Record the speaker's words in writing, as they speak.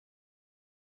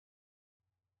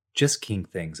Just King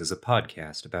Things is a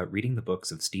podcast about reading the books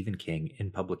of Stephen King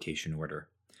in publication order.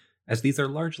 As these are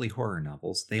largely horror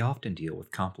novels, they often deal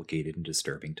with complicated and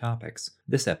disturbing topics.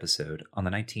 This episode, on the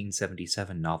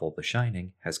 1977 novel The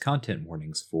Shining, has content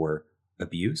warnings for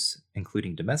abuse,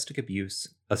 including domestic abuse,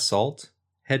 assault,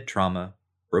 head trauma,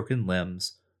 broken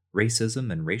limbs,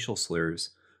 racism and racial slurs,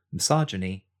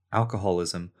 misogyny,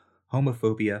 alcoholism,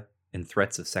 homophobia, and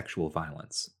threats of sexual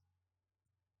violence.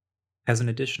 As an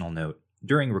additional note,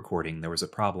 during recording there was a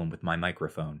problem with my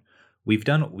microphone. We've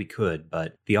done what we could,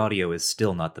 but the audio is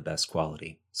still not the best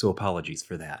quality, so apologies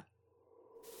for that.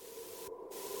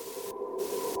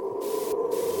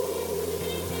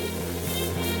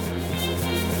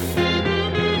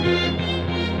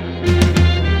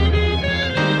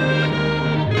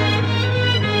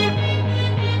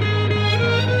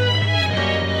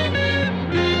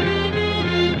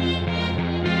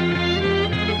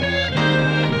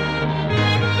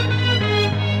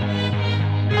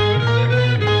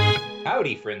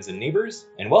 Howdy, friends and neighbors,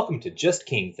 and welcome to Just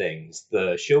King Things,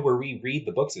 the show where we read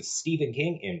the books of Stephen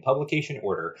King in publication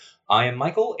order. I am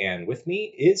Michael, and with me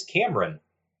is Cameron.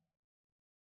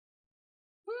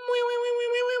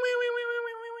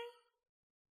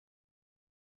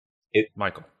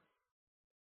 Michael,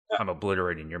 I'm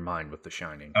obliterating your mind with The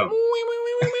Shining. Oh.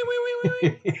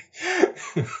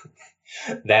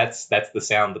 That's the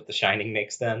sound that The Shining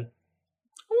makes then?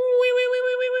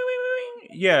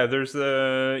 Yeah, there's in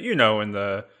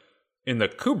the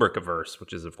Kubrickiverse,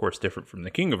 which is of course different from the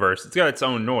Kingiverse, it's got its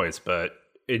own noise, but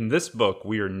in this book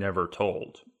we are never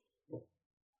told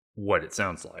what it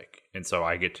sounds like. And so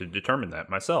I get to determine that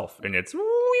myself. And it's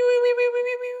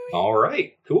all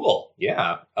right, cool.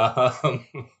 Yeah.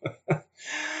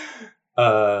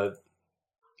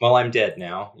 Well, I'm dead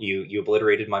now. You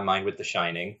obliterated my mind with The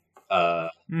Shining.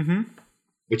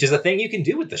 Which is a thing you can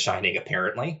do with The Shining,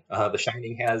 apparently. The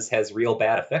Shining has real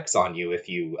bad effects on you if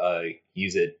you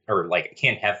use it, or like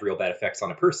can have real bad effects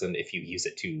on a person if you use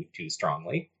it too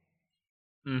strongly.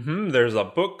 There's a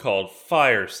book called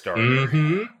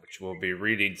Firestarter, which we'll be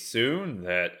reading soon.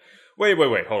 That wait,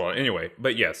 hold on. Anyway,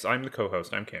 but yes, I'm the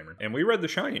co-host. I'm Cameron, and we read The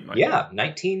Shining. Michael. Yeah,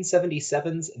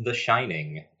 1977's The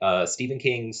Shining, Stephen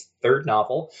King's third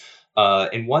novel.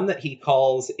 And one that he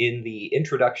calls in the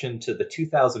introduction to the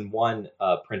 2001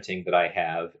 printing that I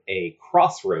have, a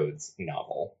Crossroads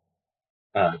novel.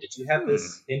 Did you have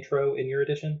this intro in your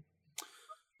edition?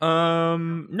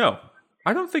 No.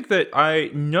 I don't think that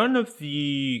none of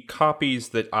the copies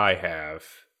that I have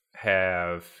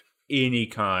any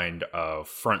kind of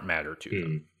front matter to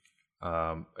them.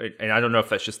 And I don't know if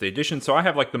that's just the edition. So I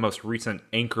have like the most recent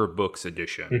Anchor Books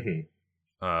edition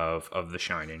of The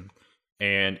Shining.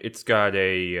 And it's got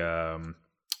a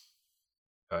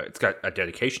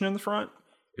dedication in the front.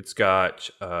 It's got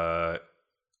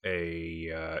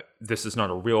this is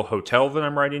not a real hotel that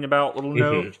I'm writing about little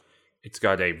note. It's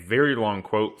got a very long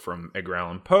quote from Edgar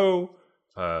Allan Poe,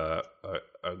 a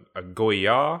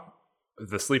Goya,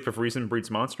 "The sleep of reason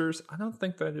breeds monsters." I don't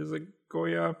think that is a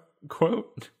Goya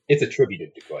quote. It's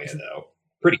attributed to Goya though,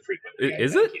 pretty frequently.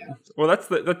 Is it? Yeah. Well, that's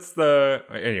the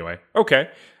anyway. Okay,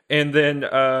 and then.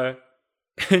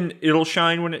 And it'll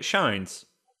shine when it shines.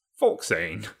 Folk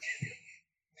saying.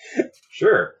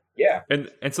 Sure. Yeah.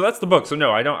 And so that's the book. So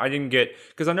no, I didn't get,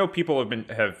 because I know people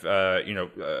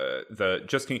the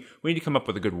Just King. We need to come up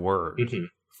with a good word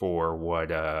for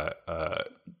what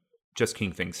Just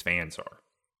King Things fans are.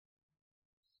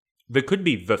 They could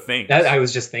be the things. I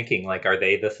was just thinking, like, are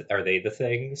they the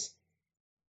things?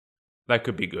 That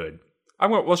could be good.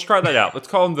 Let's try that out. Let's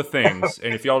call them the things.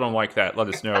 And if y'all don't like that, let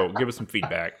us know. Give us some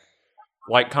feedback.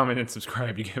 Like, comment, and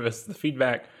subscribe to give us the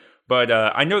feedback. But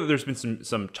I know that there's been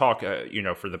some talk,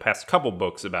 for the past couple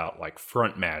books about like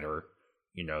front matter,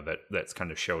 that's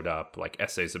kind of showed up, like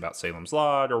essays about Salem's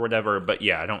Lot or whatever. But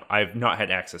yeah, I've not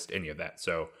had access to any of that.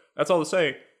 So that's all to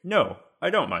say. No, I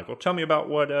don't, Michael. Tell me about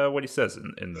what he says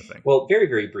in the thing. Well, very,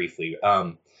 very briefly,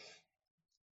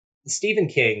 Stephen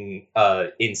King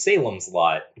in Salem's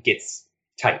Lot gets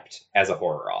typed as a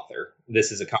horror author.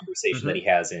 This is a conversation that he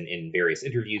has in various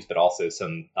interviews, but also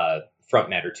some front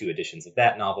matter 2 editions of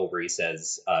that novel where he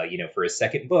says, for his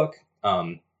second book,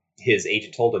 his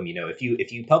agent told him, if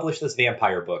you publish this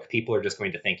vampire book, people are just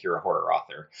going to think you're a horror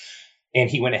author. And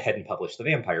he went ahead and published the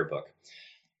vampire book.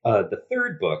 The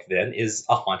third book then is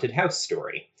a haunted house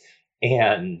story.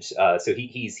 And so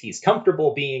he's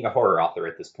comfortable being a horror author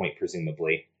at this point,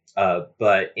 presumably.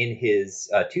 But in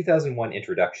his 2001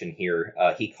 introduction here,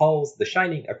 he calls The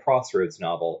Shining a Crossroads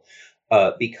novel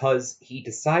because he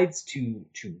decides to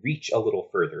reach a little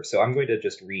further. So I'm going to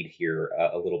just read here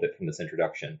a little bit from this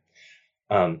introduction.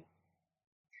 The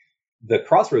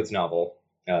Crossroads novel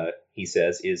he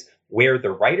says, is where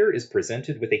the writer is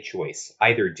presented with a choice.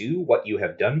 Either do what you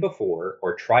have done before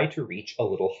or try to reach a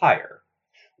little higher.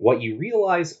 What you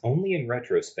realize only in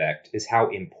retrospect is how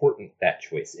important that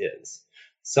choice is.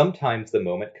 Sometimes the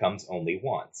moment comes only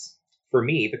once. For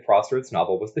me, the Crossroads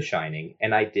novel was The Shining,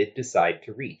 and I did decide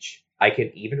to reach. I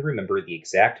can even remember the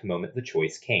exact moment the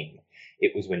choice came.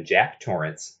 It was when Jack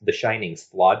Torrance, The Shining's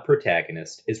flawed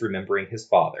protagonist, is remembering his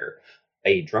father,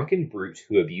 a drunken brute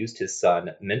who abused his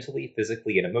son mentally,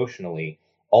 physically, and emotionally,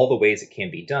 all the ways it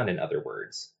can be done, in other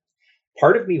words.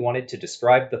 Part of me wanted to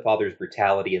describe the father's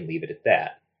brutality and leave it at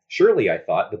that. Surely, I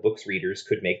thought, the book's readers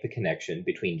could make the connection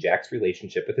between Jack's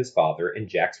relationship with his father and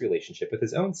Jack's relationship with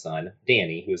his own son,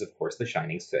 Danny, who is, of course, the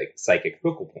Shining's psychic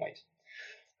focal point.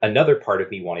 Another part of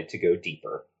me wanted to go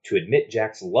deeper, to admit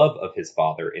Jack's love of his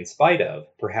father in spite of,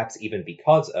 perhaps even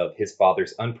because of, his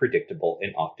father's unpredictable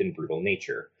and often brutal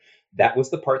nature. That was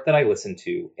the part that I listened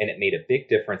to, and it made a big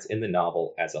difference in the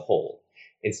novel as a whole.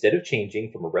 Instead of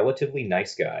changing from a relatively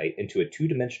nice guy into a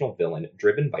two-dimensional villain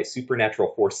driven by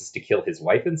supernatural forces to kill his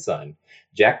wife and son,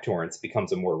 Jack Torrance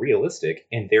becomes a more realistic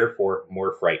and therefore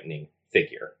more frightening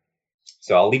figure.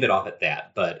 So I'll leave it off at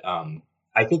that, but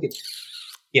I think it's...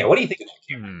 Yeah, what do you think of that,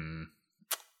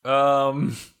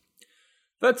 Cameron?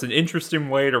 That's an interesting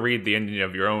way to read the ending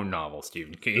of your own novel,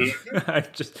 Stephen King.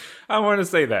 I want to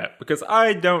say that because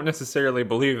I don't necessarily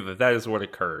believe that is what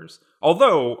occurs.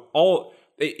 Although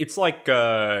it's like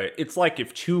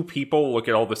if two people look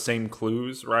at all the same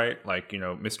clues, right? Like,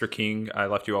 Mr. King, I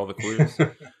left you all the clues.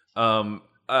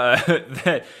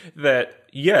 That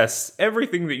yes,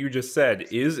 everything that you just said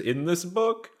is in this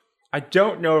book. I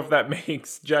don't know if that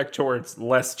makes Jack Torrance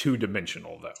less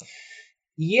two-dimensional, though.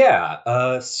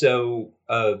 Yeah, so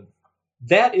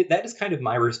that is kind of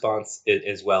my response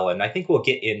as well, and I think we'll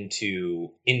get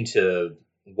into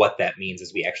what that means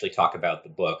as we actually talk about the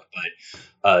book.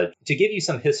 But to give you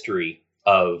some history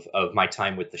of my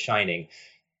time with The Shining,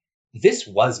 this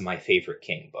was my favorite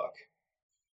King book.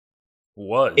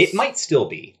 Was. It might still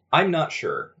be. I'm not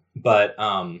sure. But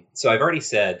so I've already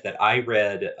said that I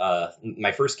read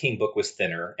my first King book was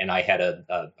Thinner, and I had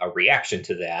a reaction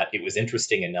to that. It was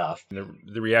interesting enough.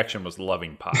 The reaction was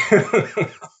loving pie.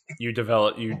 You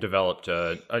developed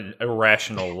an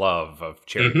irrational love of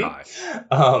cherry pie.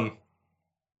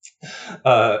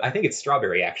 I think it's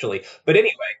strawberry, actually. But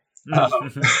anyway, I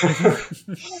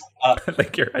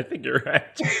think you're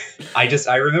right.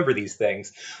 I remember these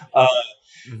things.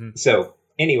 So.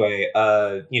 Anyway,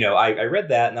 I read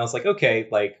that and I was like, okay,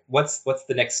 like, what's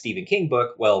the next Stephen King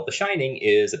book? Well, The Shining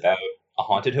is about a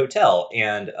haunted hotel.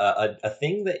 And a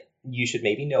thing that you should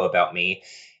maybe know about me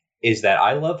is that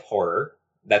I love horror.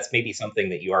 That's maybe something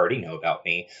that you already know about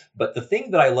me. But the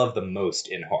thing that I love the most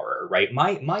in horror, right,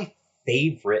 my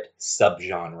favorite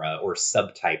subgenre or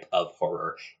subtype of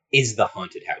horror is the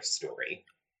haunted house story.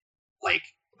 Like,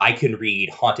 I can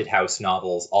read haunted house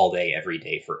novels all day, every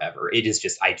day, forever. It is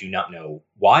just, I do not know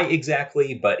why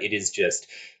exactly, but it is just,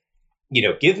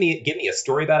 give me a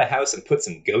story about a house and put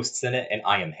some ghosts in it, and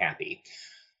I am happy.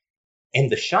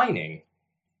 And The Shining,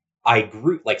 I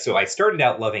started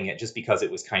out loving it just because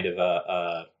it was kind of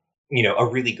a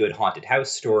really good haunted house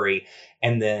story.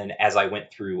 And then as I went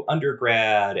through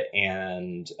undergrad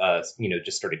and,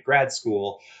 just started grad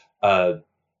school,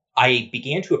 I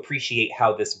began to appreciate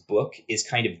how this book is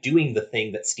kind of doing the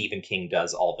thing that Stephen King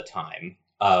does all the time,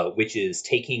 which is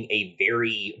taking a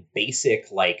very basic,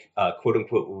 quote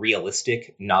unquote,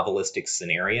 realistic novelistic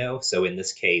scenario. So in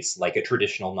this case, like a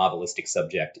traditional novelistic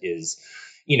subject is,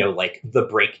 like the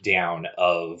breakdown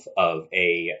of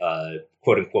a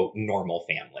quote unquote normal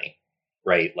family,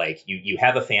 right? Like you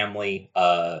have a family,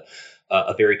 a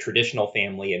very traditional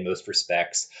family in most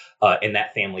respects, and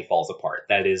that family falls apart.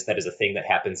 That is a thing that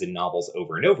happens in novels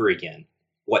over and over again.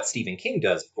 What Stephen King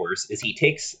does, of course, is he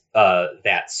takes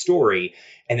that story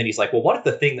and then he's like, well, what if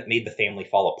the thing that made the family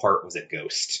fall apart was a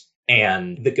ghost?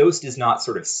 And the ghost is not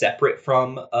sort of separate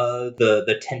from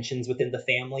the tensions within the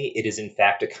family. It is, in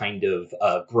fact, a kind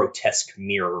of grotesque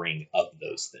mirroring of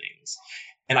those things.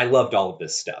 And I loved all of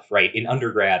this stuff, right? In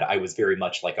undergrad, I was very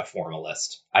much like a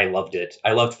formalist. I loved it.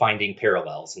 I loved finding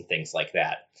parallels and things like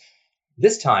that.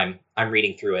 This time, I'm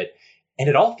reading through it, and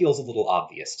it all feels a little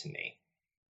obvious to me.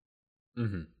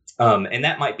 Mm-hmm. And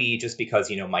that might be just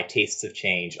because, my tastes have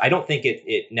changed. I don't think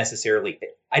it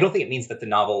means that the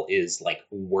novel is, like,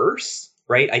 worse,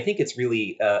 right? I think it's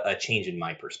really a change in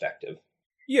my perspective.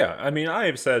 Yeah, I mean, I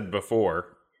have said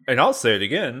before, and I'll say it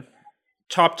again,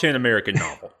 top 10 American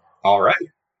novel. All right.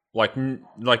 Like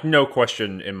no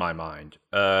question in my mind.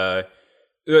 And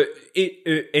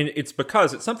it's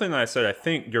because it's something that I said, I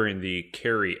think, during the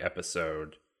Carrie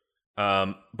episode.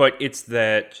 But it's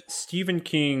that Stephen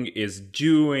King is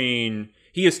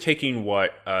taking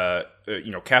what,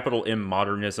 capital M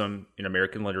modernism in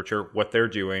American literature, what they're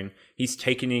doing. He's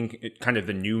taking kind of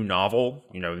the new novel,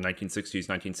 the 1960s,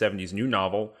 1970s new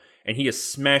novel, and he is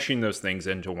smashing those things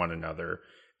into one another.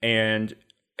 And,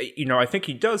 I think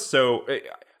he does so.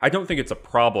 I don't think it's a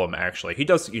problem, actually. He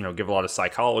does, give a lot of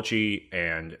psychology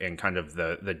and kind of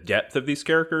the depth of these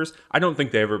characters. I don't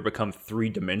think they ever become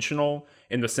three-dimensional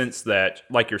in the sense that,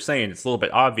 like you're saying, it's a little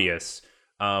bit obvious.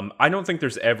 I don't think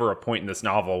there's ever a point in this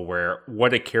novel where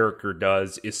what a character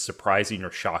does is surprising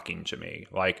or shocking to me.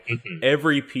 Like,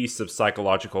 every piece of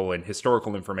psychological and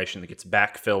historical information that gets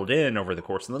backfilled in over the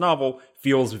course of the novel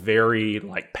feels very,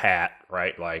 like, pat,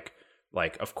 right? Like,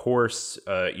 of course,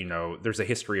 there's a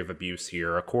history of abuse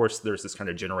here. Of course, there's this kind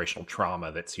of generational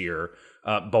trauma that's here,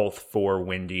 both for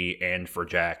Wendy and for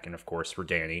Jack, and of course for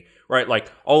Danny, right?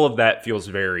 Like, all of that feels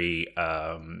very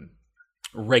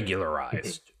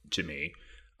regularized to me.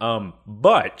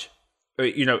 But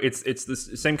it's the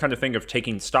same kind of thing of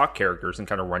taking stock characters and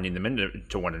kind of running them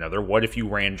into one another. What if you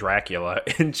ran Dracula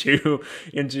into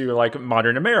like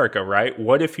modern America, right?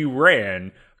 What if you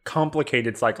ran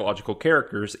complicated psychological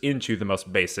characters into the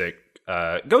most basic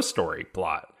ghost story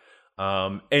plot?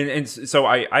 And so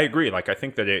I agree. Like, I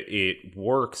think that it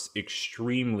works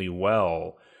extremely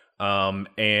well.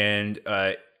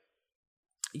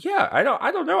 Yeah,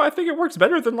 I don't know. I think it works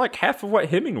better than like half of what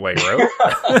Hemingway wrote.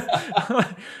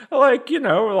 I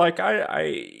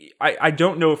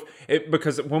don't know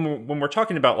because when we're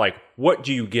talking about like what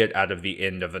do you get out of the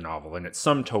end of the novel and its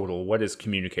sum total, what is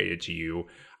communicated to you,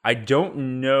 I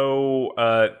don't know.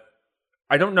 I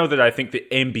don't know that I think the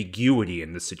ambiguity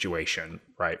in the situation,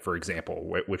 right? For example,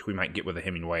 which we might get with a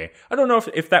Hemingway, I don't know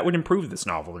if that would improve this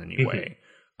novel in any way.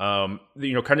 Kind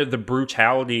of the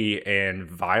brutality and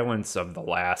violence of the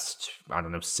last, I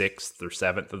don't know, 6th or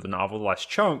 7th of the novel, the last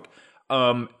chunk.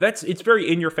 It's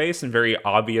very in your face and very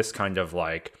obvious, kind of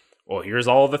like, well, here's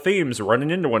all the themes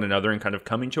running into one another and kind of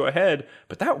coming to a head.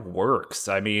 But that works.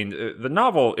 I mean, the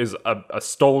novel is a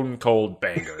stone cold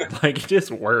banger. Like, it just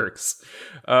works.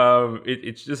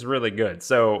 It's just really good.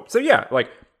 So yeah, like,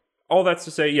 all that's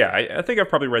to say, yeah, I think I've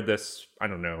probably read this, I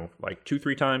don't know, like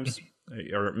 2-3 times.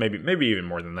 Or maybe even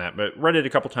more than that, but read it a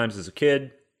couple times as a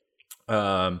kid.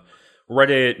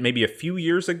 Read it maybe a few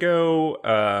years ago,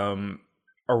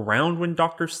 around when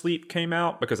Dr. Sleep came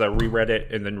out, because I reread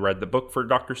it and then read the book for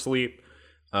Dr. Sleep,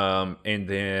 and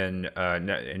then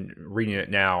and reading it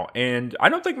now. And I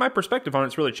don't think my perspective on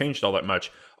it's really changed all that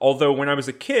much. Although when I was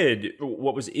a kid,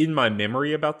 what was in my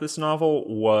memory about this novel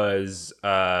was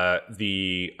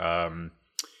the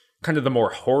kind of the more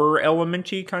horror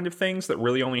elementy kind of things that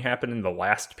really only happen in the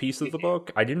last piece of the book.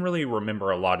 I didn't really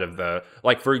remember a lot of the,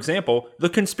 like, for example, the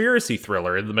conspiracy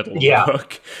thriller in the middle of the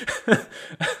book.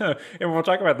 And we'll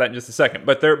talk about that in just a second.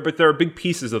 But there are big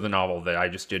pieces of the novel that I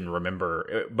just didn't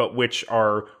remember, but which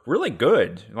are really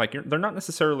good. Like, they're not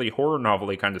necessarily horror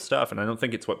novel-y kind of stuff, and I don't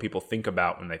think it's what people think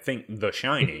about when they think The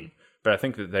Shining. But I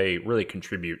think that they really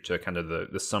contribute to kind of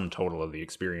the sum total of the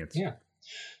experience. Yeah.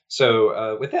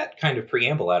 So with that kind of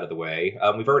preamble out of the way,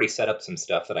 we've already set up some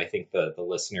stuff that I think the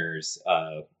listeners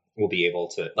will be able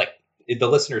to, like, the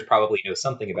listeners probably know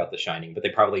something about The Shining, but they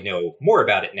probably know more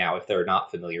about it now if they're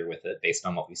not familiar with it based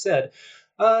on what we said.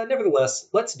 Nevertheless,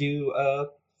 let's do a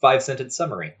 5-sentence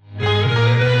summary.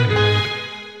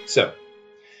 So,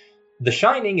 The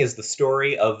Shining is the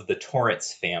story of the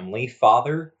Torrance family,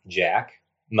 father, Jack,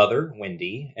 mother,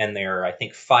 Wendy, and their, I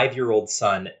think, 5-year-old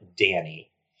son, Danny.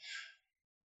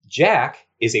 Jack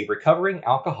is a recovering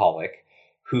alcoholic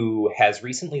who has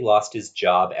recently lost his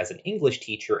job as an English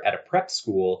teacher at a prep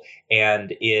school,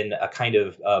 and in a kind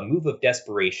of move of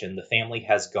desperation, the family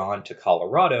has gone to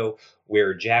Colorado,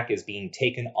 where Jack is being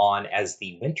taken on as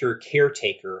the winter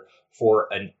caretaker for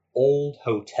an old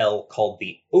hotel called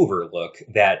the Overlook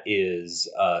that is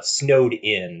snowed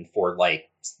in for like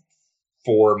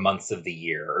 4 months of the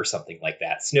year or something like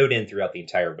that, snowed in throughout the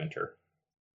entire winter.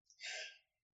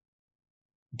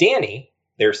 Danny,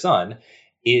 their son,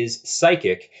 is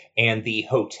psychic, and the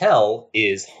hotel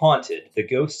is haunted. The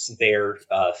ghosts there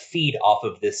feed off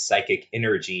of this psychic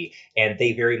energy, and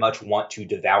they very much want to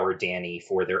devour Danny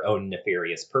for their own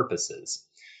nefarious purposes.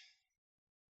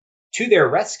 To their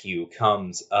rescue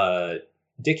comes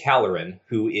Dick Halloran,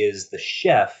 who is the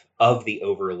chef of the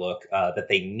Overlook that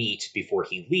they meet before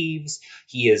he leaves.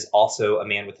 He is also a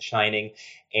man with the Shining,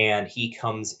 and he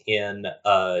comes in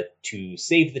to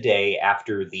save the day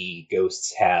after the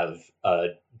ghosts have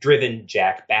driven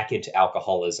Jack back into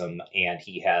alcoholism, and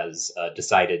he has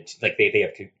decided, like, they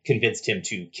have convinced him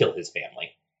to kill his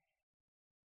family.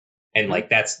 And like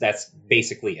that's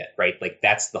basically it, right? Like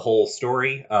that's the whole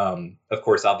story. Of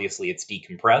course, obviously it's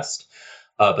decompressed,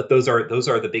 but those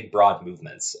are the big broad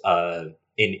movements.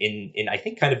 In I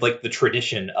think kind of like the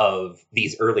tradition of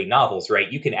these early novels,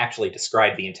 right? You can actually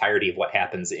describe the entirety of what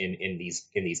happens in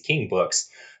these King books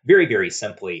very, very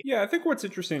simply. Yeah, I think what's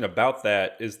interesting about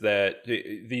that is that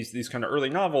these kind of early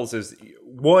novels is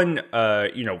one,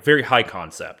 very high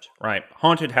concept, right?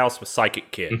 Haunted house with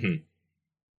psychic kid. Mhm.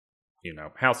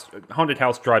 Haunted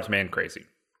house drives man crazy,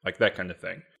 like that kind of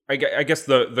thing. I guess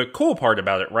the cool part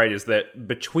about it, right, is that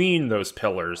between those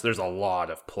pillars, there's a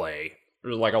lot of play.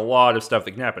 There's like a lot of stuff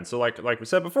that can happen. So like we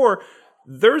said before,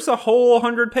 there's a whole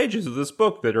 100 pages of this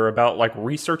book that are about like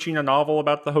researching a novel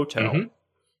about the hotel. Mhm.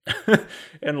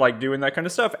 And like doing that kind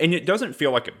of stuff, and it doesn't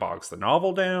feel like it bogs the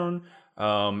novel down.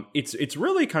 It's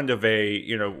really kind of a,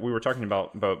 we were talking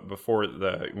about before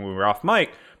when we were off mic.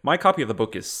 My copy of the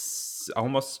book is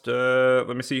almost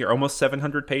almost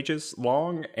 700 pages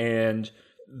long, and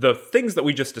the things that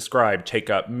we just described take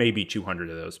up maybe 200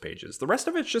 of those pages. The rest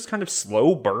of it's just kind of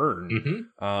slow burn.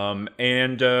 Mhm.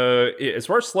 As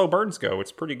far as slow burns go,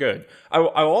 it's pretty good. I will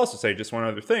also say just one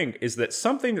other thing is that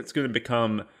something that's going to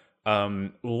become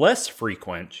less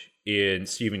frequent in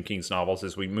Stephen King's novels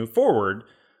as we move forward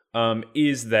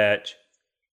is that,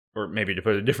 or maybe to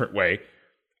put it a different way,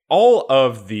 all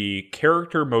of the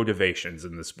character motivations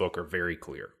in this book are very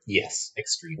clear. Yes,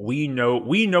 extremely.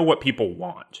 We know what people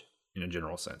want in a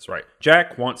general sense, right?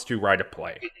 Jack wants to write a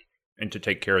play and to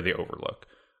take care of the Overlook.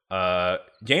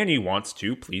 Danny wants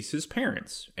to please his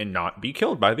parents and not be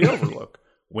killed by the Overlook.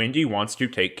 Wendy wants to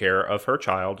take care of her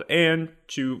child and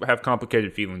to have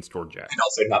complicated feelings toward Jack. And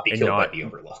also not be killed by the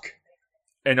Overlook.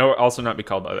 And also not be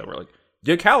called by the Overlook.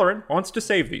 Dick Halloran wants to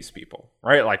save these people,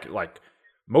 right? Like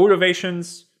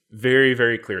motivations, very,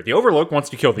 very clear. The Overlook wants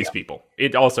to kill these people.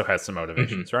 It also has some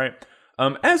motivations, right?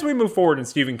 As we move forward in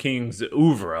Stephen King's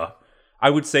oeuvre, I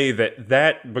would say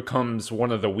that becomes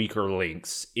one of the weaker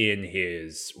links in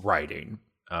his writing.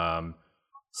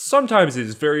 Sometimes it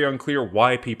is very unclear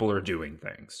why people are doing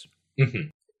things. Mm-hmm.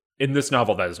 In this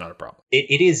novel, that is not a problem.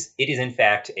 It is in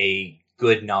fact a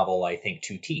good novel, I think,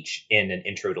 to teach in an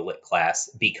intro to lit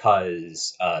class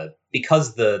because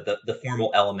the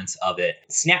formal elements of it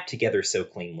snap together so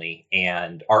cleanly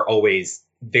and are always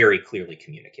very clearly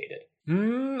communicated.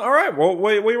 All right. Well,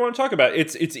 what do you want to talk about?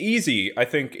 It's easy. I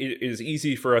think it is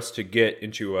easy for us to get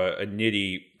into a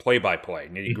nitty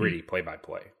gritty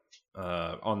play-by-play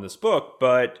on this book,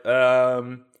 but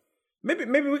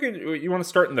maybe we could. You want to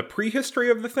start in the prehistory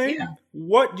of the thing? Yeah.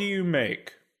 What do you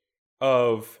make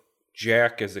of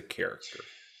Jack as a character?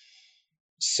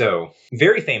 So,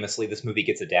 very famously, this movie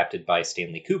gets adapted by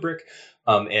Stanley Kubrick,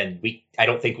 and I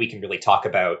don't think we can really talk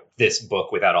about this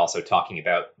book without also talking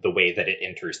about the way that it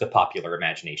enters the popular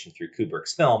imagination through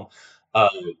Kubrick's film,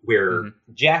 where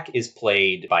Jack is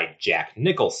played by Jack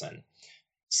Nicholson.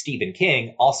 Stephen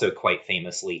King also quite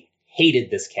famously hated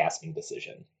this casting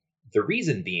decision. The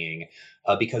reason being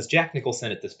because Jack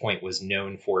Nicholson at this point was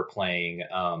known for playing,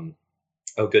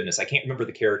 oh goodness, I can't remember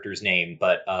the character's name,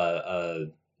 but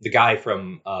the guy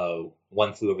from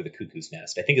One Flew Over the Cuckoo's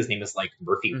Nest. I think his name is like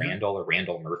Murphy Randall or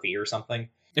Randall Murphy or something.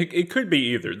 It could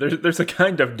be either. There's a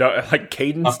kind of like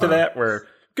cadence to that where it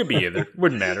could be either.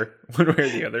 Wouldn't matter one way or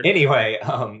the other. Anyway,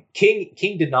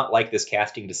 King did not like this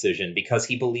casting decision because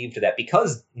he believed that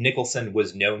because Nicholson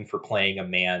was known for playing a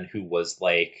man who was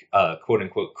like quote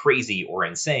unquote crazy or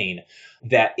insane,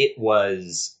 that it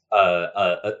was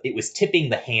tipping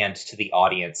the hand to the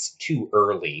audience too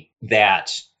early,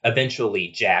 that eventually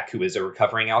Jack, who is a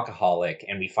recovering alcoholic,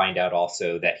 and we find out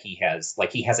also that he has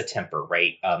a temper,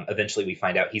 right? Eventually we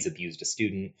find out he's abused a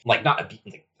student.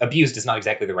 Abused is not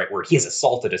exactly the right word. He has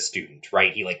assaulted a student,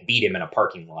 right? He beat him in a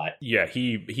parking lot. Yeah,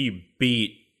 he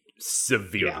beat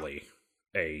severely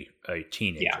a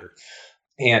teenager.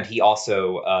 Yeah. And he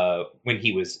also, when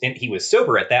he was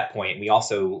sober at that point, we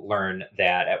also learn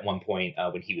that at one point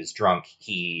when he was drunk,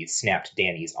 he snapped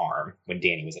Danny's arm when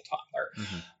Danny was a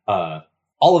toddler.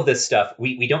 All of this stuff,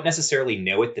 we don't necessarily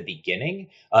know at the beginning.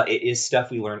 It is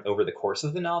stuff we learn over the course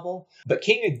of the novel. But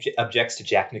King objects to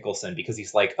Jack Nicholson because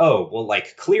he's like, oh, well,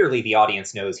 clearly the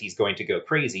audience knows he's going to go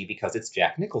crazy because it's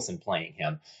Jack Nicholson playing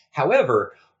him.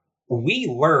 However, we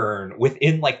learn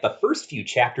within the first few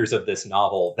chapters of this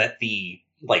novel that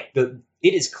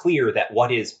it is clear that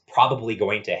what is probably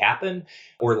going to happen,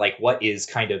 or what is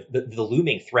kind of the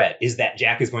looming threat, is that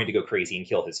Jack is going to go crazy and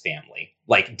kill his family.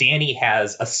 Danny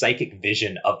has a psychic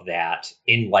vision of that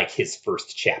in his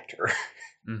first chapter.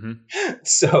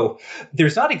 So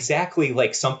there's not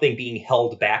exactly something being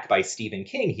held back by Stephen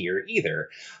King here either.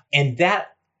 And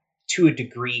that, to a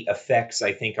degree affects,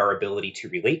 I think, our ability to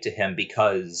relate to him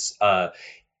because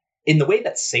in the way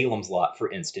that Salem's Lot,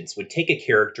 for instance, would take a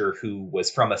character who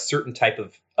was from a certain type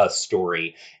of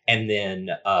story and then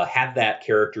have that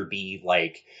character be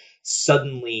like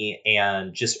suddenly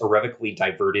and just irrevocably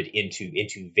diverted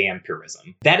into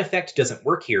vampirism. That effect doesn't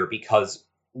work here because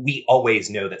we always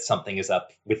know that something is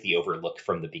up with the Overlook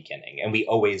from the beginning, and we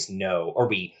always know, or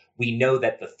we know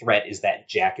that the threat is that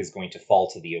Jack is going to fall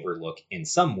to the Overlook in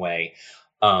some way.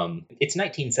 It's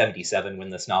 1977 when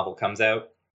this novel comes out.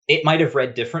 It might have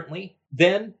read differently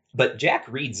then, but Jack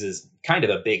reads is kind of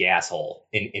a big asshole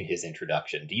in his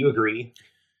introduction. Do you agree?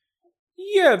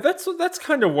 Yeah, that's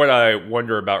kind of what I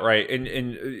wonder about, right?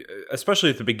 And especially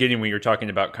at the beginning when you're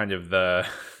talking about kind of the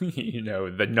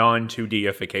the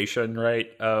non-2Dification,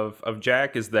 right, of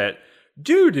Jack, is that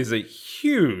dude is a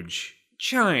huge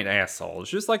giant asshole. It's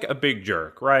just like a big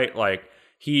jerk, right? Like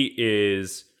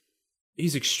he's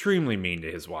extremely mean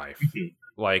to his wife.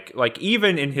 Like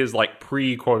even in his like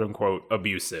pre quote unquote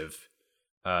abusive,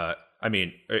 I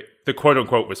mean the quote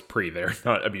unquote was pre there,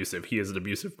 not abusive. He is an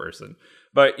abusive person,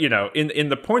 but in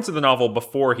the points of the novel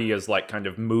before he is like kind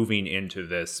of moving into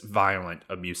this violent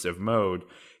abusive mode,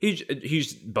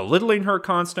 he's belittling her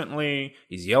constantly.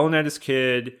 He's yelling at his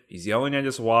kid. He's yelling at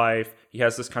his wife. He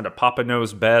has this kind of Papa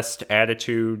Knows Best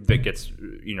attitude that gets,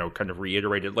 kind of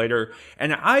reiterated later.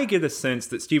 And I get a sense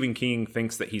that Stephen King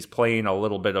thinks that he's playing a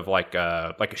little bit of like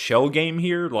a shell game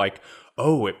here. Like,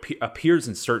 oh, it appears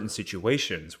in certain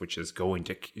situations, which is going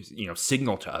to,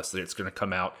 signal to us that it's going to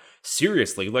come out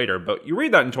seriously later. But you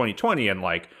read that in 2020 and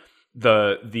like,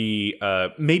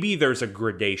 the maybe there's a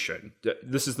gradation.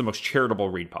 This is the most charitable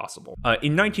read possible.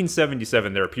 In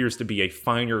 1977, there appears to be a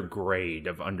finer grade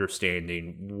of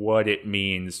understanding what it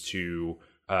means to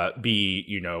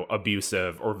be,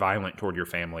 abusive or violent toward your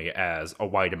family as a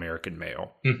white American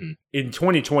male. Mm-hmm. In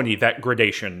 2020, that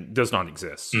gradation does not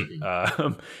exist.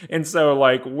 And so,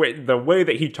 like, the way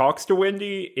that he talks to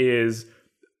Wendy is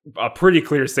a pretty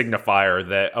clear signifier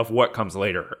that of what comes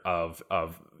later of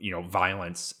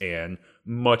violence and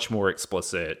much more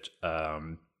explicit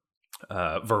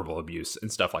verbal abuse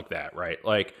and stuff like that, right?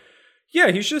 Like, yeah,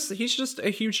 he's just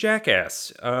a huge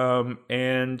jackass.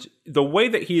 And the way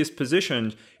that he is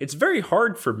positioned, it's very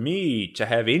hard for me to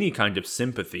have any kind of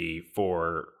sympathy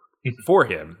for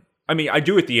him. I mean, I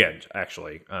do at the end,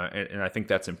 actually, and I think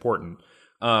that's important.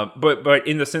 But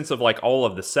in the sense of like all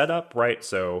of the setup, right?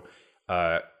 So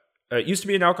used to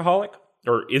be an alcoholic,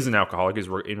 or is an alcoholic, is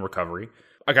in recovery.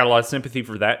 I got a lot of sympathy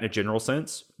for that in a general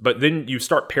sense. But then you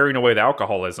start paring away the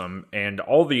alcoholism, and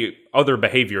all the other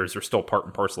behaviors are still part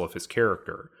and parcel of his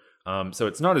character. So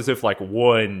it's not as if like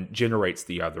one generates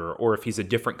the other, or if he's a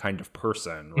different kind of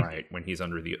person, right? When he's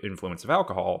under the influence of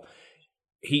alcohol,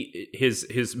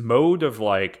 his mode of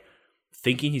like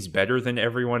thinking he's better than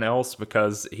everyone else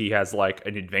because he has like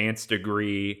an advanced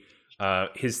degree.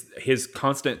 His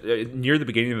constant near the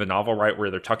beginning of the novel, right, where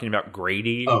they're talking about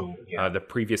Grady, the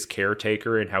previous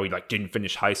caretaker, and how he like didn't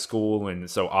finish high school, and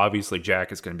so obviously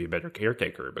Jack is going to be a better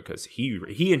caretaker because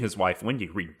he and his wife Wendy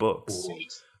read books.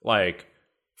 Right. Like,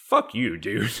 fuck you,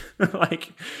 dude.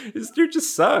 Like, this dude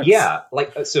just sucks. Yeah,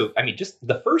 like so. I mean, just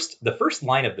the first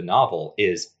line of the novel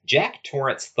is Jack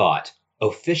Torrance thought,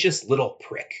 "Officious little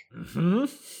prick." Mm-hmm.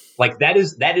 Like that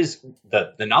is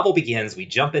the novel begins. We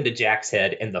jump into Jack's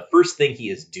head, and the first thing he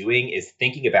is doing is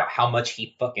thinking about how much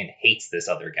he fucking hates this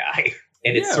other guy.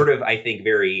 And it's sort of, I think,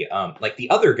 very like the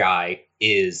other guy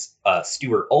is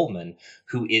Stuart Ullman,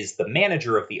 who is the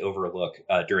manager of the Overlook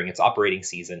during its operating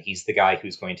season. He's the guy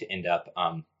who's going to end up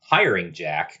hiring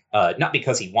Jack, not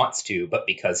because he wants to, but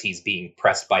because he's being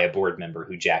pressed by a board member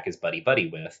who Jack is buddy-buddy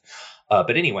with.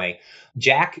 But anyway,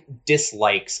 Jack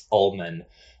dislikes Ullman.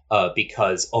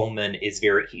 Because Ullman is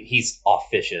he's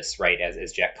officious, right?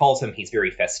 As Jack calls him, he's very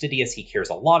fastidious. He cares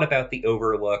a lot about the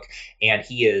Overlook, and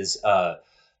he is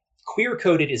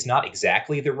queer-coded is not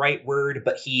exactly the right word,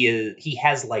 but he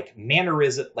has like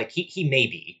mannerism, like he may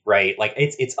be, right? Like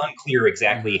it's unclear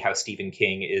exactly how Stephen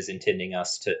King is intending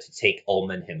us to take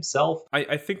Ullman himself.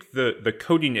 I think the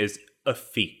coding is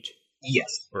effete.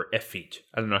 Yes. Or effete.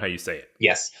 I don't know how you say it.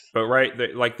 Yes. But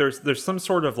right, like there's some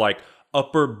sort of like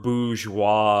upper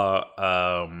bourgeois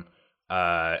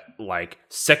like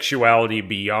sexuality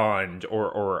beyond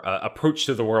or approach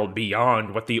to the world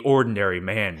beyond what the ordinary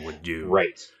man would do.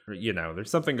 Right.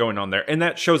 There's something going on there. And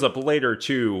that shows up later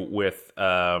too with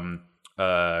Derwent,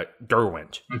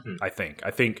 Mm-hmm.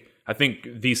 I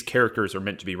think these characters are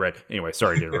meant to be read. Anyway,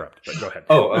 sorry to interrupt, but go ahead.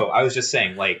 I was just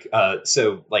saying, like,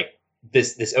 so like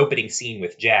this opening scene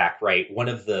with Jack, right? What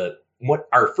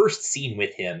our first scene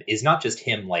with him is not just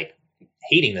him like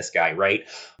hating this guy, right?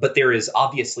 But there is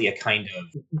obviously a kind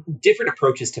of different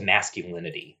approaches to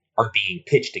masculinity are being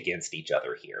pitched against each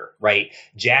other here, right?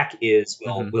 Jack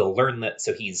will learn that,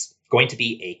 so he's going to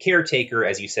be a caretaker.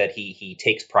 As you said, he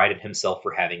takes pride in himself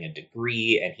for having a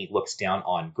degree, and he looks down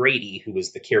on Grady, who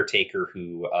was the caretaker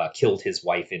who killed his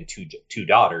wife and two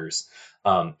daughters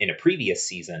in a previous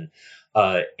season.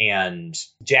 And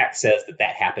Jack says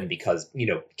that happened because,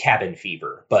 cabin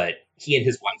fever, but he and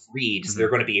his wife Reed, they're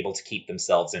going to be able to keep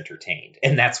themselves entertained.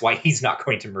 And that's why he's not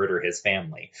going to murder his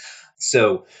family.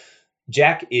 So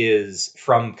Jack is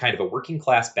from kind of a working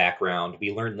class background.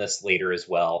 We learn this later as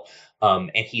well.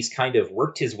 And he's kind of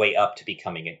worked his way up to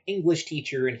becoming an English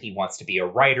teacher, and he wants to be a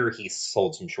writer. He's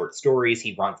sold some short stories.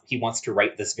 He wants to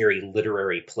write this very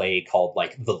literary play called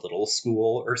like The Little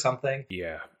School or something.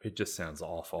 Yeah, it just sounds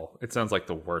awful. It sounds like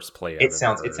the worst play It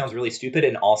sounds really stupid,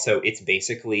 and also it's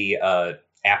basically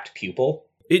Apt Pupil.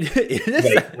 It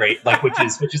is right, like which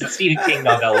is a Stephen King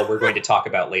novella we're going to talk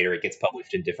about later. It gets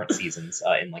published in different seasons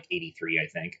in like 83, I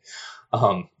think.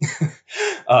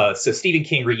 So Stephen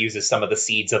King reuses some of the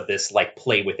seeds of this like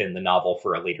play within the novel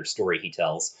for a later story he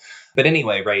tells. But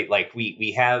anyway, right, like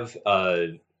we have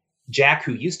Jack,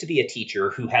 who used to be a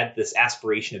teacher, who had this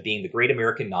aspiration of being the great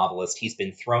American novelist. He's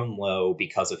been thrown low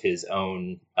because of his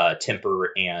own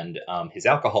temper and his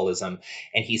alcoholism,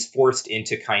 and he's forced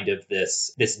into kind of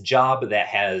this job that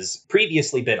has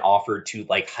previously been offered to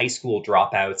like high school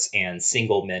dropouts and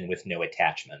single men with no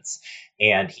attachments.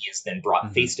 And he is then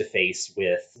brought face to face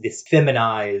with this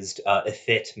feminized,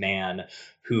 effete man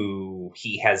who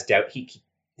he has doubt.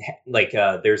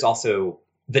 There's also.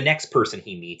 The next person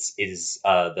he meets is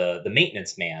the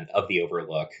maintenance man of the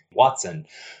Overlook, Watson,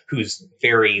 who's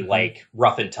very like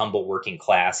rough and tumble working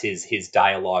class. His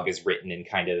dialogue is written in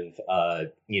kind of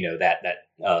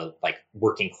that like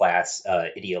working class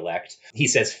idiolect. He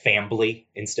says "fambly"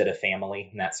 instead of family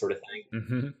and that sort of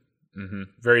thing.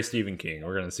 Very Stephen King.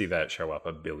 We're going to see that show up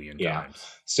a billion times.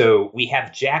 So we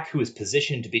have Jack, who is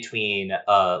positioned between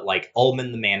like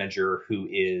Ullman, the manager, who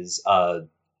is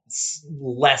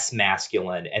less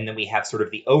masculine, and then we have sort of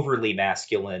the overly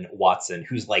masculine Watson,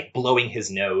 who's like blowing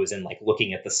his nose and like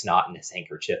looking at the snot in his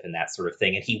handkerchief and that sort of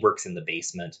thing, and he works in the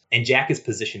basement. And Jack is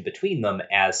positioned between them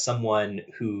as someone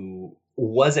who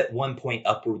was at one point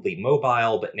upwardly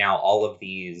mobile, but now all of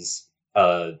these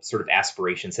sort of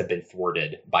aspirations have been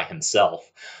thwarted by himself,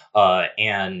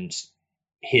 and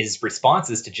his response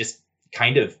is to just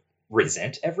kind of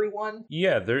resent everyone.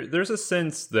 Yeah, there's a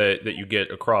sense that you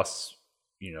get across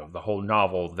the whole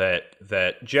novel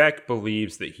that Jack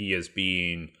believes that he is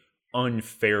being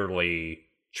unfairly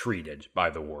treated by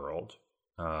the world.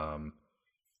 And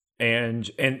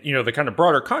the kind of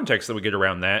broader context that we get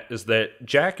around that is that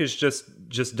Jack is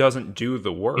just doesn't do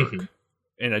the work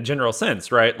in a general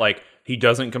sense, right? Like he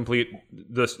doesn't complete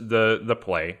the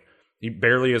play. He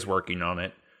barely is working on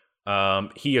it.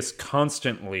 He is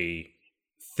constantly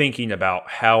thinking about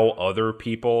how other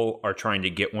people are trying to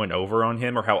get one over on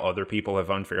him or how other people have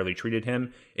unfairly treated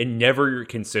him, and never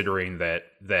considering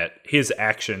that his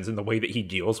actions and the way that he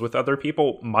deals with other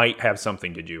people might have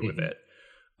something to do with it.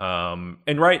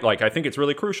 And right, like I think it's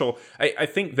really crucial. I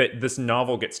think that this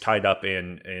novel gets tied up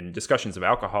in discussions of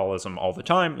alcoholism all the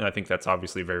time, and I think that's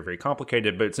obviously very, very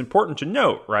complicated, but it's important to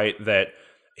note, right, that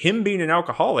him being an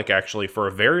alcoholic actually for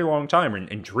a very long time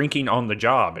and drinking on the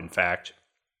job, in fact,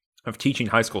 of teaching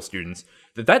high school students,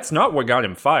 that's not what got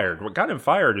him fired. What got him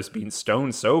fired is being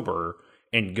stone sober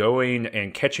and going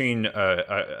and catching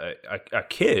a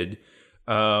kid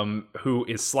who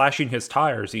is slashing his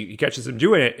tires. He catches him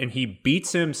doing it, and he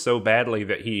beats him so badly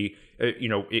that he,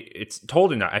 it's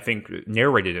told in, I think,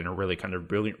 narrated in a really kind of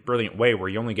brilliant way where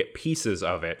you only get pieces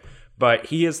of it. But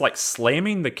he is like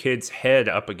slamming the kid's head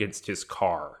up against his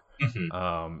car.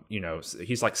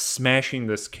 He's like smashing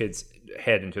this kid's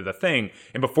head into the thing,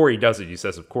 and before he does it, he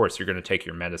says, of course you're going to take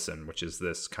your medicine, which is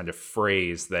this kind of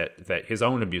phrase that his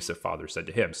own abusive father said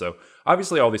to him. So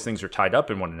obviously all these things are tied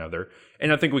up in one another,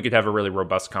 and I think we could have a really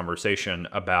robust conversation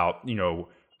about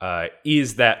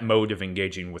is that mode of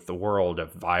engaging with the world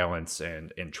of violence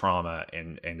and trauma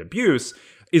and abuse,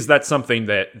 is that something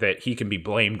that he can be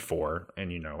blamed for?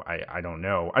 And I don't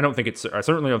know. I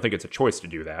certainly don't think it's a choice to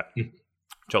do that.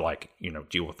 To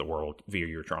deal with the world via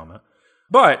your trauma.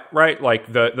 But, right,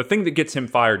 like the thing that gets him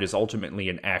fired is ultimately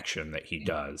an action that he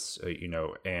does,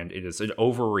 and it is an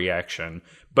overreaction,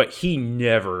 but he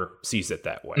never sees it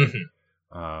that way.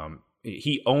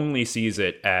 He only sees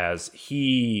it as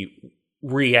he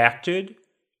reacted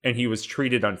and he was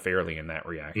treated unfairly in that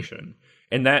reaction.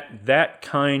 And that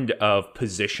kind of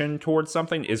position towards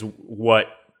something is what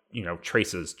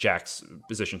traces Jack's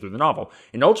position through the novel.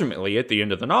 And ultimately, at the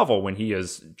end of the novel, when he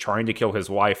is trying to kill his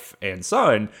wife and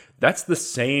son, that's the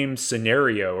same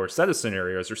scenario or set of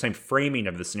scenarios or same framing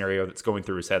of the scenario that's going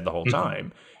through his head the whole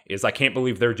time. Is I can't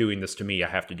believe they're doing this to me. I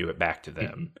have to do it back to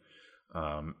them.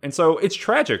 And so it's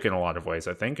tragic in a lot of ways,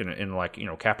 I think, in like,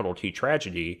 capital T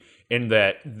tragedy, in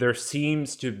that there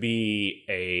seems to be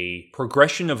a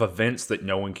progression of events that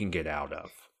no one can get out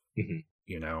of,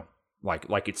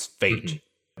 like it's fate.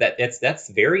 That's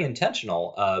very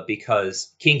intentional,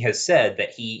 because King has said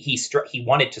that he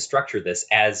wanted to structure this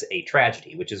as a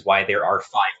tragedy, which is why there are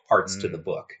 5 parts to the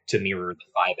book to mirror the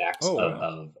 5 acts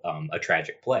of a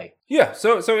tragic play. Yeah,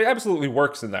 so it absolutely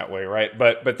works in that way, right?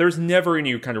 But there's never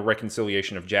any kind of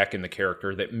reconciliation of Jack and the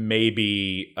character that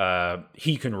maybe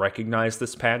he can recognize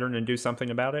this pattern and do something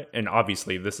about it. And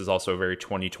obviously, this is also a very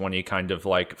 2020 kind of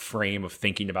like frame of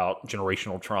thinking about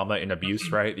generational trauma and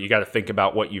abuse, right? You got to think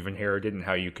about what you've inherited and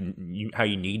how you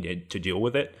need to deal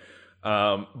with it.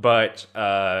 But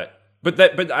I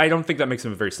don't think that makes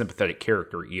him a very sympathetic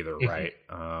character either, right?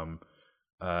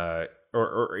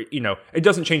 Or it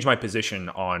doesn't change my position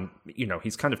on,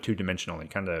 he's kind of two-dimensional. He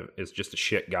kind of is just a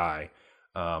shit guy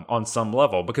on some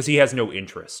level because he has no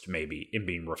interest maybe in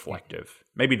being reflective.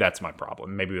 Maybe that's my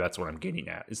problem. Maybe that's what I'm getting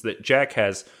at, is that Jack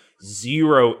has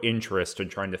zero interest in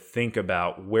trying to think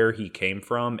about where he came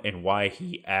from and why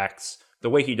he acts the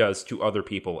way he does to other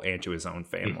people and to his own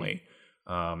family.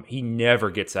 He never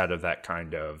gets out of that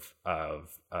kind of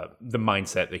the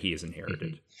mindset that he has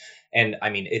inherited. And I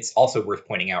mean, it's also worth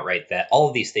pointing out, right, that all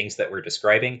of these things that we're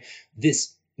describing,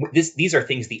 these are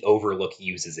things the Overlook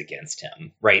uses against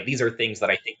him, right? These are things that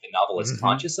I think the novel is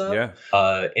conscious of.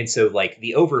 Yeah. And so, like,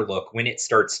 the Overlook, when it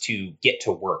starts to get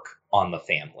to work on the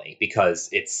family, because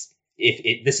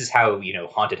this is how,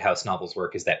 haunted house novels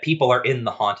work, is that people are in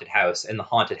the haunted house and the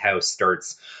haunted house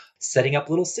starts setting up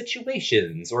little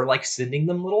situations or like sending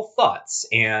them little thoughts,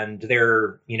 and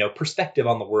their perspective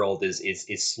on the world is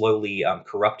slowly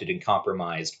corrupted and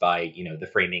compromised by the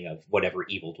framing of whatever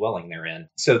evil dwelling they're in.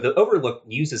 So the Overlook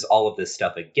uses all of this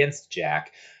stuff against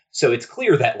Jack. So it's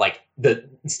clear that like the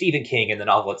Stephen King and the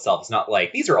novel itself is not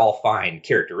like these are all fine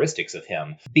characteristics of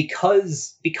him,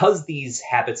 because these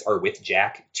habits are with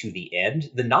Jack to the end.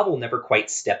 The novel never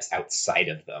quite steps outside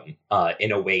of them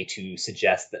in a way to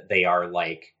suggest that they are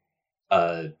like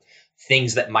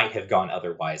things that might have gone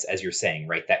otherwise, as you're saying,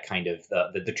 right? That kind of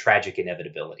the tragic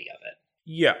inevitability of it.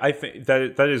 Yeah, I think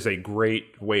that is a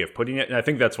great way of putting it, and I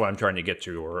think that's what I'm trying to get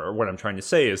to, or what I'm trying to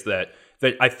say is that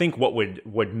I think what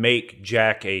would make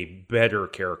Jack a better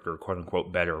character, quote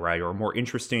unquote better, right, or more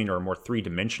interesting, or more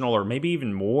 3-dimensional, or maybe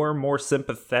even more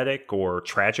sympathetic or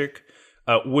tragic,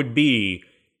 would be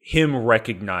him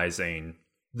recognizing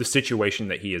the situation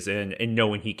that he is in and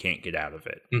knowing he can't get out of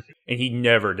it. And he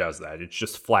never does that. It's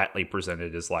just flatly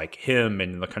presented as like him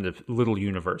and the kind of little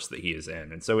universe that he is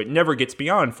in. And so it never gets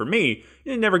beyond, for me,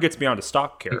 it never gets beyond a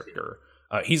stock character.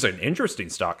 He's an interesting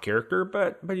stock character,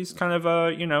 but he's kind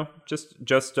of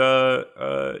just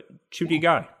a shooty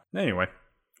guy. Anyway,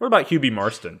 what about Hubie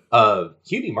Marston?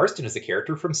 Hubie Marston is a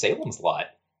character from Salem's Lot.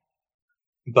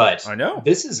 But I know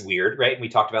this is weird, right? We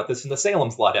talked about this in the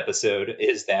Salem's Lot episode,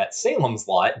 is that Salem's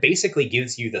Lot basically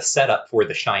gives you the setup for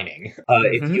The Shining.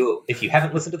 If you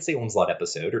haven't listened to the Salem's Lot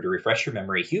episode, or to refresh your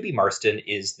memory, Hubie Marston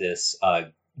is this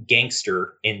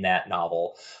gangster in that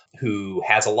novel who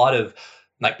has a lot of,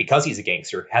 like, because he's a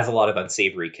gangster, has a lot of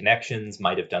unsavory connections,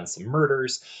 might have done some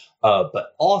murders,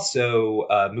 but also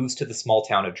moves to the small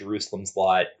town of Jerusalem's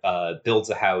Lot, builds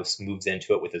a house, moves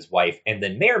into it with his wife, and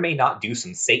then may or may not do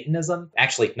some Satanism.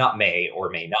 Actually, not may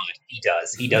or may not. He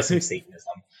does. He does some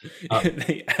Satanism.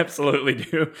 They absolutely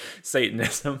do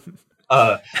Satanism.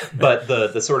 But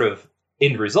the sort of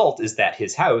end result is that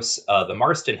his house, the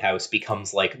Marston house,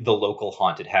 becomes like the local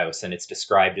haunted house, and it's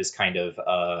described as kind of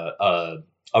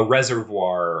a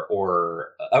reservoir,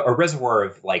 or a reservoir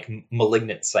of like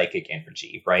malignant psychic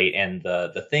energy, right? And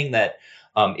the thing that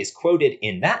is quoted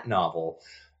in that novel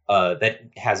that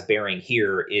has bearing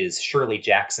here is Shirley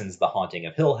Jackson's The Haunting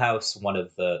of Hill House, one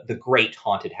of the great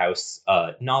haunted house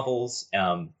novels.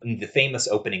 The famous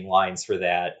opening lines for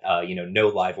that, no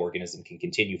live organism can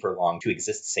continue for long to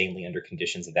exist sanely under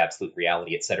conditions of absolute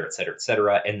reality, et cetera, et cetera, et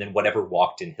cetera. And then whatever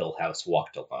walked in Hill House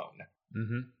walked alone.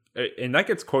 Mm-hmm. And that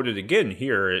gets quoted again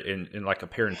here in like a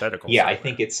parenthetical. Yeah, somewhere. I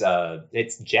think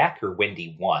it's Jack or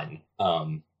Wendy one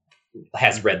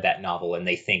has read that novel, and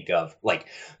they think of like,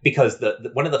 because the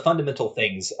one of the fundamental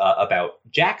things about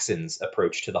Jackson's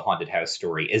approach to the haunted house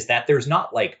story is that there's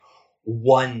not like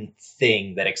one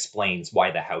thing that explains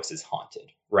why the house is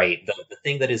haunted, right? The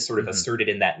thing that is sort of asserted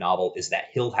in that novel is that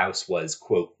Hill House was,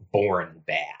 quote, born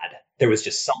bad. there was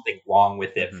just something wrong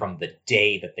with it Mhm. from the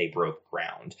day that they broke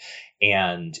ground.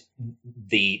 And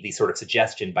the sort of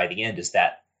suggestion by the end is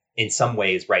that in some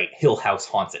ways, right, Hill House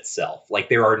haunts itself. Like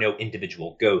there are no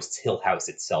individual ghosts. Hill House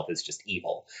itself is just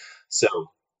evil. So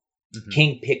Mhm.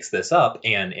 King picks this up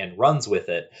and runs with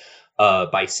it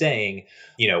by saying,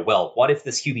 well, what if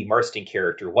this Hubie Marston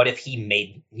character, what if he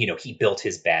made, he built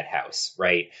his bad house,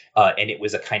 right? And it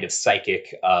was a kind of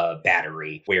psychic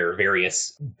battery where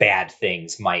various bad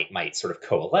things might sort of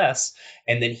coalesce.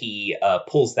 And then he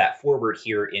pulls that forward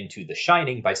here into The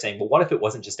Shining by saying, well, what if it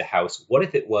wasn't just a house? What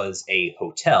if it was a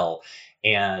hotel?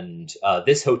 And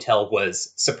this hotel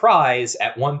was, surprise,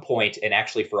 at one point and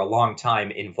actually for a long time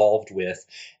involved with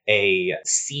a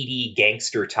seedy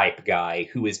gangster type guy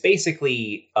who is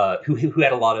basically who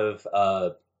had a lot of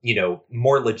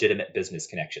more legitimate business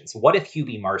connections. What if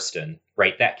Hubie Marston,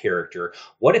 right, that character,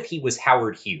 what if he was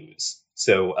Howard Hughes?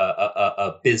 So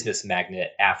a business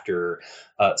magnate after,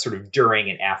 sort of during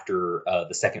and after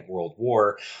the Second World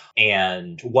War.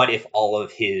 And what if all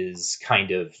of his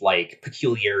kind of like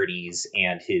peculiarities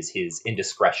and his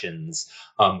indiscretions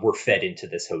were fed into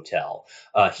this hotel?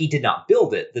 He did not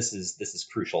build it. This is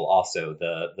crucial. Also,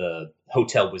 the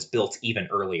hotel was built even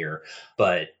earlier,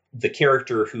 but the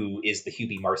character who is the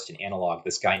Hubie Marston analog,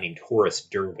 this guy named Horace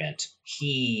Derwent,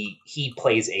 he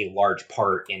plays a large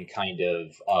part in kind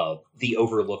of the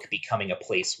Overlook becoming a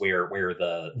place where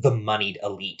the moneyed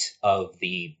elite of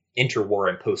the interwar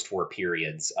and post-war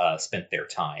periods spent their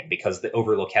time, because the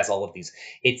Overlook has all of these.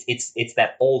 It's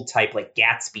that old type like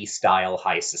Gatsby style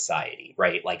high society,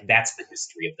 right? Like that's the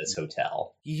history of this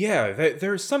hotel. Yeah,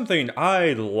 there's something.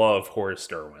 I love Horace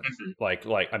Derwent. Like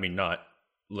I mean, not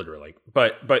literally,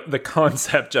 but the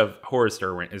concept of Horace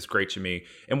Derwent is great to me.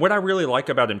 And what I really like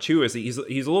about him too is that he's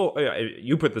a little.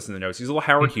 You put this in the notes. He's a little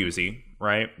Howard Hughesy,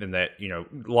 right? And that a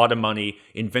lot of money,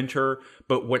 inventor.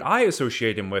 But what I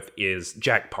associate him with is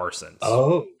Jack Parsons.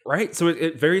 Oh, right. So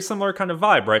it very similar kind of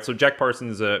vibe, right? So Jack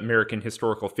Parsons is an American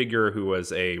historical figure who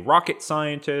was a rocket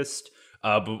scientist.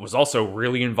 But was also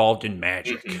really involved in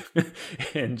magic,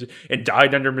 and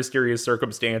died under mysterious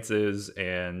circumstances,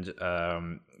 and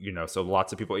so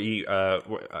lots of people.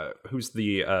 Who's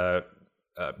the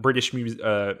British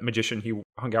magician he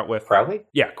hung out with? Crowley?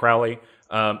 Yeah, Crowley.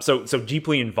 So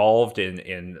deeply involved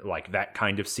in like that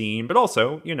kind of scene, but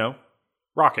also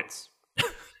rockets.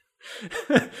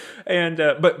 And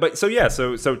but so yeah,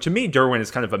 so to me, Derwent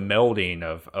is kind of a melding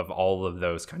of all of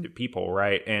those kind of people,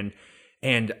 right? And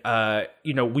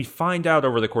we find out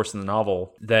over the course of the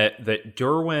novel that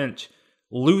Derwent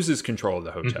loses control of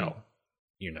the hotel,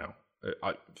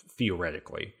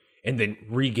 theoretically, and then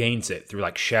regains it through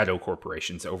like shadow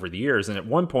corporations over the years. And at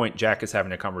one point, Jack is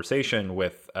having a conversation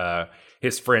with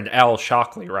his friend Al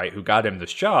Shockley, right, who got him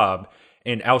this job.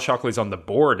 And Al Shockley's on the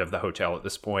board of the hotel at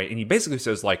this point, and he basically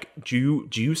says, like, do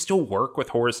you still work with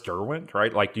Horace Derwent,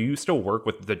 right? Like, do you still work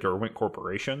with the Derwent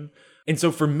Corporation? And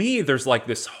so for me, there's like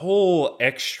this whole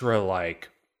extra like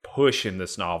push in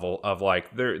this novel of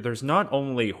like there's not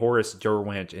only Horace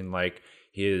Derwent in like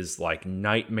his like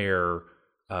nightmare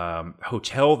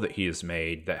hotel that he has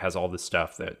made that has all this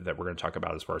stuff that we're going to talk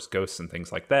about as far as ghosts and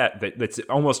things like that's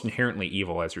almost inherently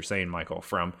evil, as you're saying, Michael,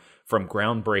 from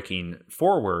groundbreaking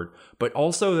forward, but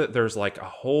also that there's like a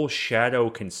whole shadow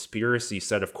conspiracy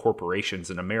set of corporations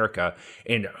in America,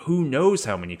 and who knows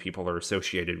how many people are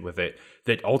associated with it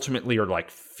that ultimately are like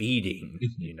feeding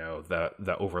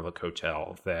the Overlook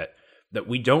Hotel, that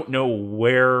we don't know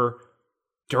where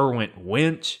Derwent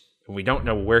went. We don't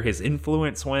know where his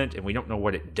influence went, and we don't know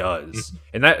what it does.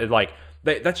 And that, like,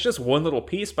 that's just one little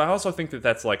piece. But I also think that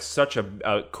that's like such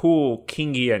a cool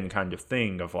Kingian kind of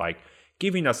thing of like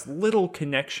giving us little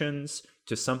connections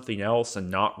to something else and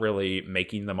not really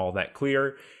making them all that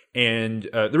clear. And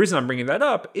the reason I'm bringing that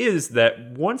up is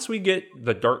that once we get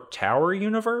the Dark Tower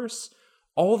universe,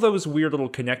 all those weird little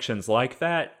connections like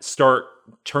that start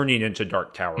turning into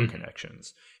Dark Tower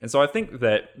connections. And so I think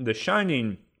that The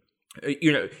Shining,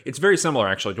 it's very similar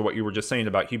actually to what you were just saying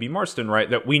about Hubie Marston, right?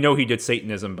 That we know he did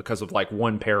Satanism because of like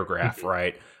one paragraph,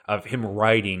 right, of him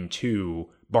writing to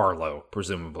Barlow,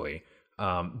 presumably,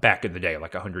 back in the day,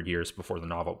 like 100 years before the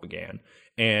novel began.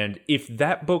 And if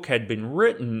that book had been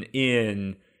written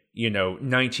in,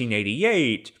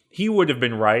 1988, he would have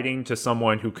been writing to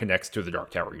someone who connects to the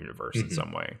Dark Tower universe in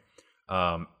some way.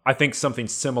 I think something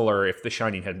similar, if The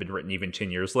Shining had been written even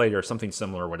 10 years later, something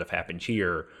similar would have happened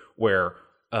here, where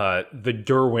the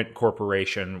Derwent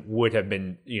Corporation would have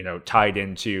been, tied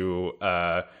into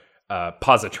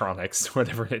Positronics,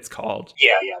 whatever it's called.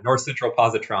 Yeah, North Central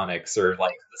Positronics, or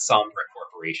like the Sombra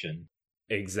Corporation.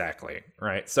 Exactly.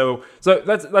 Right. So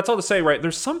that's all to say, right?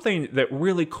 There's something that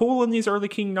really cool in these early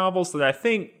King novels that I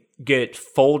think get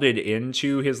folded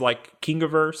into his like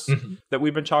Kingiverse that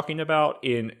we've been talking about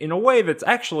in a way that's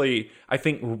actually, I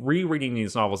think, rereading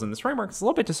these novels in this framework is a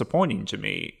little bit disappointing to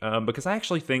me, because I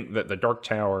actually think that the Dark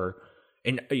Tower,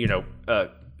 and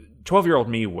 12-year-old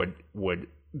me would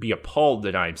be appalled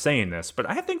that I'm saying this, but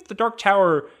I think the Dark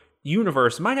Tower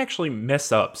universe might actually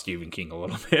mess up Stephen King a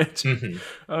little bit.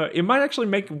 It might actually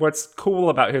make what's cool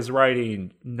about his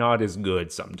writing not as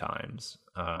good sometimes.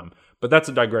 But that's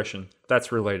a digression. That's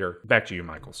for later. Back to you,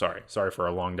 Michael. Sorry for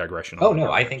a long digression. Oh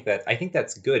no, I think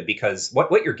that's good, because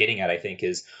what you're getting at, I think,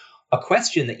 is a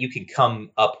question that you can come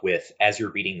up with as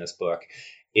you're reading this book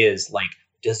is like,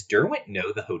 does Derwent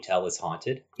know the hotel is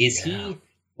haunted? Is he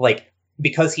like,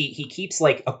 because he keeps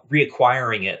like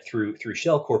reacquiring it through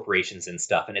shell corporations and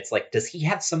stuff, and it's like, does he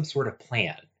have some sort of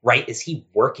plan, right? Is he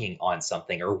working on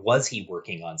something, or was he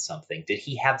working on something? Did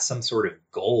he have some sort of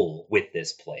goal with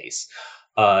this place?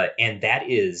 And that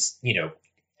is,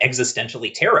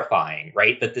 existentially terrifying,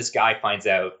 right? That this guy finds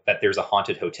out that there's a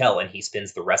haunted hotel, and he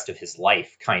spends the rest of his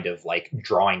life kind of like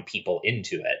drawing people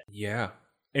into it. Yeah.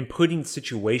 And putting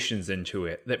situations into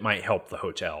it that might help the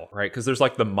hotel, right? Because there's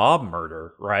like the mob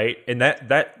murder, right? And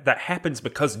that happens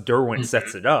because Derwent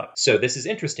sets it up. So this is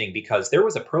interesting because there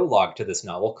was a prologue to this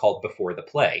novel called Before the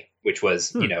Play, which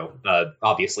was,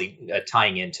 obviously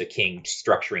tying into King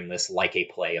structuring this like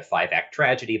a play, a 5-act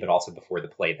tragedy, but also Before the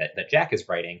Play that Jack is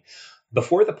writing.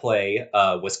 Before the Play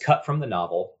was cut from the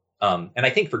novel. And I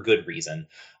think for good reason,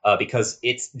 because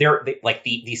it's there, like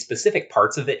the specific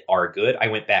parts of it are good. I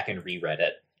went back and reread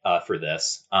it for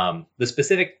this. The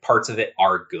specific parts of it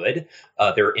are good.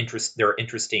 There are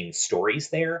interesting stories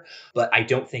there, but I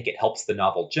don't think it helps the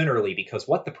novel generally, because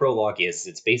what the prologue is,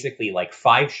 it's basically like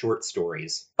 5 short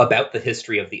stories about the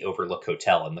history of the Overlook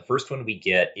Hotel. And the first one we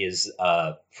get is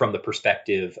from the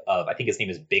perspective of, I think his name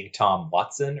is Big Tom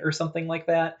Watson or something like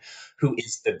that, who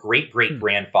is the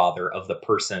great-great-grandfather of the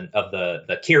person, of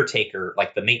the caretaker,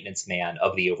 like the maintenance man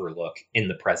of the Overlook in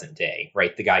the present day,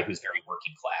 right? The guy who's very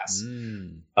working class.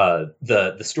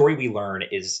 The story we learn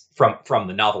is from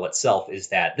the novel itself is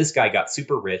that this guy got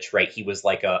super rich, right? He was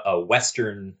like a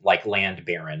Western like land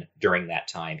baron during that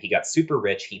time. He got super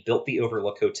rich. He built the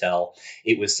Overlook Hotel.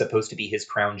 It was supposed to be his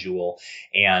crown jewel.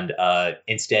 And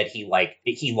instead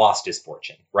he lost his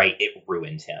fortune, right? It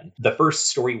ruined him. The first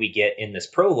story we get in this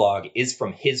prologue is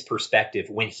from his perspective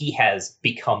when he has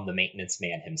become the maintenance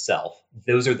man himself.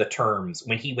 Those are the terms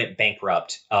when he went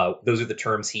bankrupt. Those are the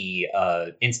terms he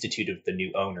instituted with the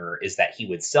new owner, is that he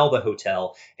would sell the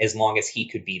hotel as long as he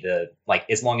could be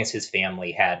as long as his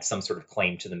family had some sort of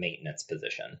claim to the maintenance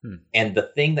position. And the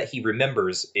thing that he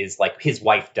remembers is like his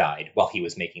wife died while he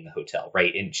was making the hotel,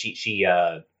 right? And she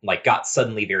got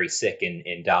suddenly very sick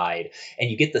and died. And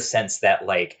you get the sense that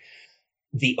like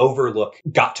the Overlook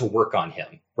got to work on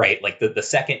him, right? Like the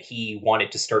second he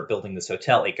wanted to start building this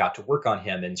hotel, it got to work on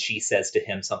him. And she says to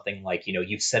him something like,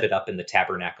 you've set it up in the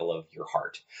tabernacle of your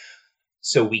heart.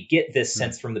 So we get this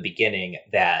sense from the beginning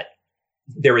that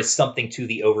there is something to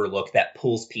the Overlook that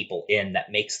pulls people in,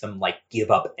 that makes them like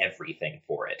give up everything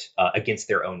for it against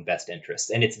their own best interests.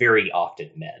 And it's very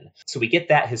often men. So we get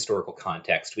that historical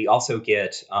context. We also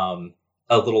get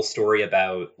a little story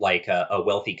about like a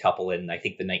wealthy couple in, I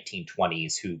think, the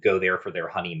 1920s who go there for their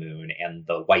honeymoon, and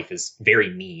the wife is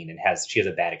very mean and she has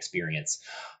a bad experience.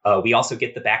 We also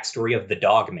get the backstory of the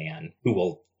dog man, who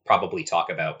we'll probably talk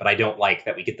about, but I don't like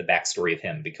that we get the backstory of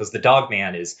him, because the dog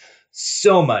man is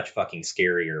so much fucking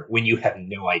scarier when you have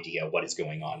no idea what is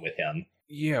going on with him.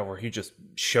 Yeah, where he just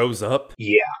shows up.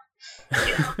 Yeah.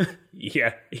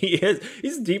 Yeah, he is.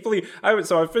 He's deeply. I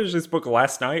finished this book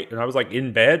last night, and I was like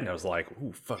in bed, and I was like,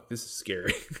 "Ooh, fuck, this is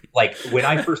scary." Like when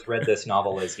I first read this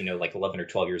novel as like 11 or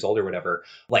 12 years old or whatever,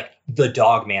 like the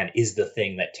dog man is the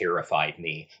thing that terrified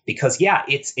me, because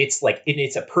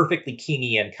it's a perfectly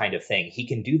Kingian kind of thing. He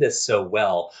can do this so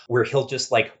well, where he'll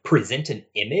just like present an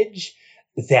image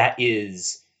that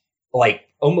is like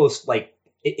almost like.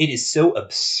 It is so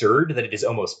absurd that it is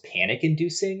almost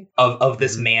panic-inducing of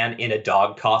this man in a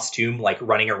dog costume, like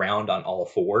running around on all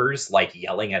fours, like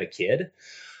yelling at a kid.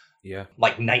 Yeah.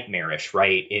 Like nightmarish,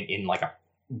 right? In like a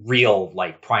real,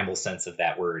 like primal sense of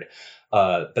that word.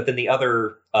 But then the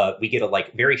other, we get a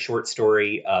like very short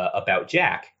story about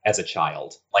Jack as a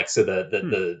child. Like, so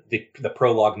the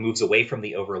prologue moves away from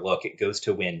the Overlook. It goes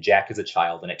to when Jack is a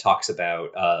child, and it talks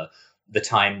about the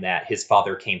time that his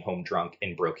father came home drunk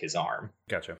and broke his arm.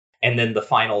 Gotcha. And then the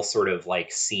final sort of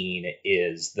like scene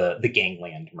is the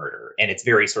gangland murder. And it's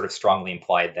very sort of strongly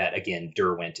implied that, again,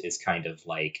 Derwent is kind of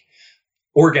like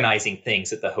organizing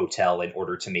things at the hotel in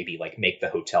order to maybe like make the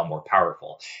hotel more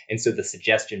powerful. And so the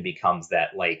suggestion becomes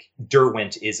that like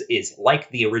Derwent is like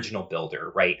the original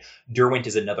builder, right? Derwent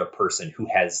is another person who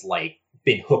has like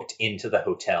been hooked into the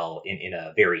hotel in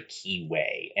a very key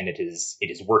way, and it is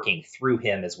working through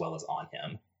him as well as on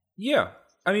him. Yeah.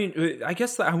 I mean, I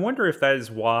guess I wonder if that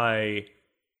is why,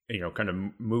 kind of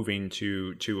moving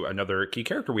to another key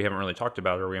character we haven't really talked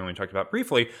about, or we only talked about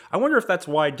briefly. I wonder if that's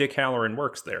why Dick Hallorann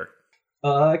works there.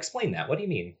 Explain that. What do you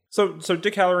mean? So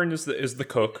Dick Hallorann is the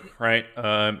cook, right?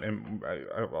 And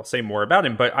I'll say more about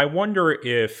him, but I wonder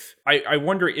if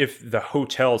the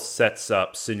hotel sets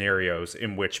up scenarios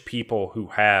in which people who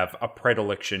have a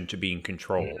predilection to being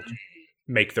controlled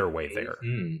make their way there,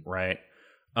 right?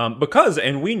 Because,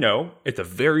 and we know at the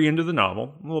very end of the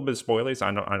novel, a little bit of spoilers.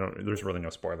 I don't. There's really no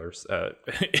spoilers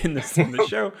in the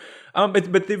show.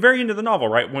 But the very end of the novel,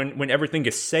 right, when everything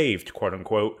gets saved, quote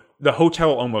unquote, the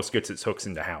hotel almost gets its hooks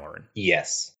into Hallorann.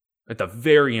 Yes. At the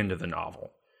very end of the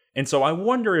novel, and so I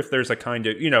wonder if there's a kind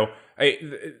of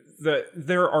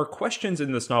there are questions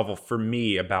in this novel for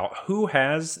me about who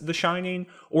has the Shining,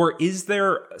 or is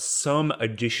there some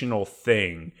additional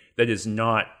thing that is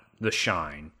not the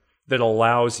Shine that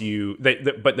allows you,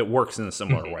 but that works in a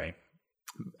similar way.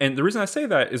 And the reason I say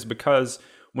that is because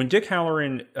when Dick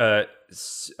Hallorann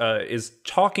is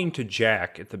talking to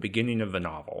Jack at the beginning of the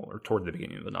novel, or toward the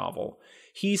beginning of the novel,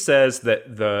 he says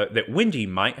that Wendy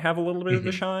might have a little bit of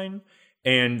the Shine,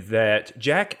 and that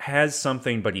Jack has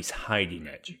something, but he's hiding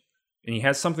it. And he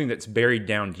has something that's buried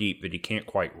down deep that he can't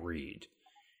quite read.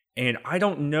 And I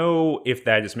don't know if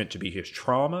that is meant to be his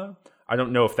trauma. I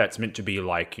don't know if that's meant to be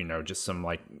like, just some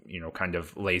like, kind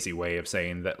of lazy way of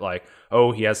saying that like,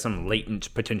 oh, he has some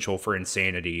latent potential for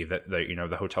insanity that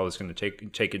the hotel is going to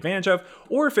take advantage of,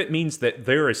 or if it means that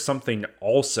there is something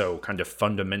also kind of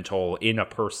fundamental in a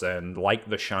person like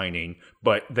The Shining,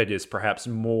 but that is perhaps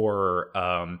more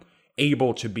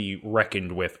able to be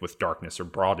reckoned with darkness, or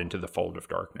brought into the fold of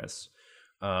darkness.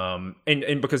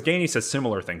 And because Danny says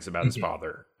similar things about his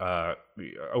father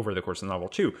over the course of the novel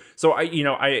too. So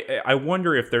I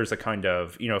wonder if there's a kind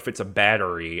of, if it's a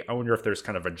battery, I wonder if there's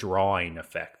kind of a drawing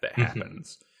effect that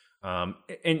happens.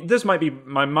 And this might be,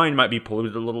 my mind might be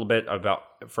polluted a little bit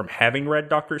from having read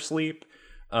Dr. Sleep,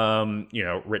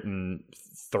 written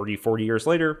 30, 40 years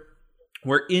later.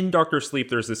 Where in Dr. Sleep,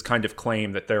 there's this kind of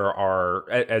claim that there are,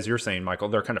 as you're saying, Michael,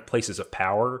 there are kind of places of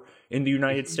power in the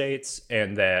United States,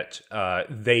 and that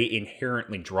they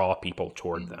inherently draw people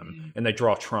toward them, and they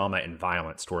draw trauma and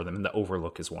violence toward them, and the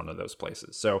Overlook is one of those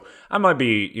places. So I might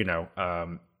be,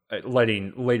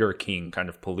 letting later King kind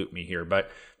of pollute me here,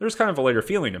 but there's kind of a later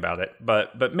feeling about it.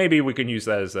 But maybe we can use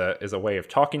that as a way of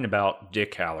talking about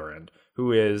Dick Hallorann,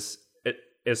 who is,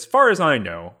 as far as I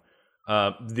know,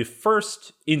 the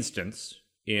first instance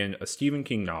in a Stephen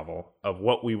King novel of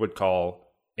what we would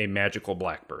call a magical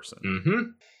black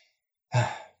person.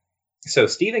 So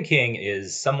Stephen King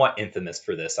is somewhat infamous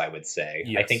for this, I would say.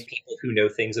 Yes. I think people who know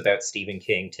things about Stephen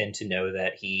King tend to know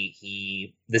that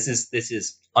this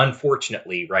is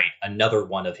unfortunately, right, another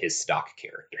one of his stock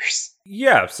characters.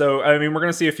 Yeah, so I mean, we're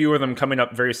going to see a few of them coming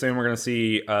up very soon. We're going to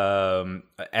see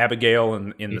Abigail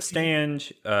in The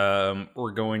Stand.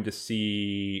 We're going to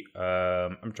see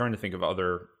I'm trying to think of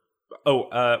other.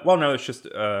 No, it's just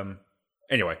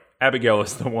anyway. Abigail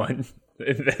is the one.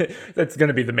 That's going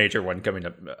to be the major one coming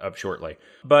up shortly.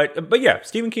 But yeah,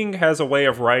 Stephen King has a way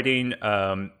of writing.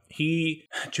 He,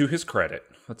 to his credit,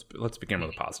 let's begin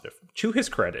with a positive. To his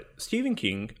credit, Stephen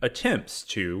King attempts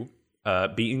to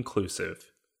be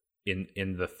inclusive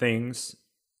in the things,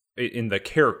 in the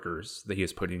characters that he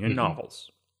is putting in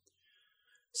novels.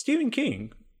 Stephen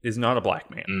King is not a black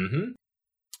man.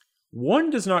 One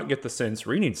does not get the sense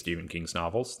reading Stephen King's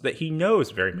novels that he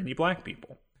knows very many black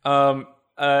people.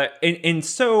 And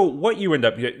so what you end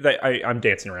up, I'm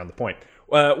dancing around the point.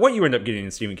 What you end up getting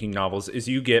in Stephen King novels is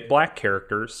you get black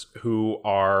characters who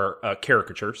are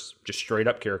caricatures, just straight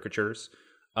up caricatures.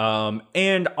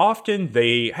 And often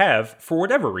they have, for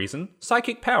whatever reason,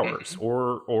 psychic powers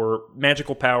or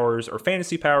magical powers or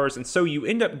fantasy powers. And so you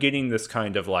end up getting this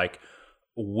kind of like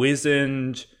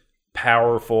wizened,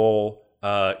 powerful,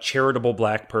 charitable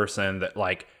black person that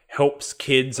like helps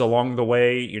kids along the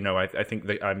way. I think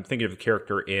that I'm thinking of a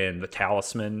character in The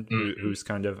Talisman who's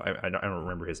kind of, I don't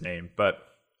remember his name, but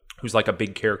who's like a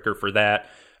big character for that.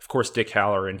 Of course, Dick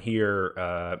Hallorann here,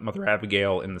 Mother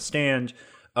Abigail in The Stand.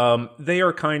 They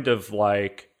are kind of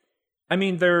like, I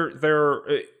mean, they're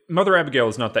Mother Abigail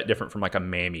is not that different from like a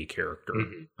Mammy character.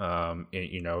 Mhm.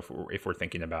 If we're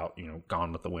thinking about,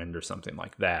 Gone with the Wind or something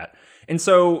like that. And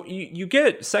so you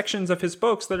get sections of his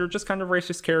books that are just kind of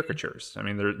racist caricatures. I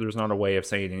mean, there's not a way of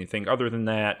saying anything other than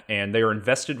that. And they are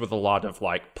invested with a lot of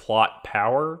like plot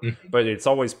power, Mhm. but it's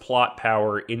always plot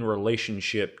power in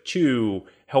relationship to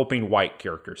helping white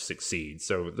characters succeed.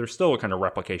 So there's still a kind of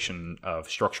replication of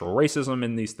structural racism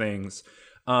in these things.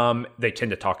 They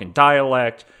tend to talk in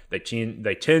dialect. They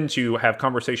tend to have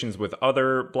conversations with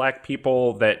other black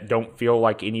people that don't feel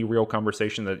like any real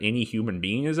conversation that any human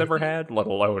being has ever had, let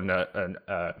alone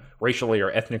a racially or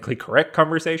ethnically correct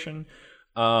conversation.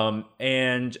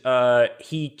 And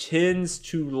he tends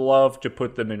to love to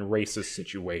put them in racist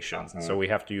situations. And so we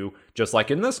have to, just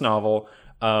like in this novel,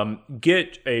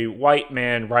 get a white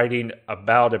man writing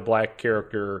about a black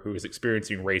character who is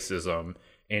experiencing racism,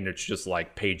 and it's just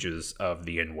like pages of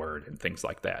the N-word and things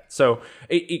like that. So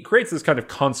it creates this kind of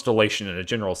constellation in a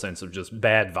general sense of just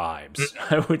bad vibes,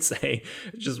 I would say.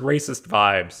 Just racist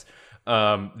vibes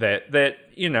that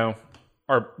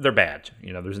they're bad.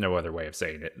 There's no other way of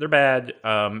saying it. They're bad.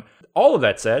 All of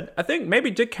that said, I think maybe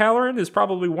Dick Hallorann is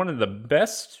probably one of the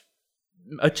best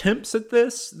attempts at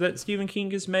this that Stephen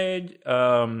King has made.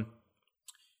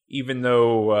 Even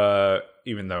though,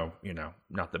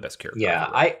 not the best character. Yeah,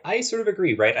 I sort of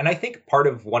agree, right? And I think part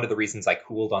of one of the reasons I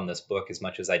cooled on this book as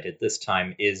much as I did this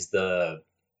time is the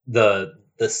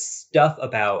stuff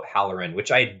about Hallorann,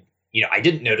 which I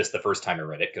didn't notice the first time I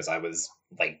read it because I was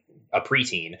like a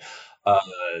preteen,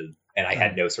 and I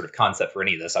had no sort of concept for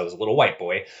any of this. I was a little white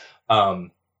boy.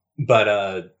 But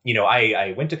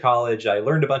I went to college, I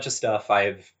learned a bunch of stuff.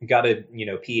 I've got a,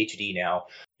 PhD now.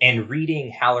 And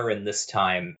reading Hallorann this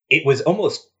time, it was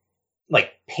almost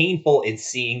like painful in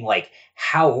seeing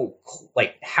how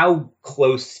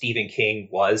close Stephen King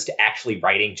was to actually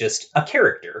writing just a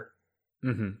character.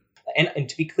 Mm-hmm. And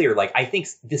to be clear, I think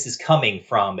this is coming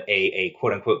from a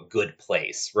quote unquote good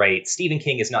place, right? Stephen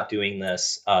King is not doing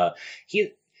this.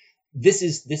 This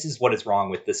is what is wrong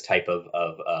with this type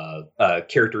of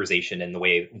characterization and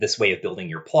this way of building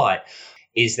your plot,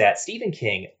 is that Stephen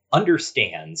King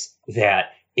understands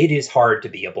that it is hard to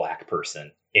be a black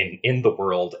person in the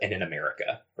world and in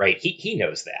America, right? He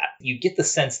knows that. You get the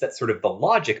sense that sort of the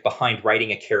logic behind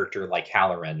writing a character like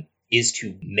Hallorann is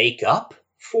to make up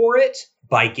for it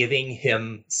by giving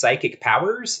him psychic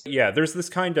powers. Yeah, there's this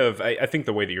kind of, I think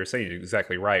the way that you're saying it is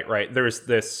exactly right? There's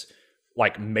this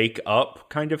make up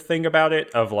kind of thing about it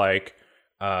of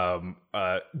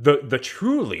the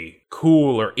truly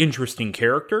cool or interesting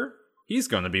character, he's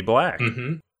going to be black.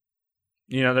 Mm-hmm.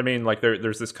 You know what I mean?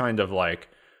 There's this kind of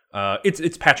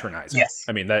it's patronizing. Yes.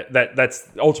 I mean that's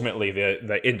ultimately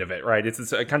the end of it, right?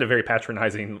 It's a kind of very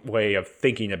patronizing way of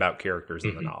thinking about characters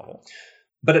in the novel.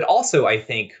 But it also, I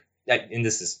think, and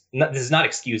this is not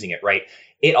excusing it, right?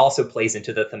 It also plays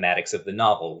into the thematics of the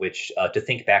novel, which to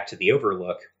think back to The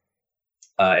Overlook,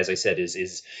 as I said,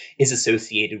 is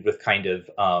associated with kind of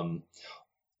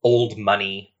old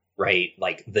money, right?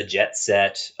 Like the jet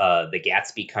set, the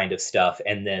Gatsby kind of stuff.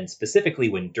 And then specifically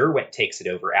when Derwent takes it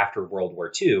over after World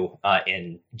War II,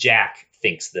 and Jack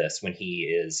thinks this when he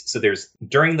is... So there's,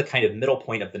 during the kind of middle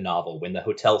point of the novel, when the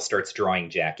hotel starts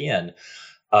drawing Jack in,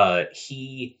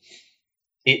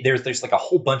 there's like a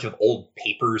whole bunch of old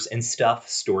papers and stuff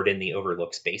stored in the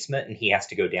Overlook's basement, and he has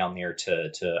to go down there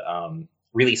to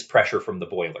release pressure from the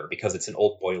boiler because it's an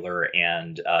old boiler,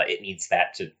 and it needs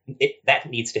that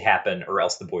needs to happen or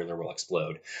else the boiler will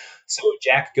explode. So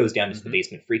Jack goes down into the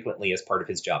basement frequently as part of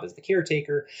his job as the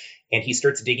caretaker, and he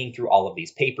starts digging through all of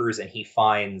these papers, and he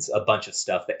finds a bunch of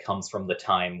stuff that comes from the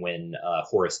time when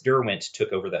Horace Derwent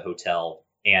took over the hotel.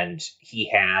 And he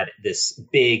had this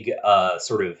big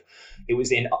it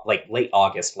was in late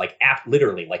August,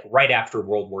 literally right after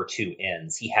World War II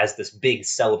ends. He has this big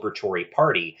celebratory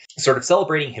party, sort of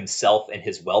celebrating himself and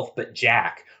his wealth. But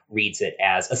Jack reads it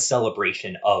as a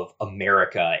celebration of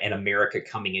America and America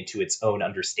coming into its own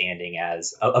understanding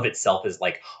of itself as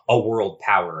a world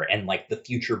power, and the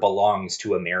future belongs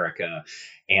to America.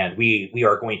 And we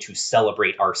are going to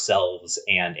celebrate ourselves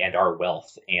and our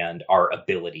wealth and our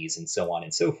abilities and so on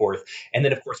and so forth. And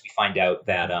then, of course, we find out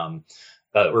that,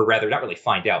 or rather not really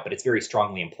find out, but it's very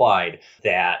strongly implied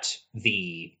that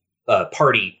the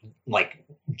party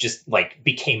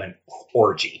became an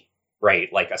orgy, right?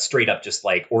 A straight up just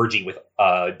orgy with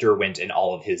Derwent and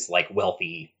all of his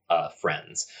wealthy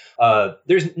friends.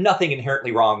 There's nothing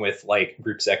inherently wrong with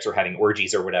group sex or having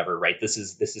orgies or whatever, right? This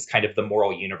is kind of the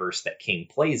moral universe that King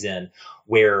plays in,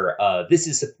 where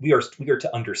we are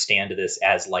to understand this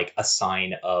as a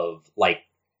sign of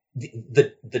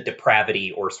the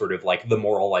depravity or sort of the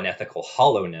moral and ethical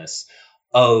hollowness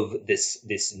of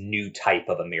this new type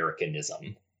of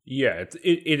Americanism. Yeah,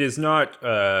 it is not.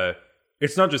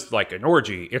 It's not just like an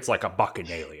orgy; it's like a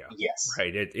bacchanalia. Yes,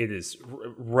 right. It is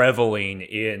reveling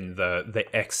in the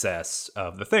excess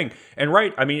of the thing, and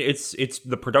right. I mean, it's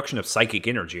the production of psychic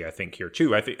energy. I think here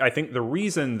too. I think the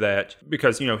reason that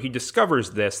because he discovers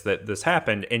that this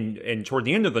happened, and toward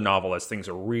the end of the novel, as things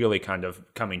are really kind of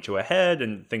coming to a head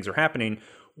and things are happening,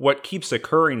 what keeps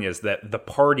occurring is that the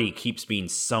party keeps being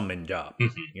summoned up.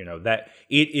 Mm-hmm. That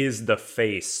it is the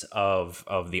face of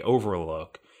the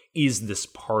Overlook is this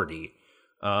party.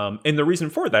 And the reason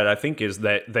for that, I think, is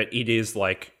that it is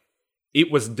like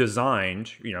it was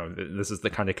designed, this is the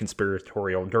kind of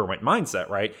conspiratorial Derwent mindset,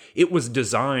 right? It was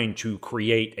designed to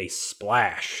create a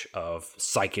splash of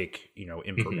psychic,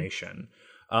 information.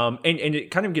 And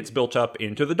it kind of gets built up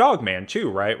into the Dogman too,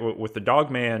 right? With the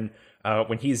Dogman,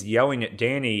 when he's yelling at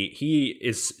Danny, he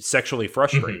is sexually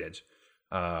frustrated.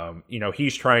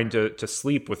 He's trying to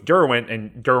sleep with Derwent,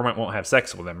 and Derwent won't have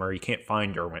sex with him, or he can't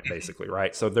find Derwent, basically,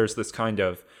 right? So there's this kind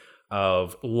of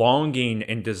longing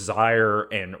and desire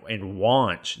and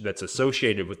want that's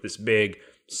associated with this big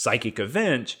psychic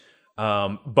event,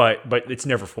 but it's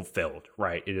never fulfilled,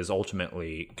 right? It is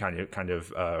ultimately kind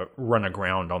of run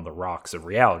aground on the rocks of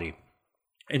reality,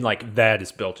 and like that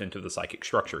is built into the psychic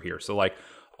structure here. So like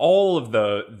all of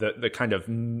the kind of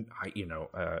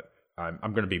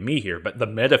I'm going to be me here, but the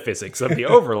metaphysics of the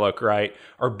Overlook, right,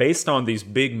 are based on these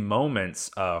big moments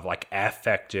of like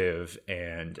affective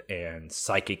and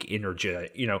psychic energy,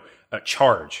 a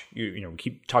charge. You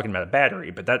keep talking about a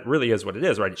battery, but that really is what it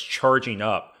is, right? It's charging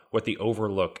up what the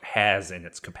Overlook has in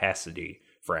its capacity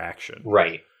for action.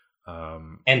 Right.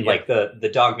 Like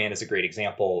the Dogman is a great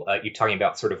example. You're talking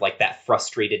about sort of like that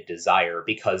frustrated desire,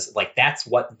 because like that's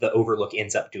what the Overlook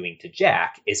ends up doing to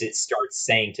Jack, is it starts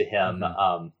saying to him,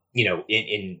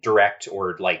 in direct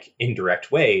or like indirect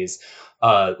ways,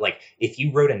 like if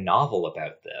you wrote a novel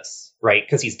about this, right?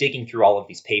 Because he's digging through all of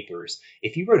these papers.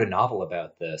 If you wrote a novel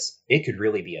about this, it could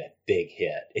really be a big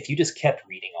hit. If you just kept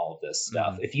reading all of this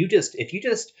stuff, if you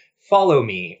just follow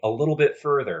me a little bit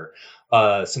further,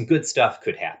 some good stuff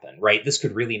could happen, right? This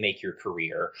could really make your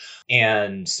career.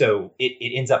 And so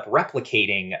it ends up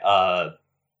replicating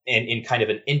in kind of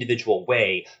an individual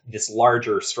way, this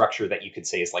larger structure that you could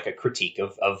say is like a critique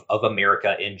of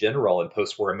America in general and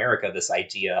post-war America, this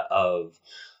idea of,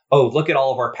 oh, look at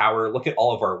all of our power, look at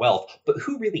all of our wealth, but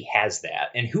who really has that?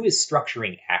 And who is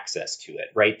structuring access to it,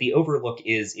 right? The Overlook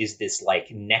is this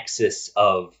like nexus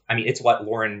of, I mean, it's what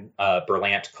Lauren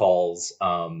Berlant calls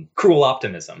cruel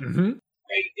optimism. Mm-hmm.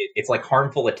 Right? It's like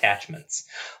harmful attachments.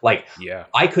 Like, yeah,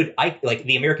 I like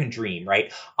the American dream,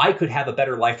 right? I could have a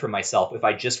better life for myself if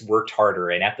I just worked harder.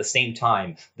 And at the same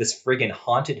time, this friggin'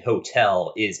 haunted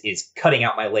hotel is cutting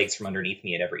out my legs from underneath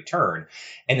me at every turn.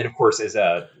 And then, of course, as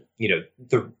the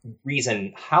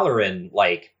reason Halloran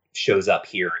like shows up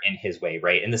here in his way,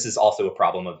 right? And this is also a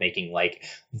problem of making like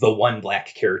the one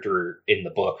black character in the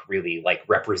book really like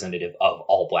representative of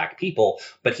all black people,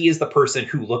 but he is the person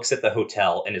who looks at the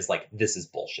hotel and is like, this is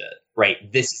bullshit, right?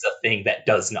 This is a thing that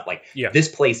does not like, this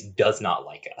place does not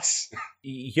like us.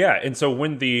 Yeah, and so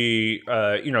when the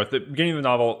at the beginning of the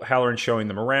novel, Halloran's showing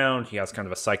them around. He has kind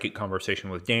of a psychic conversation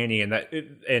with Danny, and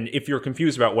if you're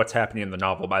confused about what's happening in the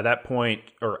novel, by that point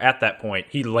or at that point,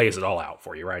 he lays it all out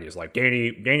for you, right? He's like,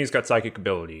 Danny's got psychic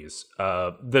abilities.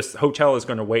 This hotel is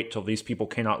going to wait till these people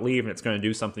cannot leave, and it's going to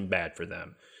do something bad for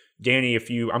them. Danny,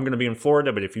 I'm going to be in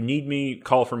Florida, but if you need me,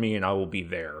 call for me, and I will be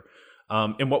there.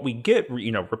 And what we get,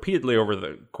 repeatedly over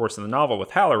the course of the novel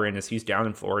with Halloran is he's down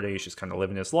in Florida. He's just kind of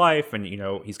living his life, and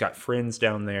he's got friends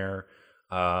down there,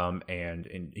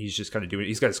 and he's just kind of doing.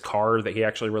 He's got his car that he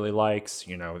actually really likes.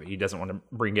 He doesn't want to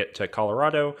bring it to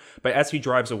Colorado, but as he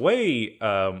drives away,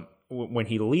 when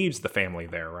he leaves the family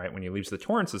there, right, when he leaves the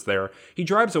Torrances there, he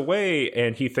drives away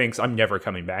and he thinks, I'm never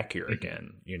coming back here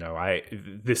again.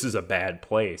 This is a bad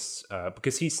place,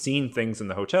 because he's seen things in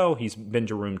the hotel. He's been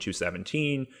to room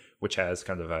 217, which has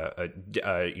kind of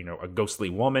a ghostly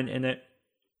woman in it.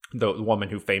 The woman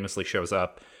who famously shows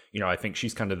up, I think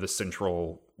she's kind of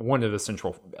one of the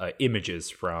central images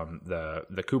from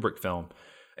the Kubrick film.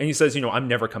 And he says, I'm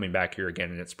never coming back here again.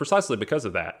 And it's precisely because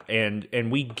of that.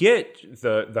 And we get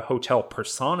the hotel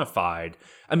personified.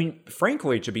 I mean,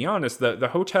 frankly, to be honest, the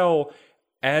hotel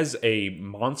as a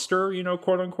monster,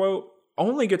 quote unquote,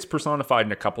 only gets personified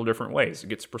in a couple different ways. It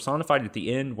gets personified at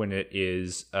the end when it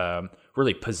is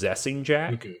really possessing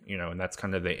Jack, and that's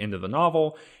kind of the end of the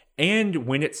novel. And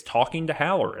when it's talking to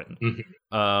Halloran.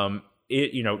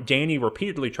 Danny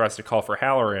repeatedly tries to call for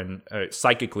Halloran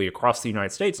psychically across the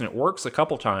United States, and it works a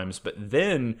couple times. But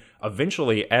then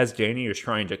eventually, as Danny is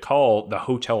trying to call, the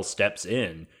hotel steps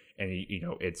in, and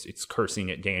it's cursing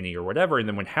at Danny or whatever. And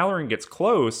then when Halloran gets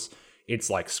close, it's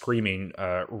like screaming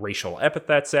racial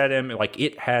epithets at him. Like,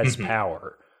 it has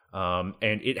power, and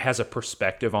it has a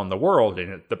perspective on the world,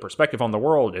 and the perspective on the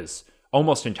world is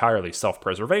almost entirely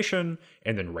self-preservation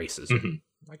and then racism.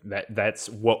 Like that's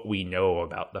what we know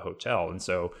about the hotel. And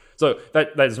so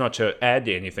that is not to add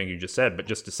to anything you just said, but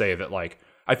just to say that, like,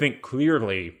 I think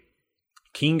clearly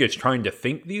King is trying to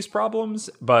think these problems,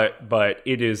 but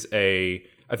it is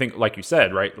I think, like you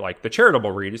said, right, like the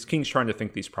charitable read is King's trying to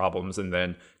think these problems and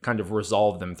then kind of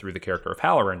resolve them through the character of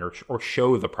Halloran, or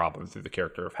show the problem through the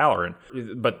character of Halloran.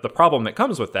 But the problem that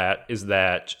comes with that is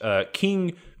that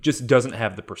King just doesn't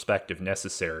have the perspective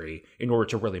necessary in order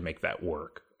to really make that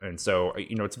work. And so,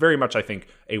 it's very much, I think,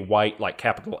 a white, like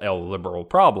capital L liberal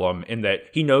problem, in that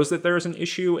he knows that there is an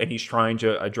issue and he's trying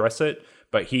to address it,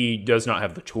 but he does not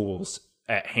have the tools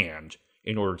at hand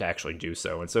in order to actually do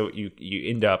so. And so you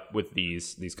end up with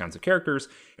these kinds of characters,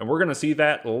 and we're going to see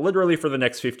that literally for the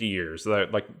next 50 years.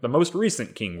 Like the most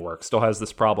recent King work still has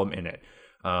this problem in it.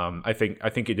 I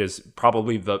think it is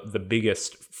probably the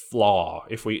biggest flaw.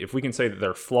 If we can say that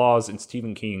there are flaws in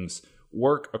Stephen King's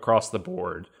work across the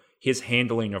board, his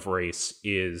handling of race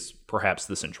is perhaps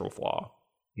the central flaw.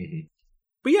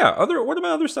 But yeah, what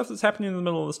about other stuff that's happening in the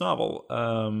middle of this novel?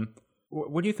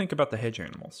 What do you think about the hedge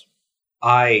animals?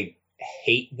 I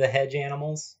hate the hedge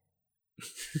animals.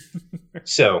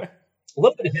 So, a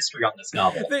little bit of history on this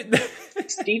novel.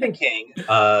 Stephen King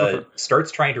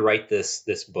starts trying to write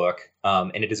this book,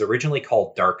 and it is originally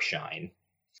called Darkshine.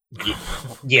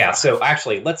 Yeah, so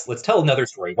actually, let's tell another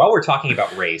story. While we're talking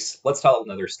about race, let's tell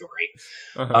another story.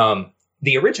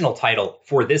 The original title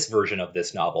for this version of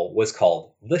this novel was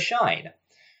called The Shine.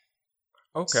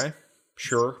 Okay,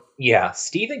 sure. Yeah,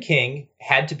 Stephen King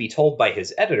had to be told by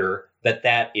his editor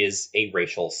that is a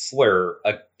racial slur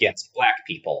against black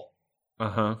people.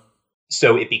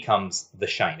 So it becomes The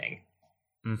Shining.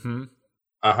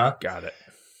 Got it.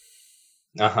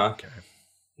 Okay.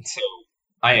 So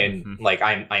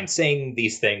I'm saying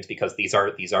these things because these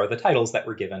are the titles that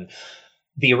were given.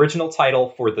 The original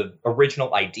title for the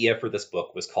original idea for this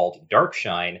book was called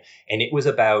Darkshine, and it was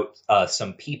about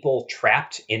some people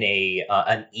trapped in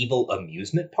an evil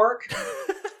amusement park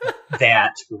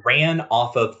that ran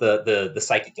off of the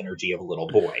psychic energy of a little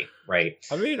boy, right?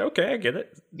 I mean, okay, I get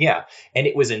it. Yeah, and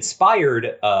it was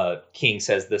inspired, King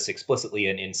says this explicitly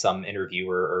in some interview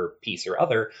or piece or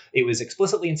other, it was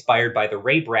explicitly inspired by the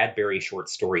Ray Bradbury short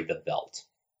story, The Veldt.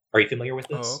 Are you familiar with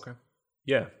this? Oh, okay.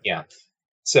 Yeah. Yeah.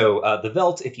 So The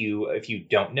Veldt, if you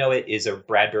don't know it, is a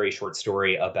Bradbury short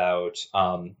story about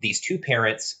these two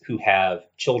parents who have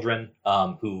children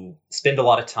who spend a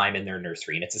lot of time in their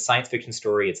nursery. And it's a science fiction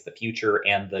story. It's the future.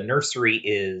 And the nursery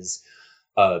is,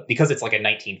 because it's like a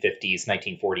 1950s,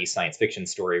 1940s science fiction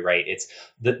story, right? It's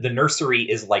the nursery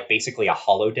is like basically a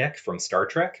holodeck from Star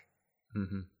Trek.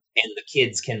 And the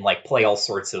kids can like play all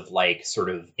sorts of like sort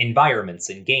of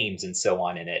environments and games and so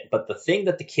on in it. But the thing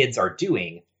that the kids are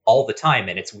doing all the time,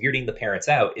 and it's weirding the parents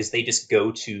out, is they just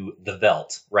go to the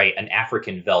veldt, right? An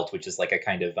African veldt, which is like a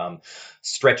kind of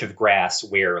stretch of grass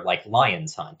where like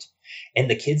lions hunt. And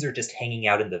the kids are just hanging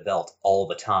out in the veldt all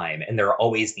the time. And there are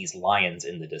always these lions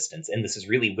in the distance. And this is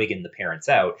really wigging the parents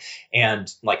out. And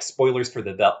like spoilers for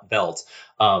the veldt,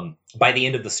 by the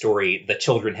end of the story, the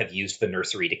children have used the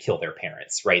nursery to kill their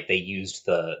parents, right? They used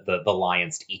the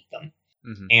lions to eat them.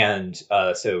 And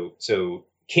so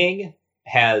King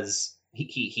has...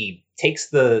 He takes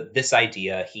this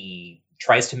idea, he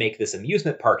tries to make this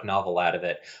amusement park novel out of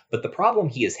it. But the problem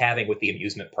he is having with the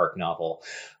amusement park novel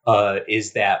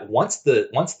is that once the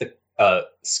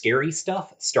scary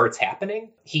stuff starts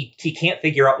happening, he can't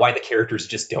figure out why the characters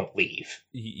just don't leave.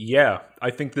 Yeah,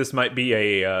 I think this might be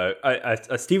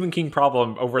a Stephen King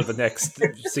problem over the next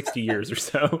 60 years or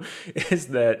so, is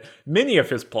that many of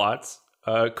his plots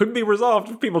couldn't be resolved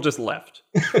if people just left.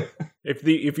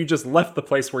 If you just left the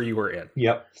place where you were in.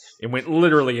 Yep. It went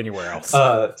literally anywhere else.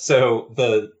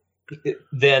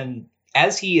 Then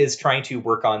as he is trying to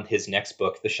work on his next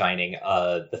book, The Shining,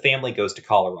 the family goes to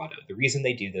Colorado. The reason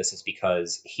they do this is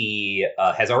because he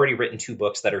has already written 2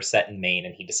 books that are set in Maine,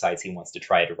 and he decides he wants to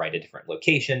try to write a different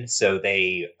location. So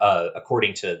they,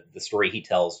 according to the story he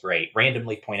tells, right,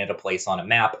 randomly point at a place on a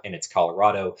map, and it's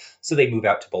Colorado. So they move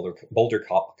out to Boulder,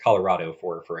 Colorado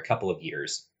for a couple of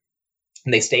years.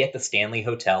 And they stay at the Stanley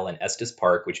Hotel in Estes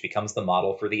Park, which becomes the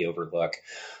model for the Overlook.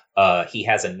 He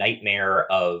has a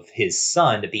nightmare of his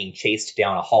son being chased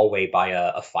down a hallway by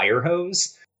a fire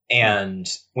hose. And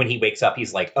when he wakes up,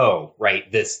 he's like, oh, right,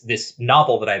 this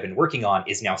novel that I've been working on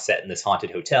is now set in this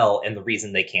haunted hotel, and the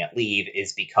reason they can't leave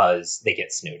is because they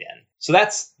get snowed in. So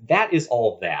that is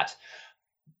all of that.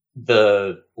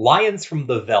 The lions from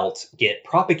the veldt get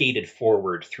propagated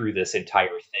forward through this entire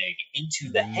thing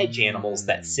into the hedge animals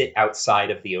that sit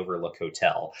outside of the Overlook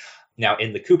Hotel. Now,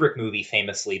 in the Kubrick movie,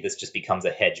 famously, this just becomes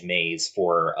a hedge maze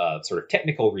for sort of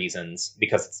technical reasons,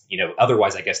 because it's,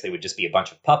 otherwise I guess they would just be a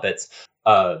bunch of puppets.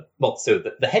 So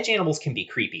the hedge animals can be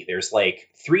creepy. There's like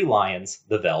 3 lions,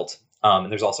 the veldt, and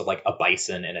there's also like a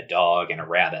bison and a dog and a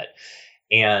rabbit.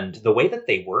 And the way that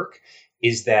they work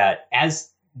is that as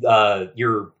when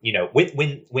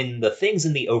the things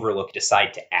in the Overlook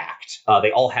decide to act,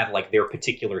 they all have like their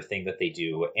particular thing that they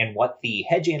do. And what the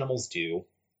hedge animals do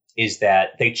is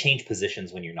that they change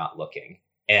positions when you're not looking,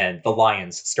 and the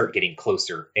lions start getting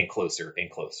closer and closer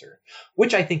and closer,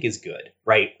 which I think is good,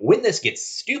 right? When this gets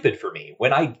stupid for me,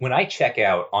 when I check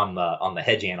out on the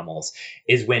hedge animals,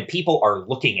 is when people are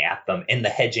looking at them and the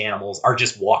hedge animals are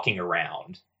just walking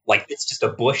around. Like, it's just a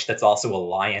bush that's also a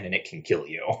lion and it can kill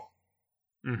you.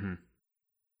 Mm-hmm.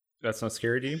 That's not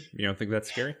scary to you? You don't think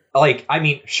that's scary? Like, I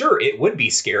mean, sure, it would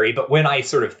be scary, but when I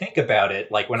sort of think about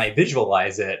it, like when I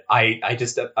visualize it, I'm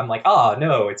like,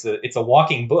 no, it's a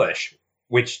walking bush,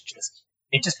 which just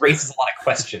raises a lot of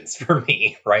questions for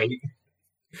me, right?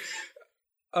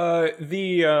 So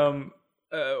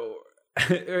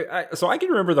I can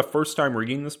remember the first time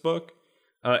reading this book,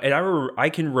 and I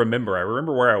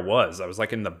remember where I was. I was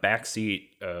like in the back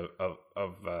seat of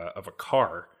a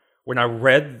car when I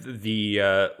read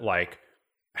the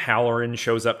Halloran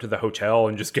shows up to the hotel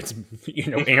and just gets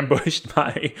ambushed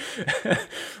by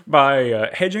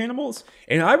hedge animals,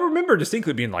 and I remember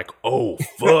distinctly being like, "Oh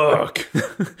fuck!"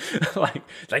 like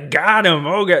they got him.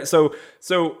 Oh god. So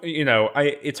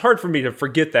it's hard for me to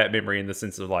forget that memory in the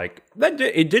sense of like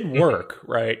it did work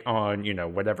right on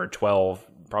whatever 12,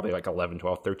 probably like 11,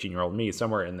 12, 13-year-old me,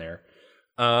 somewhere in there.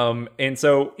 And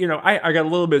so, I got a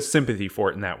little bit of sympathy for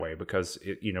it in that way because,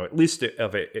 at least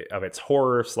of its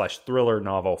horror / thriller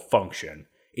novel function,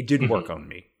 it did work on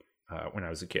me when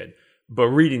I was a kid. But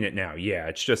reading it now, yeah,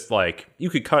 it's just like you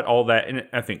could cut all that. And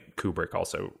I think Kubrick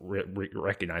also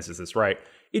recognizes this, right?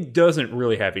 It doesn't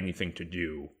really have anything to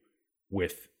do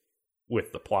with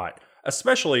the plot,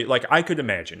 especially like I could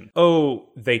imagine,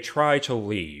 they try to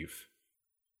leave.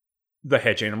 The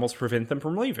hedge animals prevent them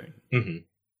from leaving. Mm-hmm.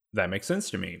 That makes sense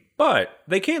to me. But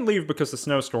they can't leave because the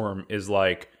snowstorm is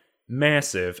like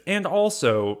massive. And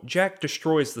also, Jack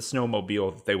destroys the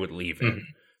snowmobile that they would leave in. Mm-hmm.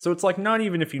 So it's like not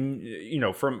even if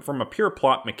from a pure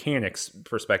plot mechanics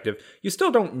perspective, you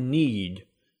still don't need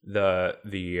the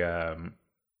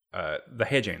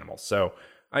hedge animals. So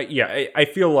I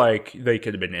feel like they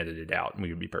could have been edited out and we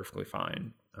would be perfectly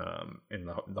fine. And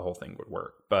the whole thing would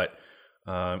work. But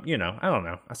I don't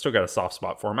know. I still got a soft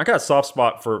spot for him. I got a soft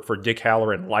spot for Dick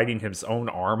Halloran lighting his own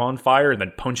arm on fire and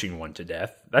then punching one to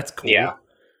death. That's cool. Yeah.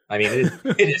 I mean,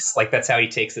 it is like, that's how he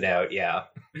takes it out. Yeah.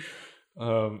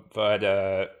 But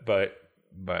yeah,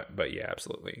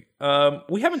 absolutely.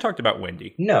 We haven't talked about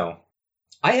Wendy. No,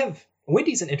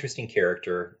 Wendy's an interesting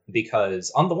character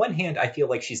because on the one hand, I feel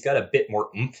like she's got a bit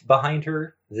more oomph behind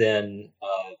her than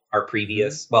our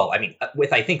previous. Mm-hmm. Well, I mean,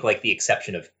 with I think like the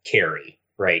exception of Carrie.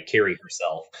 Right, Carrie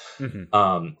herself,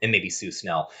 and maybe Sue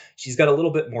Snell. She's got a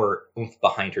little bit more oomph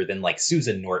behind her than like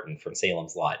Susan Norton from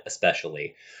Salem's Lot,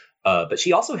 especially. But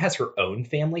she also has her own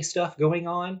family stuff going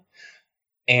on.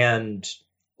 And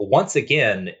once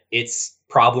again, it's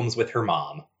problems with her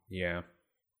mom. Yeah.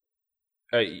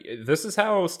 This is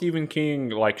how Stephen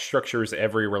King structures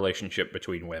every relationship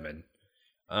between women.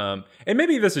 And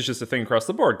maybe this is just a thing across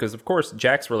the board because, of course,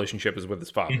 Jack's relationship is with his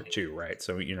father too, right?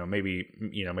 So maybe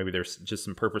there's just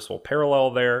some purposeful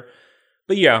parallel there.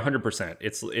 But yeah, 100%.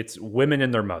 It's women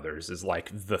and their mothers is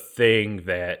like the thing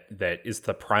that is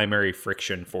the primary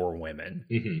friction for women,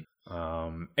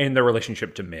 and their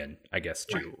relationship to men, I guess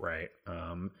too, right?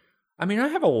 I mean, I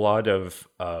have a lot of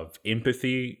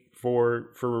empathy for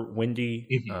Wendy,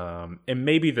 and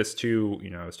maybe this too.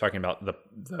 I was talking about the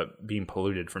being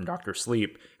polluted from Dr.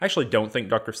 Sleep. I actually don't think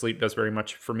Dr. Sleep does very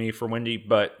much for me for Wendy,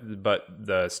 but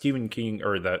the Stephen King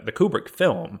or the Kubrick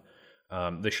film,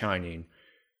 The Shining,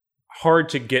 hard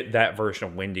to get that version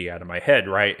of Wendy out of my head,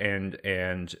 right?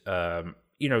 And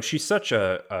she's such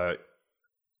the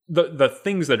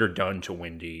things that are done to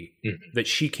Wendy that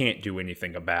she can't do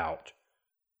anything about.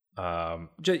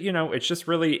 It's just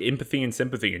really empathy and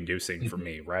sympathy inducing for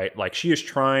me, right? Like she is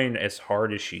trying as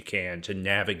hard as she can to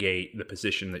navigate the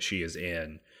position that she is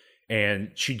in,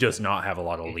 and she does not have a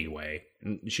lot of leeway.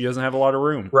 She doesn't have a lot of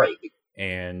room, right?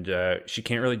 And she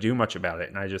can't really do much about it.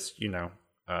 And I just,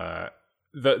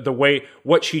 the way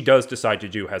what she does decide to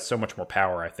do has so much more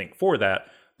power, I think, for that.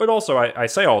 But also, I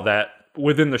say all that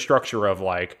within the structure of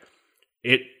like,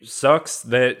 it sucks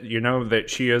that, that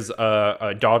she is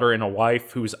a daughter and a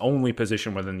wife whose only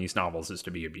position within these novels is to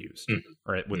be abused,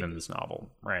 right? Within this novel,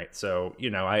 right? So,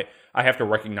 I have to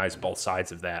recognize both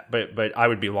sides of that, but I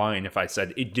would be lying if I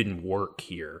said it didn't work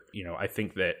here. I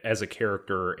think that as a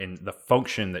character and the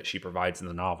function that she provides in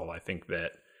the novel, I think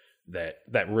that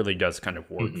really does kind of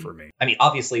work for me. I mean,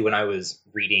 obviously, when I was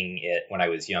reading it when I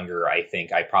was younger, I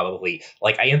think I probably,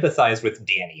 I empathized with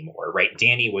Danny more, right?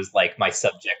 Danny was like my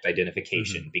subject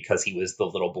identification because he was the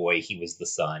little boy, he was the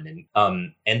son.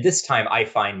 And this time I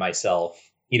find myself,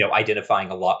 identifying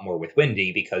a lot more with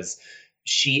Wendy because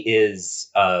she is,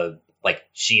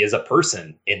 she is a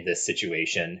person in this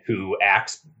situation who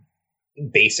acts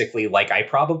basically like I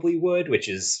probably would, which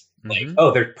is,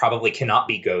 there probably cannot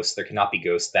be ghosts. There cannot be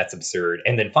ghosts. That's absurd.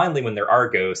 And then finally, when there are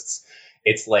ghosts,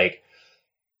 it's like,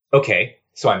 okay,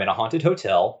 so I'm in a haunted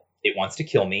hotel. It wants to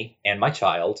kill me and my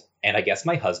child, and I guess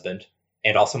my husband.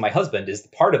 And also my husband is the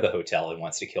part of the hotel and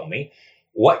wants to kill me.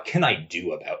 What can I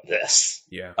do about this?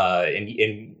 Yeah.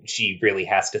 And she really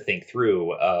has to think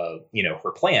through,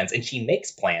 her plans. And she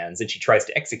makes plans and she tries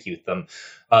to execute them.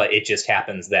 It just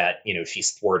happens that, she's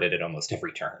thwarted at almost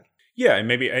every turn. Yeah, and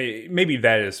maybe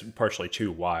that is partially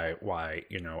too why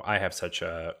I have such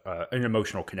an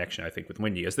emotional connection, I think, with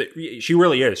Wendy, is that she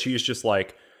really is. She is just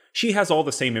like, she has all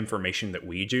the same information that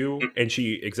we do, and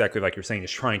she, exactly like you're saying,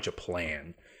 is trying to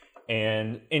plan.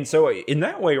 And so in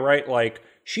that way, right, like,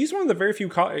 she's one of the very few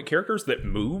characters that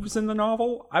moves in the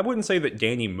novel. I wouldn't say that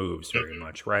Danny moves very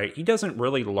much, right? He doesn't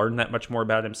really learn that much more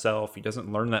about himself. He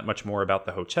doesn't learn that much more about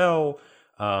the hotel.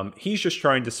 He's just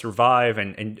trying to survive,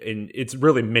 and it's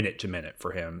really minute to minute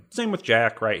for him. Same with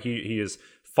Jack, right? He is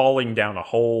falling down a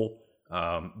hole,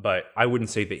 but I wouldn't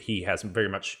say that he has very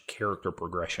much character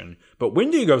progression. But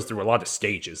Wendy goes through a lot of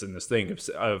stages in this thing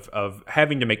of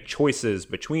having to make choices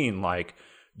between, like,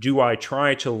 do I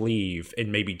try to leave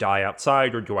and maybe die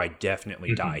outside, or do I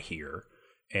definitely die here?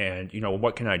 And,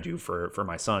 what can I do for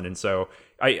my son? And so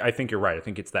I think you're right. I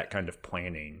think it's that kind of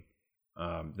planning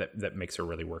that makes her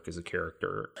really work as a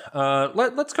character.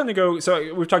 Let's kind of go.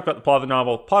 So we've talked about the plot of the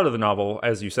novel. Plot of the novel,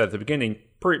 as you said at the beginning,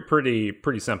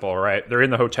 pretty simple, right? They're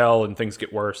in the hotel and things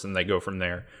get worse, and they go from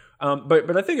there.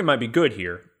 But I think it might be good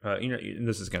here.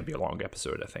 This is going to be a long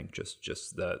episode, I think.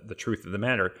 Just the truth of the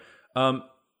matter.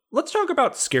 Let's talk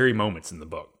about scary moments in the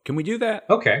book. Can we do that?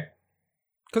 Okay.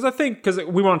 Because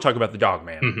we want to talk about the dog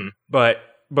man, but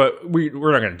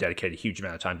we're not going to dedicate a huge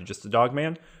amount of time to just the dog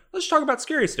man. Let's talk about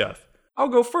scary stuff. I'll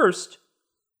go first.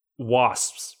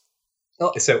 Wasps.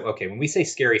 Oh, so, okay, when we say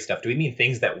scary stuff, do we mean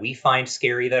things that we find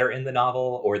scary that are in the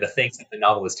novel, or the things that the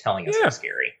novel is telling us are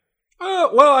scary?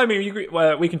 Well, I mean,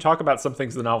 we can talk about some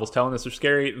things the novel's telling us are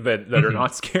scary that are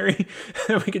not scary.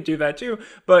 We could do that too.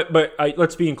 But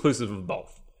let's be inclusive of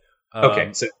both.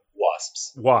 Okay, so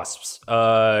wasps.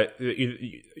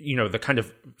 The kind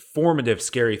of formative,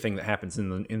 scary thing that happens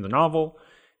in the novel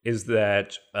is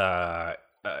that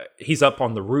he's up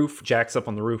on the roof. Jack's up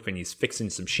on the roof, and he's fixing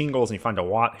some shingles, and he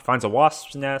finds a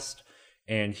wasp's nest.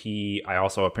 And I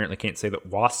also apparently can't say that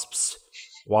wasp's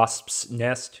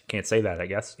nest. Can't say that, I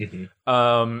guess.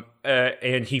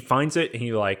 And he finds it, and he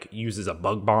uses a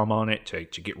bug bomb on it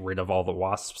to get rid of all the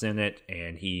wasps in it,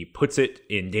 and he puts it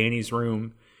in Danny's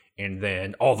room. And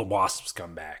then all the wasps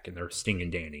come back and they're stinging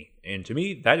Danny. And to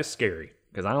me, that is scary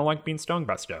because I don't like being stung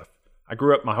by stuff. I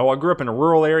grew up in a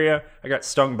rural area. I got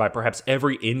stung by perhaps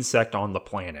every insect on the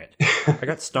planet. I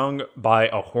got stung by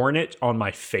a hornet on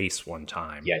my face one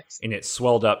time. Yes. And it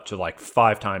swelled up to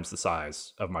 5 times the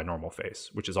size of my normal face,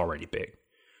 which is already big.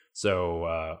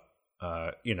 So,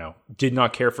 did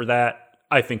not care for that.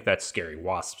 I think that's scary.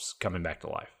 Wasps coming back to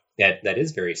life. That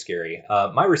is very scary.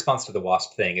 My response to the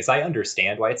wasp thing is I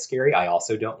understand why it's scary. I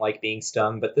also don't like being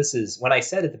stung, but this is, when I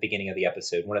said at the beginning of the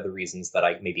episode, one of the reasons that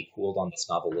I maybe cooled on this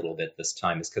novel a little bit this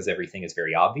time is because everything is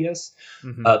very obvious.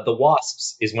 The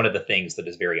wasps is one of the things that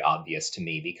is very obvious to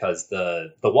me because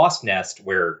the wasp nest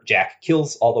where Jack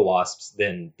kills all the wasps,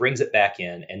 then brings it back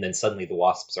in, and then suddenly the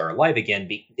wasps are alive again,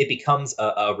 it becomes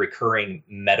a recurring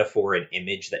metaphor and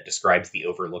image that describes the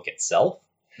Overlook itself.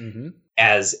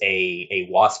 As a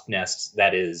wasp nest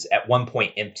that is at one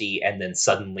point empty and then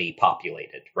suddenly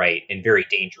populated, right? And very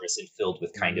dangerous and filled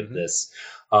with kind of this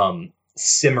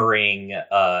simmering,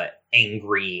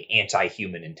 angry,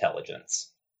 anti-human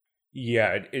intelligence.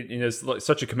 Yeah, it is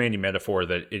such a commanding metaphor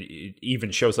that it even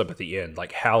shows up at the end.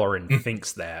 Like Halloran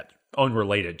thinks that,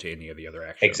 unrelated to any of the other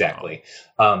actions. Exactly.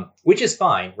 Which is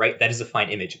fine, right? That is a fine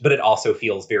image, but it also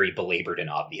feels very belabored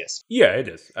and obvious. Yeah, it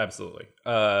is. Absolutely.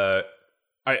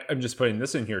 I'm just putting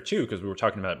this in here too because we were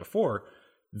talking about it before.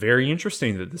 Very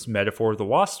interesting that this metaphor of the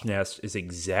wasp's nest is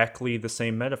exactly the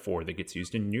same metaphor that gets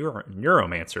used in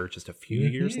Neuromancer just a few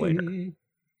years later.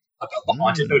 About the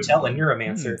haunted hotel in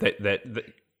Neuromancer.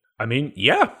 I mean,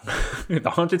 yeah, the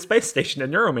haunted space station in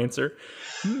Neuromancer.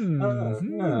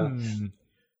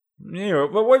 Anyway,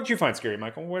 what did you find scary,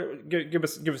 Michael? Give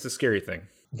us a scary thing.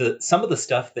 Some of the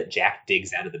stuff that Jack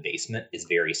digs out of the basement is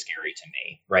very scary to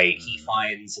me, right? He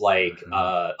finds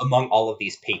among all of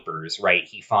these papers, right?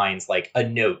 He finds like a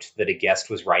note that a guest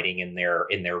was writing in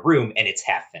their room, and it's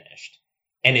half finished.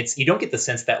 And you don't get the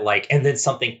sense that and then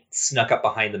something snuck up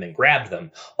behind them and grabbed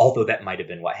them, although that might have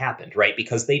been what happened, right?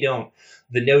 Because the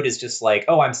note is just like,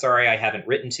 oh, I'm sorry, I haven't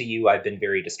written to you. I've been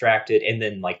very distracted. And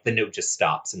then the note just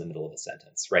stops in the middle of a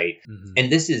sentence, right? Mm-hmm.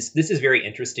 And this is very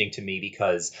interesting to me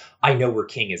because I know where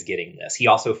King is getting this. He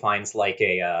also finds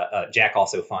Jack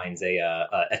also finds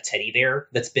a teddy bear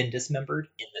that's been dismembered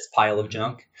in this pile of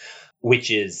junk, which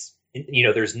is,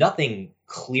 there's nothing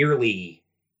clearly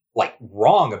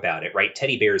wrong about it, right?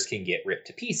 Teddy bears can get ripped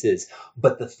to pieces,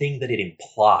 but the thing that it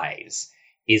implies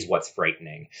is what's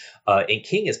frightening. And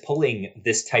King is pulling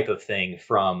this type of thing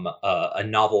from a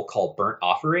novel called Burnt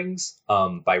Offerings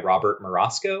by Robert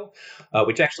Marasco,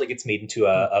 which actually gets made into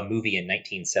a movie in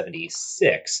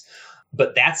 1976.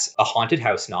 But that's a haunted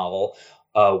house novel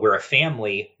where a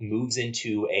family moves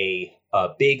into a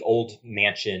big old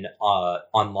mansion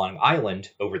on Long Island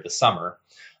over the summer.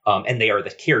 And they are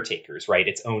the caretakers, right?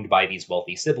 It's owned by these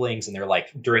wealthy siblings. And they're like,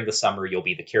 during the summer, you'll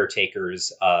be the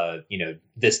caretakers,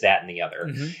 this, that, and the other.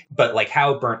 Mm-hmm. But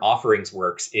how Burnt Offerings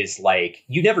works is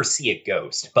you never see a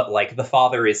ghost, but the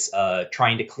father is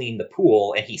trying to clean the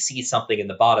pool and he sees something in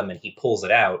the bottom and he pulls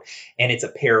it out. And it's a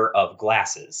pair of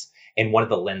glasses. And one of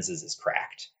the lenses is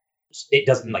cracked. It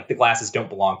doesn't the glasses don't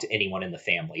belong to anyone in the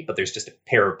family, but there's just a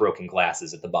pair of broken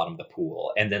glasses at the bottom of the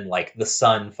pool. And then the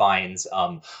son finds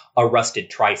a rusted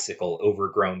tricycle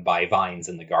overgrown by vines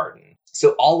in the garden.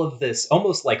 So all of this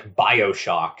almost like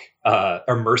BioShock,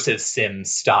 immersive sim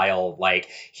style,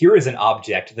 here is an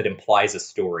object that implies a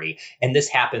story. And this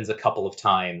happens a couple of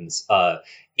times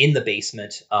in the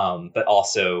basement, but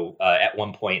also at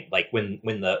one point, when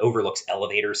the Overlook's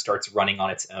elevator starts running on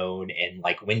its own and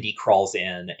Wendy crawls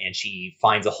in and she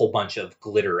finds a whole bunch of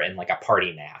glitter and a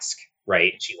party mask.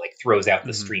 Right. She throws out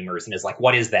the streamers and is like,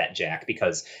 what is that, Jack?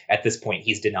 Because at this point,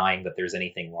 he's denying that there's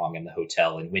anything wrong in the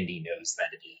hotel. And Wendy knows that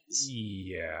it is.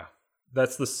 Yeah,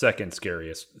 that's the second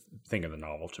scariest thing in the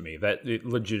novel to me. That it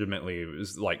legitimately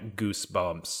was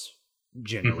goosebumps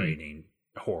generating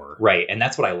horror. Right. And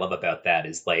that's what I love about that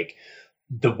is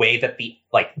the way that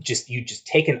you just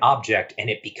take an object and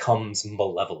it becomes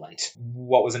malevolent.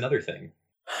 What was another thing?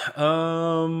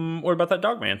 What about that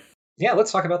dog man? Yeah,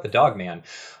 let's talk about the dog man.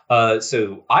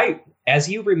 So as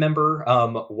you remember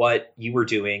what you were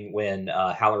doing when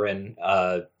Halloran,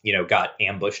 got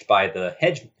ambushed by the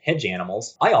hedge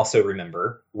animals, I also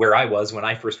remember where I was when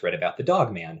I first read about the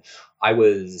dog man. I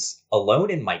was alone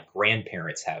in my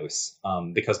grandparents' house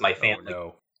because my family... Oh,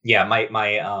 no. Yeah,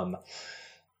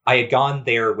 I had gone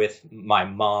there with my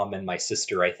mom and my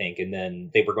sister, I think, and then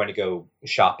they were going to go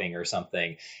shopping or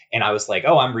something. And I was like,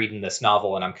 oh, I'm reading this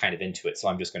novel and I'm kind of into it, so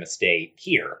I'm just going to stay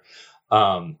here.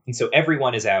 And so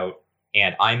everyone is out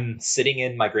and I'm sitting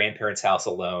in my grandparents' house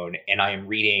alone and I am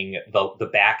reading the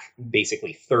back,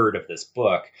 basically third of this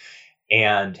book.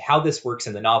 And how this works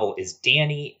in the novel is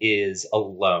Danny is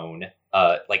alone.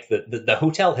 The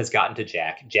hotel has gotten to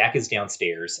Jack. Jack is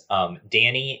downstairs.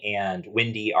 Danny and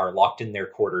Wendy are locked in their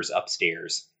quarters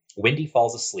upstairs. Wendy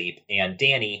falls asleep, and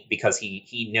Danny, because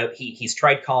he's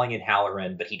tried calling in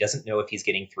Halloran, but he doesn't know if he's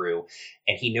getting through,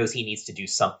 and he knows he needs to do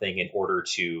something in order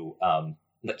to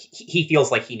he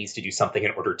feels like he needs to do something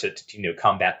in order to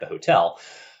combat the hotel,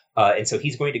 and so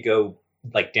he's going to go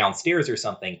downstairs or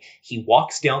something. He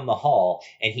walks down the hall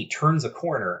and he turns a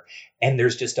corner and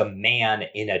there's just a man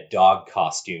in a dog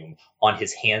costume on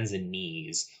his hands and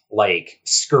knees,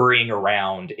 scurrying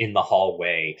around in the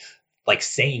hallway,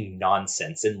 saying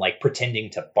nonsense and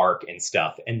pretending to bark and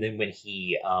stuff. And then when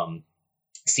he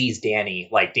sees Danny,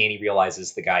 Danny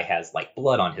realizes the guy has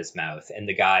blood on his mouth, and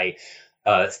the guy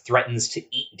threatens to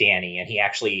eat Danny, and he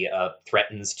actually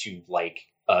threatens to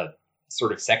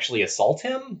sort of sexually assault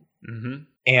him. Mm-hmm.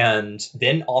 And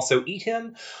then also eat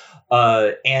him.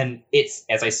 And it's,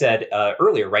 as I said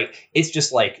earlier, right, it's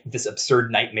just this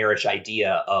absurd nightmarish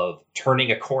idea of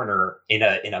turning a corner in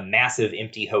a massive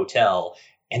empty hotel,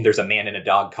 and there's a man in a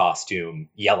dog costume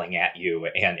yelling at you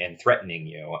and threatening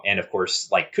you. And of course,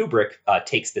 Kubrick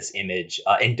takes this image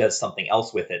and does something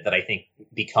else with it that I think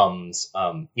becomes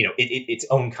its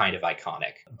own kind of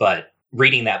iconic. But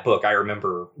reading that book, I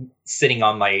remember sitting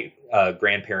on my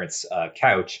grandparents'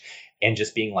 couch and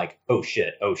just being like, oh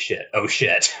shit, oh shit, oh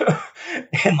shit.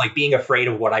 And like being afraid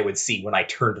of what I would see when I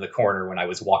turned the corner when I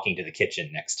was walking to the kitchen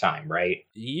next time, right?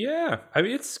 Yeah, I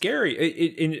mean, it's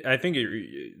scary. I think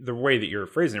the way that you're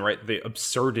phrasing it, right, the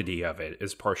absurdity of it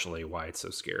is partially why it's so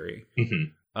scary.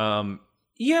 Mm-hmm. I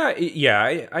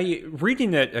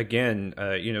reading it again,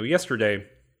 yesterday,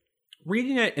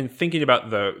 reading it and thinking about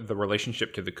the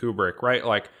relationship to the Kubrick, right?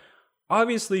 Like,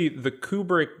 obviously, the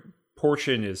Kubrick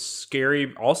portion is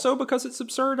scary also because it's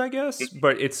absurd, I guess,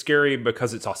 but it's scary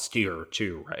because it's austere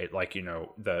too, right? Like,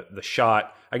 the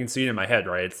shot, I can see it in my head,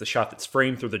 right? It's the shot that's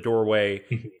framed through the doorway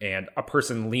and a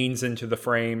person leans into the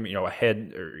frame, a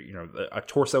head or, a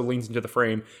torso leans into the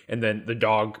frame, and then the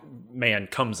dog man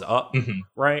comes up,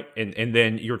 right? And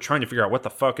then you're trying to figure out what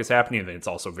the fuck is happening, and then it's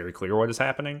also very clear what is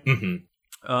happening.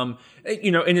 And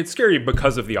it's scary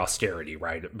because of the austerity,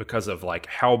 right? Because of like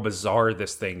how bizarre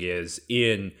this thing is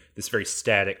in this very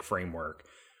static framework.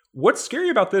 What's scary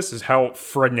about this is how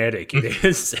frenetic it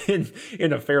is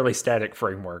in a fairly static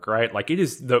framework, right? Like it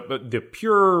is the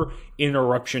pure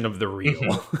interruption of the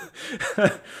real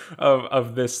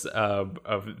of this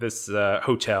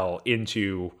hotel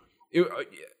into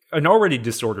an already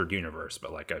disordered universe,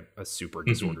 but like a super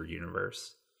disordered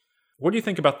universe. What do you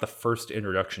think about the first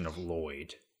introduction of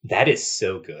Lloyd? That is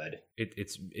so good.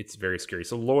 It's very scary.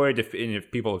 So Lloyd,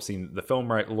 if people have seen the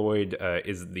film, right, Lloyd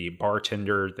is the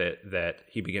bartender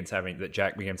that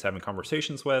Jack begins having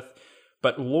conversations with.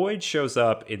 But Lloyd shows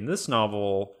up in this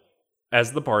novel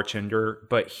as the bartender,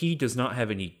 but he does not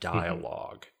have any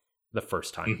dialogue the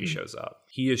first time he shows up.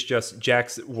 He is just, Jack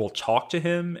will talk to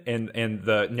him, and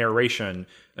the narration.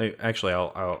 Actually,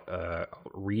 I'll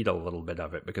read a little bit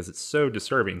of it because it's so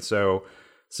disturbing. So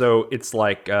it's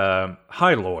like,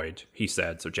 "Hi, Lloyd," he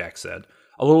said. So Jack said,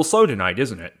 "A little slow tonight,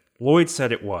 isn't it?" Lloyd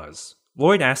said it was.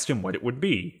 Lloyd asked him what it would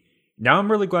be. "Now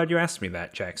I'm really glad you asked me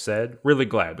that," Jack said. "Really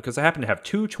glad, because I happen to have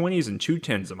 2 20s and 2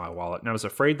 10s in my wallet, and I was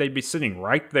afraid they'd be sitting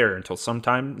right there until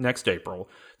sometime next April.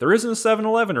 There isn't a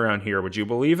 7-Eleven around here, would you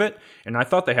believe it? And I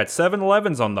thought they had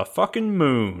 7-Elevens on the fucking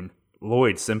moon."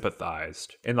 Lloyd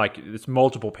sympathized. And like, it's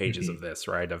multiple pages of this,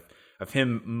 right? Of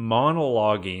him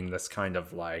monologuing this kind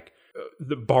of like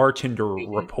the bartender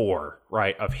rapport,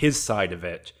 right? Of his side of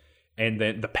it, and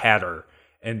then the patter.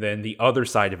 And then the other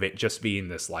side of it just being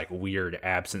this like weird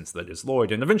absence that is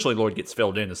Lloyd. And eventually Lloyd gets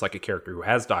filled in as like a character who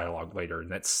has dialogue later, and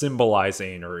that's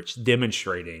symbolizing or it's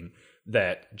demonstrating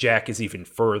that Jack is even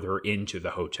further into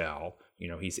the hotel.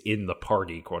 He's in the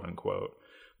party, quote unquote.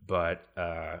 But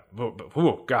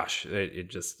oh gosh,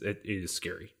 it is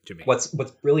scary to me. What's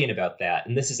brilliant about that,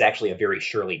 and this is actually a very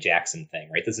Shirley Jackson thing,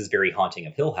 right? This is very Haunting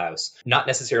of Hill House, not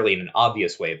necessarily in an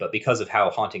obvious way, but because of how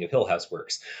Haunting of Hill House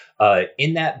works.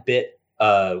 In that bit,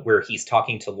 where he's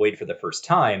talking to Lloyd for the first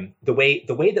time, the way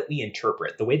that we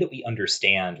interpret, the way that we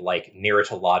understand like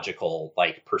narratological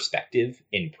like perspective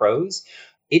in prose,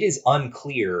 it is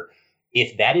unclear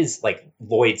if that is like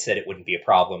Lloyd said it wouldn't be a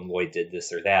problem, Lloyd did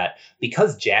this or that,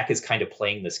 because Jack is kind of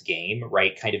playing this game,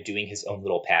 right? Kind of doing his own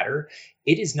little patter.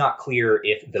 It is not clear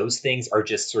if those things are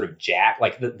just sort of Jack,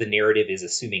 like the narrative is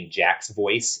assuming Jack's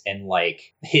voice and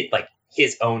like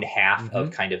his own half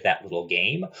of kind of that little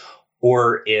game,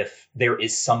 or if there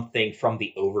is something from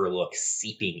the Overlook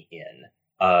seeping in.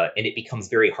 And it becomes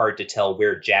very hard to tell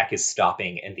where Jack is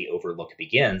stopping and the Overlook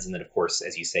begins. And then, of course,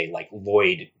 as you say, like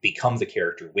Lloyd becomes a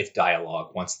character with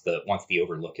dialogue once the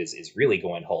Overlook is really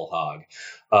going whole hog.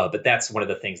 But that's one of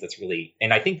the things that's really,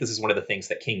 and I think this is one of the things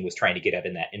that King was trying to get at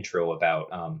in that intro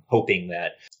about hoping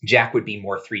that Jack would be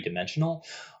more 3-dimensional,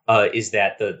 is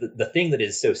that the thing that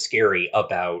is so scary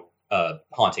about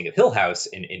Haunting of Hill House,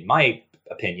 in my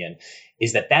opinion,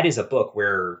 is that is a book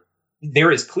where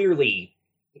there is clearly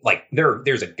like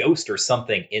there's a ghost or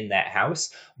something in that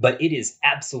house, but it is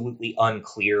absolutely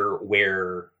unclear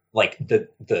where like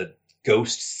the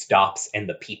ghost stops and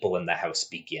the people in the house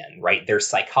begin, right? Their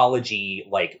psychology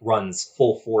like runs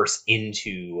full force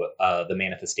into the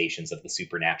manifestations of the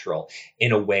supernatural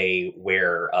in a way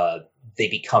where they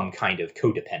become kind of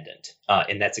codependent,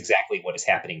 and that's exactly what is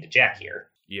happening to Jack here.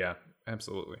 Yeah,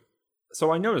 absolutely.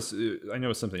 So I noticed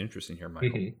something interesting here,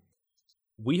 Michael.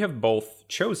 We have both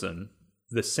chosen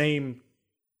the same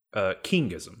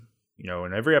Kingism.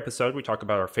 In every episode we talk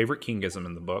about our favorite Kingism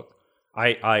in the book.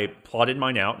 I plotted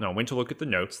mine out, and I went to look at the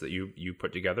notes that you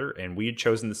put together, and we had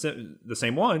chosen the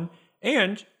same one,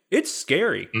 and it's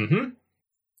scary.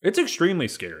 It's extremely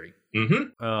scary. Do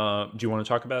you want to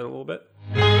talk about it a little bit?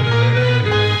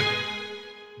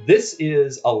 This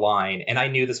is a line, and I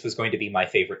knew this was going to be my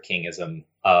favorite Kingism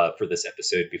for this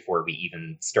episode before we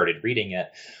even started reading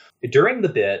it. During the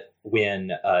bit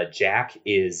when Jack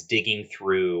is digging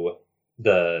through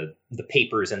the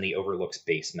papers in the Overlook's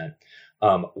basement,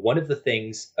 one of the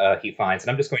things he finds,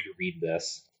 and I'm just going to read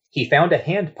this. He found a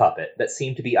hand puppet that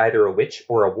seemed to be either a witch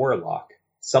or a warlock,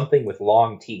 something with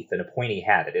long teeth and a pointy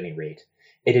hat at any rate.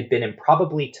 It had been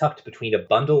improbably tucked between a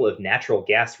bundle of natural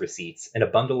gas receipts and a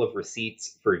bundle of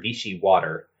receipts for Vichy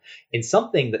water, in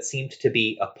something that seemed to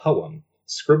be a poem,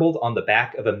 scribbled on the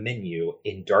back of a menu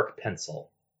in dark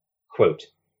pencil. Quote,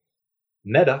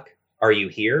 "Medoc, are you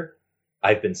here?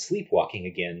 I've been sleepwalking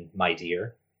again, my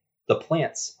dear. The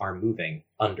plants are moving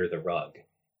under the rug."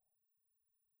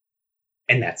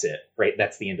 And that's it, right?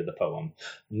 That's the end of the poem.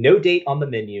 No date on the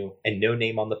menu and no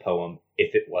name on the poem,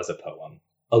 if it was a poem.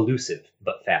 Elusive,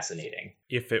 but fascinating.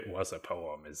 If it was a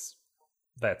poem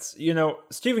that's,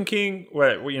 Stephen King,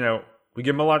 we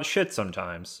give him a lot of shit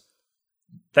sometimes.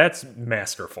 That's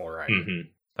masterful, right? Mm-hmm.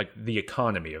 Like the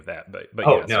economy of that. But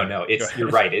oh, yeah, no, you're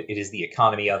right. It is the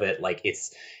economy of it. Like it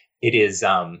is,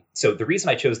 so the reason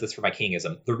I chose this for my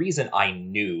Kingism, the reason I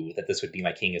knew that this would be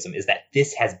my Kingism is that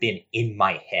this has been in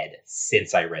my head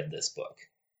since I read this book.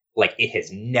 Like it has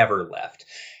never left.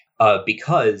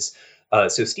 Because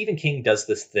so Stephen King does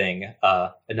this thing,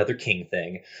 another King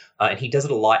thing, and he does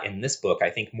it a lot in this book, I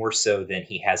think more so than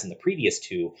he has in the previous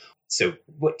two. So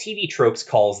what TV Tropes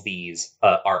calls these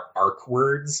are arc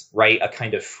words, right? A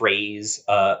kind of phrase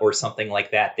or something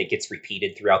like that gets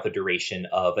repeated throughout the duration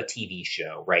of a TV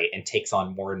show, right? And takes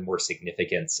on more and more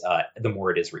significance the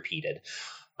more it is repeated.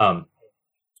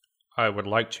 I would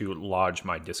like to lodge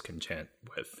my discontent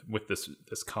with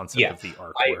this concept of the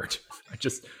arc word.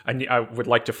 I would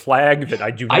like to flag that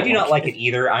I do not like it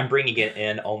either. I'm bringing it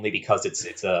in only because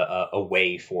it's a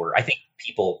way for, I think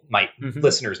people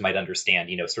listeners might understand,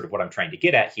 sort of what I'm trying to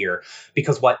get at here,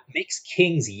 because what makes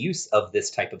King's use of this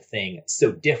type of thing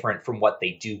so different from what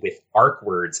they do with arc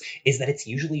words is that it's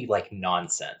usually like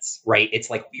nonsense, right? It's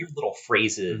like weird little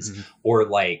phrases or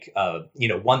like,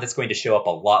 one that's going to show up a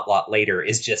lot later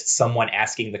is just someone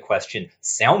asking the question,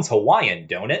 "Sounds Hawaiian,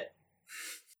 don't it?"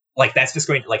 Like that's just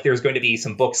going to, like, there's going to be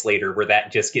some books later where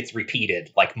that just gets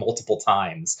repeated like multiple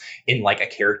times in like a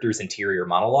character's interior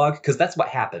monologue, because that's what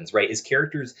happens, right? Is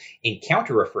characters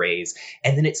encounter a phrase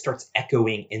and then it starts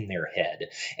echoing in their head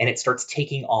and it starts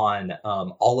taking on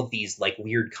all of these like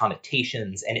weird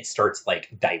connotations and it starts like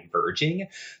diverging.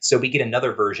 So we get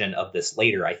another version of this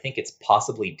later. I think it's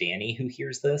possibly Danny who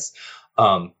hears this.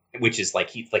 Which is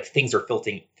like things are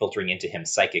filtering into him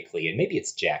psychically, and maybe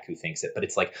it's Jack who thinks it, but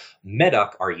it's like,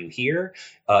 "Medoc, are you here?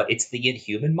 It's the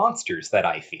inhuman monsters that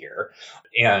I fear."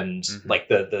 And like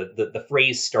the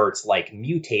phrase starts like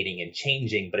mutating and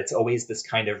changing, but it's always this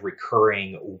kind of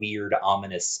recurring, weird,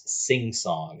 ominous sing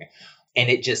song, and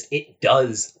it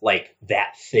does like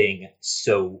that thing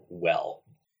so well.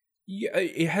 Yeah,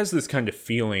 it has this kind of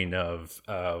feeling of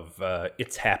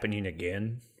it's happening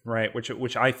again. Right,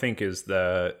 which I think is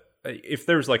if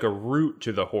there's like a root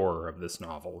to the horror of this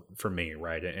novel for me,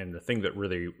 right, and the thing that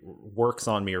really works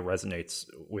on me or resonates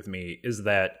with me is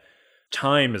that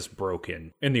time is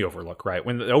broken in the Overlook, right?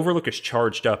 When the Overlook is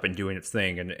charged up and doing its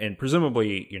thing, and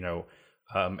presumably,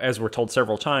 as we're told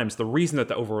several times, the reason that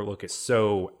the Overlook is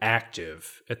so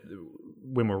active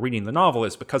when we're reading the novel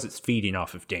is because it's feeding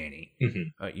off of Danny.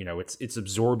 It's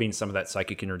absorbing some of that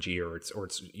psychic energy, or it's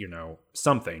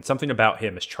something about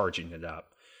him is charging it up.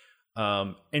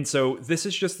 And so this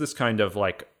is just this kind of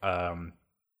like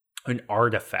an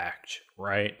artifact,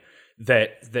 right?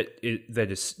 That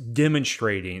is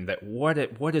demonstrating that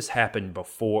what has happened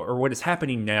before, or what is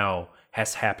happening now,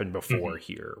 has happened before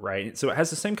here, right? So it has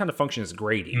the same kind of function as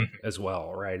grading as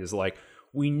well, right? Is like,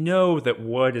 we know that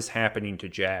what is happening to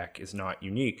Jack is not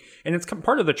unique. And it's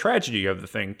part of the tragedy of the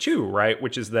thing too, right?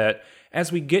 Which is that as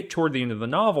we get toward the end of the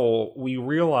novel, we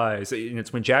realize, and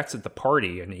it's when Jack's at the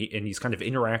party and he's kind of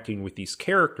interacting with these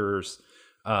characters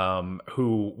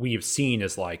who we have seen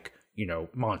as like,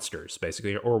 monsters,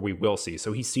 basically, or we will see.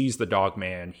 So he sees the dog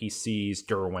man, he sees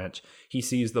Derwent, he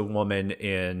sees the woman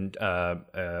in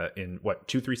what,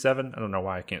 237? I don't know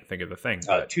why I can't think of the thing.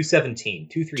 217.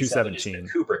 237 is the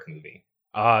Kubrick movie.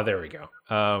 There we go.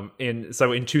 So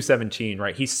in 217,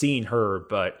 right, he's seeing her,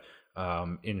 but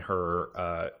in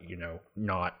her,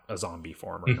 not a zombie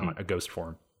form, or not a ghost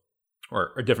form,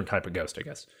 or a different type of ghost, I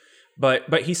guess.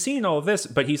 But he's seeing all of this,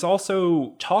 but he's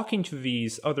also talking to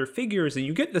these other figures, and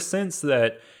you get the sense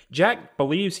that Jack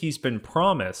believes he's been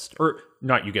promised, or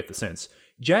not. You get the sense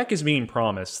Jack is being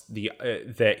promised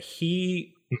that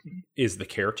he is the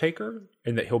caretaker,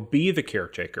 and that he'll be the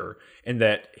caretaker, and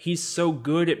that he's so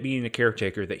good at being the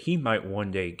caretaker that he might one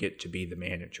day get to be the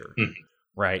manager.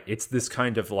 Right? It's this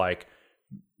kind of like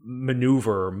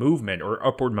maneuver or movement or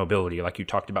upward mobility like you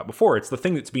talked about before. It's the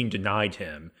thing that's being denied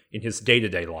him in his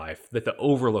day-to-day life that the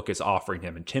Overlook is offering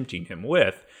him and tempting him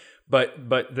with. But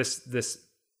this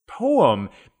poem,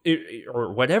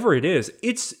 or whatever it is,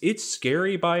 it's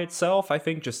scary by itself. I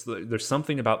think just there's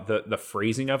something about the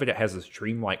phrasing of it. It has this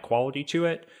dreamlike quality to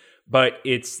it. But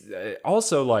it's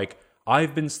also like,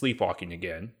 I've been sleepwalking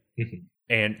again. Mm-hmm.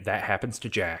 And that happens to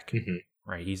Jack. Mm-hmm.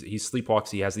 Right, he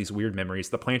sleepwalks. He has these weird memories.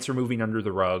 The plants are moving under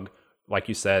the rug, like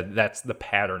you said. That's the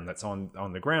pattern that's on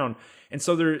the ground. And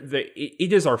so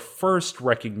it is our first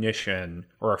recognition,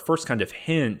 or our first kind of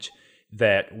hint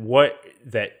that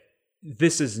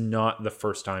this is not the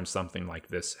first time something like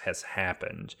this has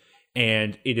happened,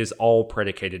 and it is all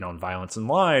predicated on violence and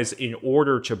lies in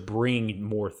order to bring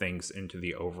more things into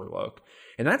the Overlook.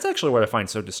 And that's actually what I find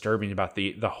so disturbing about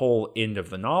the whole end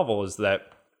of the novel, is that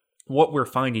what we're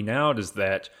finding out is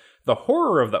that the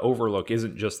horror of the Overlook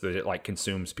isn't just that it like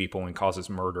consumes people and causes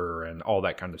murder and all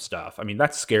that kind of stuff. I mean,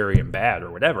 that's scary and bad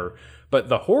or whatever. But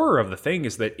the horror of the thing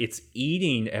is that it's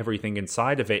eating everything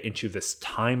inside of it into this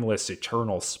timeless,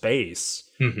 eternal space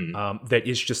that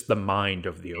is just the mind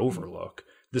of the Overlook.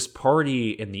 This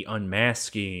party and the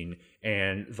unmasking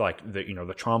and like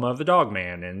the trauma of the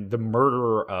Dogman and the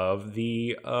murder of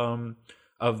the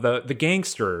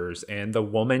gangsters and the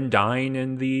woman dying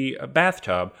in the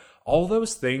bathtub, all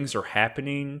those things are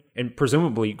happening, and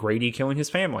presumably Grady killing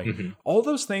his family. Mm-hmm. All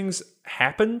those things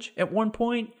happened at one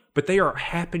point, but they are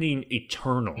happening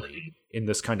eternally in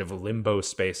this kind of limbo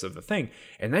space of the thing.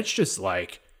 And that's just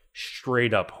like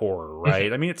straight up horror,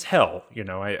 right? I mean, it's hell,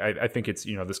 I think it's,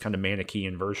 this kind of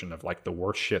Manichaean version of like the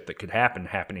worst shit that could happen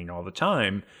happening all the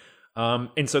time.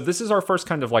 And so this is our first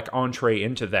kind of like entree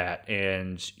into that.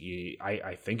 And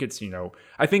I think it's,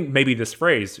 I think maybe this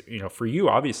phrase, for you,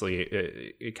 obviously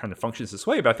it kind of functions this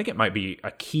way, but I think it might be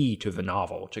a key to the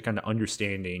novel, to kind of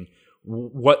understanding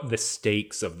what the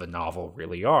stakes of the novel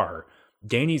really are.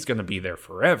 Danny's going to be there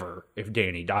forever. If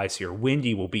Danny dies here,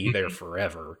 Wendy will be there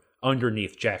forever,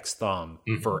 underneath Jack's thumb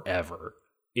forever.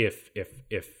 If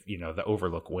the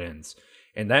Overlook wins.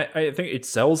 And that, I think, it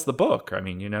sells the book. I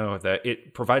mean, that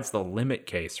it provides the limit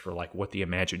case for like what the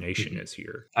imagination is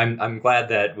here. I'm glad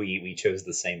that we chose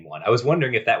the same one. I was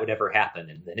wondering if that would ever happen,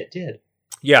 and then it did.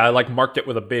 Yeah, I like marked it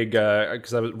with a big,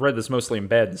 because I read this mostly in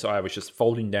bed, and so I was just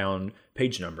folding down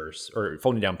page numbers, or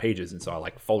folding down pages, and so I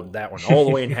like folded that one all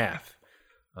the way in half.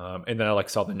 And then I like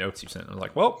saw the notes you sent, and I was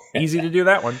like, well, easy to do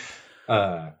that one.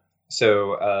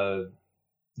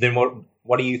 Then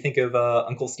what do you think of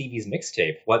Uncle Stevie's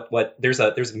mixtape? What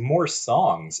there's more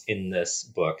songs in this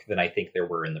book than I think there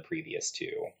were in the previous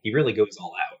two. He really goes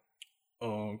all out.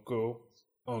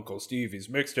 Uncle Stevie's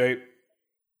mixtape.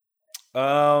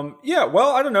 Yeah,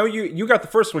 well, I don't know. You got the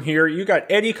first one here. You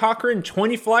got Eddie Cochran,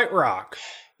 20 Flight Rock.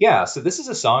 Yeah, so this is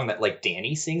a song that like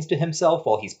Danny sings to himself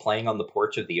while he's playing on the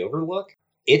porch of the Overlook.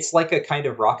 It's like a kind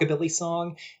of rockabilly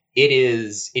song. It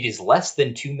is less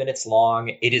than 2 minutes long.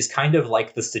 It is kind of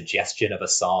like the suggestion of a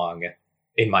song,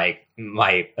 in my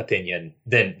opinion,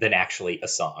 than actually a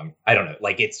song. I don't know.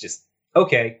 Like, it's just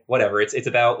okay, whatever. It's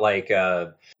about like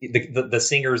the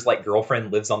singer's like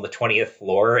girlfriend lives on the 20th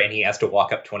floor and he has to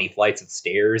walk up 20 flights of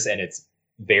stairs, and it's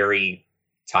very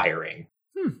tiring.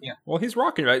 Yeah. Well, he's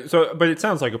rocking, right? So, but it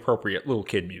sounds like appropriate little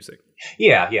kid music.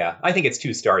 Yeah. I think it's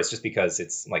 2 stars just because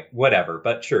it's like whatever.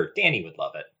 But sure, Danny would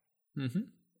love it. Mm-hmm.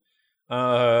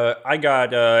 I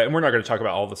got, and we're not going to talk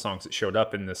about all the songs that showed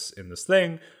up in this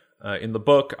thing, in the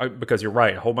book, because you're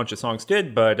right, a whole bunch of songs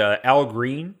did, but Al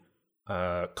Green,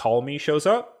 Call Me shows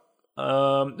up.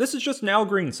 This is just an Al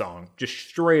Green song, just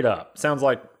straight up. Sounds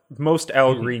like most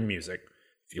Al Green music.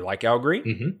 If you like Al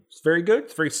Green, it's very good.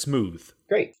 It's very smooth.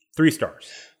 Great. 3 stars.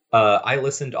 I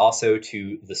listened also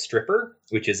to The Stripper,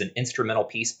 which is an instrumental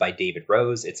piece by David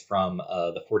Rose. It's from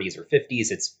the 40s or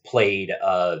 50s. It's played,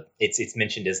 it's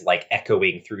mentioned as like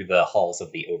echoing through the halls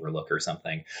of the Overlook or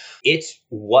something. It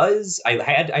was, I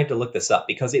had to look this up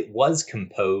because it was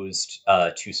composed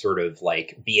to sort of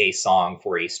like be a song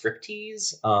for a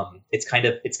striptease.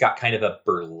 It's got kind of a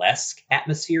burlesque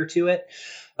atmosphere to it.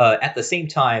 At the same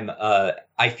time,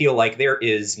 I feel like there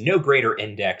is no greater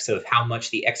index of how much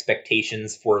the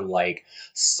expectations for like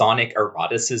sonic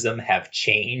eroticism have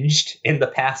changed in the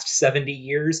past 70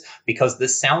 years, because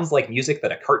this sounds like music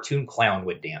that a cartoon clown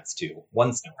would dance to.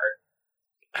 One star.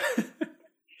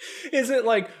 Is it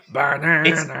like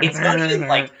it's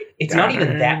not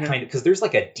even that kind of, because there's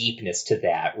like a deepness to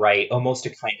that, right? Almost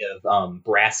a kind of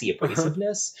brassy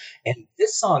abrasiveness. And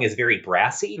this song is very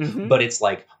brassy, but it's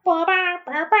like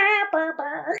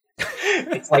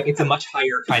it's a much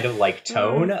higher kind of like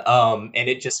tone, and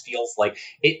it just feels like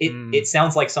it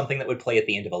sounds like something that would play at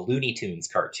the end of a Looney Tunes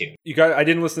cartoon. I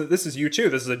didn't listen to this. Is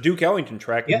U2. This is a Duke Ellington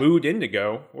track, Mood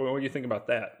Indigo. What do you think about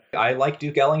that? I like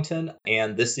Duke Ellington,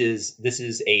 and this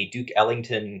is a Duke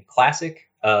Ellington classic.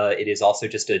 It is also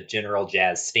just a general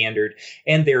jazz standard,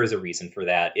 and there is a reason for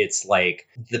that. It's like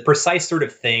the precise sort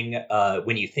of thing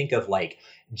when you think of like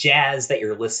jazz that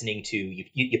you're listening to,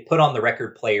 you put on the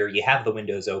record player, you have the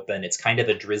windows open, it's kind of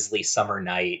a drizzly summer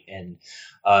night, and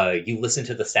you listen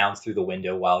to the sounds through the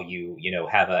window while you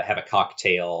have a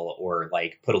cocktail, or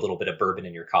like put a little bit of bourbon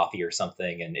in your coffee or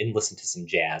something, and listen to some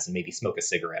jazz and maybe smoke a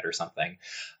cigarette or something.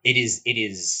 It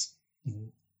is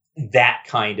that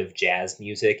kind of jazz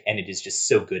music, and it is just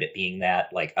so good at being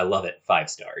that. Like, I love it. 5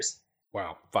 stars.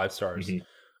 Wow, 5 stars.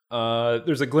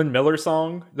 There's a Glenn Miller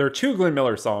song. There are 2 Glenn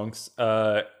Miller songs,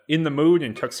 In the Mood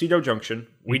and Tuxedo Junction.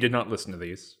 We did not listen to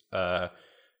these.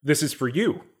 This is for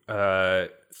you,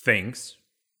 things,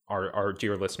 our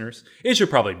dear listeners. It should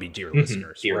probably be dear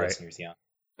listeners, dear right? listeners, yeah.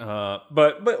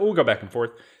 But we'll go back and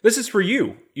forth. This is for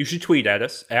you. You should tweet at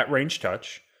us at Range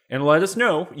Touch and let us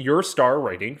know your star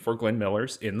rating for Glenn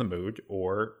Miller's In the Mood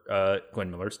or Glenn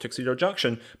Miller's Tuxedo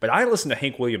Junction. But I listened to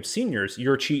Hank Williams Sr.'s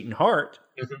Your Cheatin' Heart.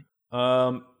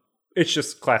 It's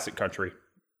just classic country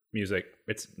music.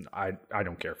 I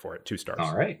don't care for it. 2 stars.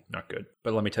 All right. Not good.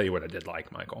 But let me tell you what I did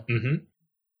like, Michael.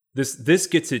 This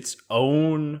gets its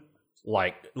own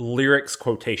like lyrics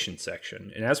quotation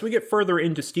section. And as we get further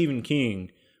into Stephen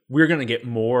King, we're going to get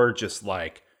more just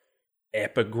like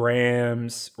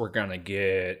epigrams. We're going to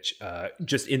get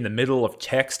just in the middle of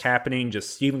text happening,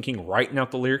 just Stephen King writing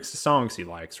out the lyrics to songs he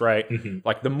likes, right?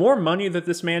 Like the more money that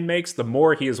this man makes, the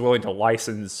more he is willing to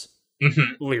license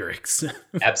lyrics.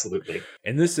 Absolutely.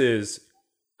 And this is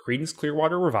Creedence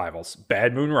Clearwater Revival's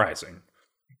Bad Moon Rising.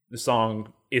 The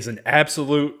song is an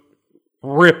absolute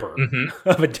ripper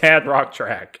of a dad rock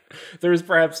track. There's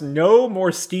perhaps no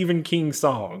more Stephen King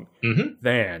song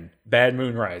than Bad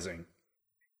Moon Rising.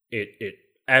 It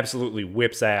absolutely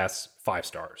whips ass. 5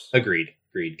 stars. Agreed.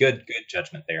 Good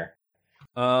judgment there.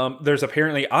 There's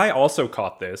apparently, I also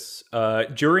caught this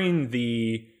during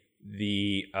the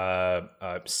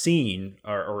scene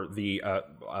or the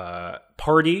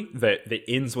party that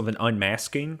ends with an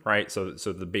unmasking, right? So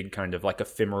the big kind of like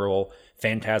ephemeral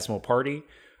phantasmal party.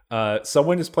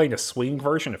 Someone is playing a swing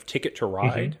version of Ticket to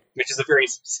Ride, which is a very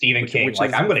Stephen King.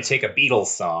 Like, I'm going to take a Beatles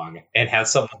song and have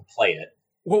someone play it.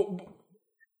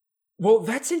 Well,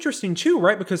 that's interesting too,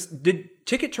 right? Because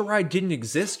Ticket to Ride didn't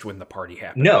exist when the party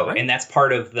happened. No, right? And that's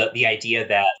part of the idea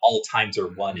that all times are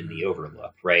one in the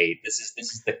Overlook, right? This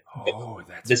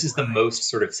is the most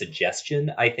sort of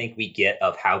suggestion I think we get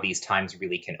of how these times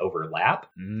really can overlap.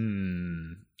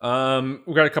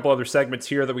 We've got a couple other segments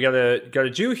here that we gotta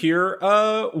do here.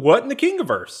 What in the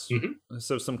Kingiverse?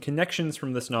 So some connections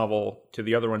from this novel to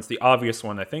the other ones. The obvious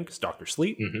one, I think, is Dr.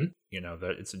 Sleep.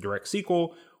 That it's a direct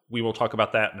sequel. We will talk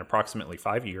about that in approximately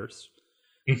 5 years.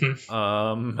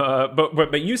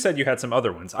 But you said you had some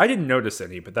other ones. I didn't notice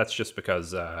any, but that's just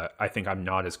because I think I'm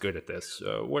not as good at this.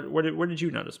 What did you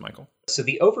notice, Michael? So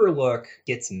the Overlook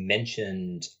gets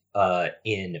mentioned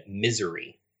in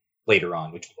Misery later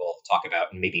on, which we'll talk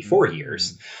about in maybe 4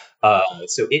 years.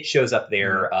 So it shows up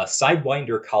there.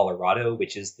 Sidewinder, Colorado,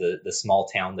 which is the small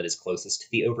town that is closest to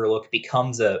the Overlook,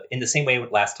 becomes in the same way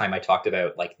last time I talked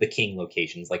about like the King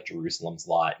locations like Jerusalem's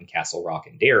Lot and Castle Rock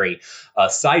and Derry.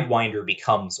 Sidewinder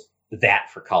becomes that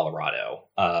for Colorado.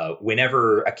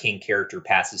 Whenever a King character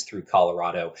passes through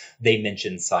Colorado, they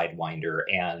mention Sidewinder,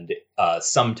 and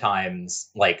sometimes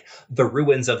like the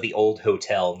ruins of the old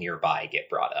hotel nearby get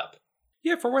brought up.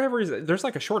 Yeah, for whatever reason, there's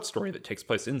like a short story that takes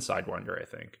place in Sidewinder, I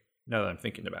think, now that I'm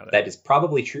thinking about it. That is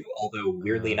probably true, although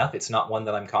weirdly enough, it's not one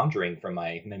that I'm conjuring from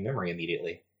my memory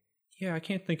immediately. Yeah, I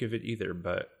can't think of it either,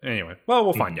 but anyway, well,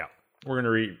 we'll find out. We're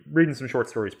going to be reading some short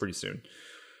stories pretty soon.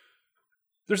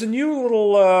 There's a new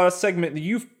little segment that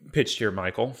you've pitched here,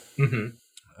 Michael.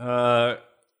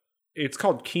 It's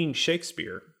called King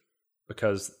Shakespeare,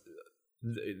 because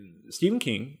Stephen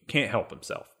King can't help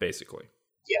himself, basically.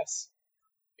 Yes.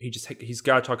 He's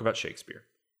got to talk about Shakespeare.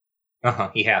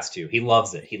 He has to. He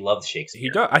loves it. He loves Shakespeare.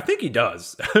 He does. I think he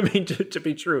does. I mean, to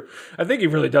be true, I think he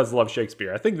really does love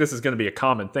Shakespeare. I think this is going to be a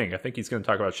common thing. I think he's going to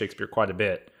talk about Shakespeare quite a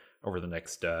bit over the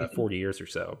next 40 years or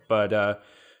so. But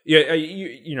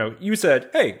you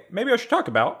said, hey, maybe I should talk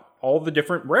about all the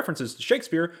different references to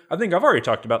Shakespeare. I think I've already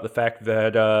talked about the fact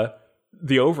that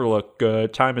the Overlook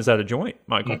time is out of joint,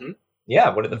 Michael.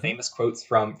 Yeah, one of the famous quotes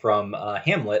from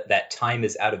Hamlet, that time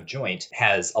is out of joint,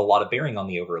 has a lot of bearing on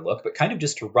the Overlook. But kind of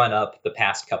just to run up the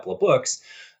past couple of books,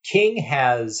 King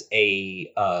has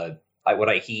a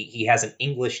He has an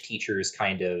English teacher's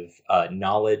kind of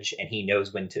knowledge, and he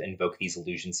knows when to invoke these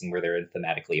illusions and where they're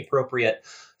thematically appropriate.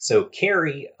 So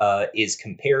Carrie is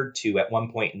compared to, at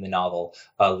one point in the novel,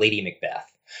 Lady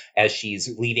Macbeth, as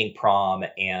she's leaving prom,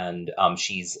 and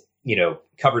she's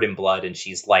covered in blood, and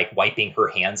she's like wiping her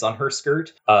hands on her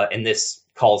skirt, and this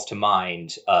calls to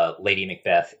mind Lady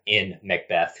Macbeth in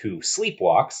Macbeth, who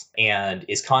sleepwalks and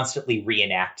is constantly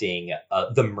reenacting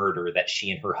the murder that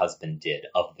she and her husband did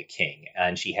of the king.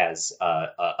 And she has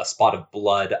a spot of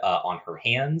blood on her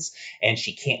hands, and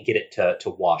she can't get it to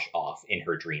wash off in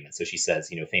her dream. And so she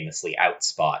says, famously, out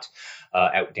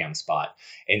down spot.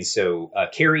 And so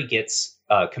Carrie gets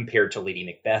compared to Lady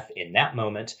Macbeth in that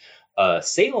moment.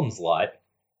 Salem's Lot,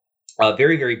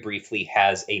 very, very briefly,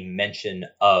 has a mention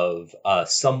of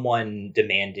someone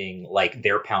demanding like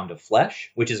their pound of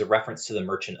flesh, which is a reference to the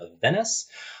Merchant of Venice.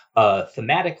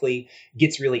 Thematically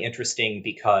gets really interesting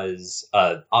because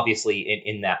obviously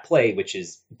in that play, which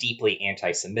is deeply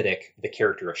anti-Semitic, the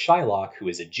character of Shylock, who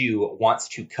is a Jew, wants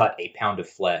to cut a pound of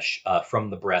flesh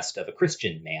from the breast of a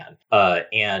Christian man.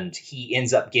 And he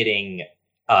ends up getting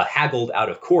haggled out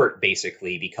of court,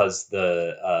 basically, because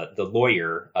the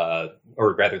lawyer,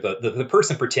 or rather the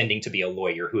person pretending to be a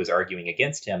lawyer who is arguing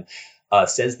against him,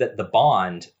 says that the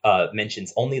bond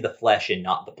mentions only the flesh and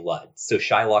not the blood. So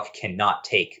Shylock cannot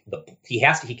take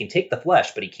he can take the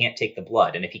flesh, but he can't take the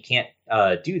blood. And if he can't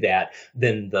do that,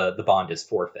 then the bond is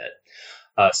forfeit.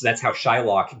 So that's how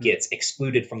Shylock gets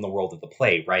excluded from the world of the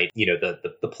play, right?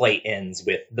 The play ends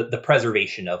with the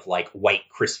preservation of like white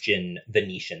Christian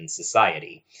Venetian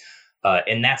society.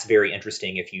 And that's very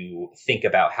interesting if you think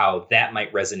about how that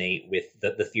might resonate with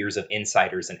the fears of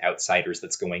insiders and outsiders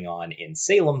that's going on in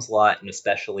Salem's Lot, and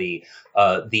especially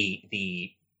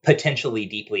the potentially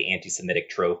deeply anti-Semitic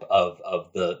trope of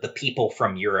the people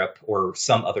from Europe or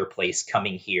some other place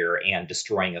coming here and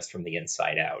destroying us from the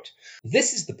inside out.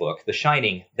 This is the book, The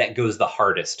Shining, that goes the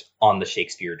hardest on the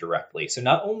Shakespeare directly. So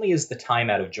not only is the time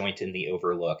out of joint in The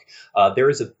Overlook, there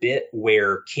is a bit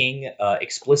where King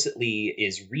explicitly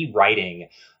is rewriting.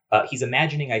 He's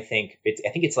imagining, I think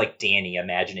it's like Danny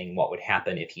imagining what would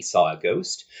happen if he saw a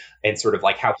ghost, and sort of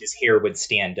like how his hair would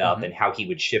stand up and how he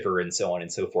would shiver and so on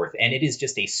and so forth. And it is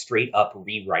just a straight up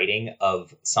rewriting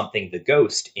of something the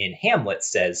ghost in Hamlet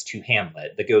says to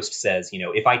Hamlet. The ghost says,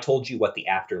 if I told you what the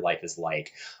afterlife is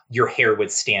like, your hair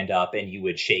would stand up and you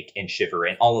would shake and shiver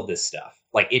and all of this stuff.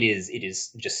 Like it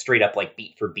is just straight up like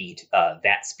beat for beat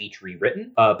that speech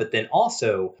rewritten. But then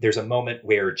also there's a moment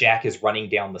where Jack is running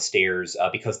down the stairs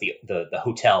because the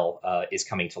hotel is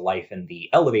coming to life and the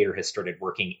elevator has started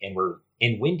working, and we're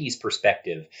in Wendy's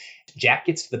perspective. Jack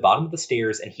gets to the bottom of the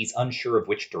stairs and he's unsure of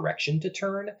which direction to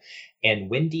turn. And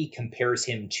Wendy compares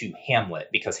him to Hamlet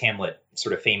because Hamlet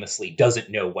sort of famously doesn't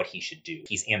know what he should do.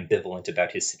 He's ambivalent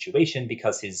about his situation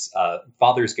because his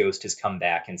father's ghost has come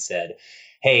back and said,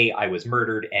 hey, I was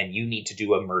murdered and you need to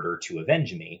do a murder to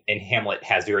avenge me. And Hamlet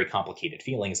has very complicated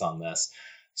feelings on this.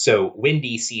 So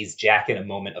Wendy sees Jack in a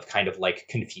moment of kind of like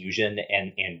confusion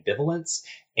and ambivalence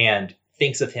and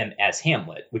thinks of him as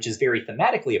Hamlet, which is very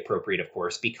thematically appropriate, of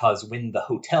course, because when the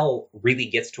hotel really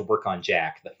gets to work on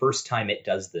Jack, the first time it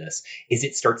does this is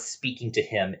it starts speaking to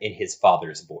him in his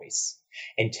father's voice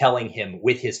and telling him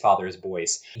with his father's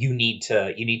voice, you need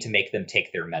to make them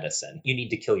take their medicine. You need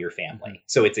to kill your family.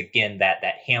 So it's again that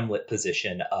Hamlet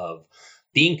position of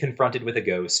being confronted with a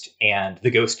ghost and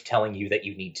the ghost telling you that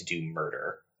you need to do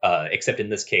murder. Except in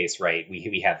this case, right,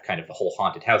 we have kind of the whole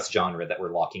haunted house genre that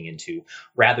we're locking into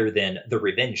rather than the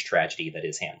revenge tragedy that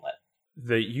is Hamlet.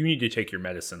 The you need to take your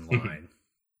medicine line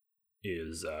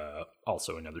is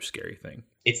also another scary thing.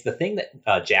 It's the thing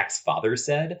that Jack's father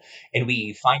said, and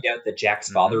we find out that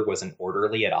Jack's father was an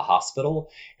orderly at a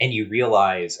hospital, and you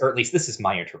realize, or at least this is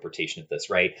my interpretation of this,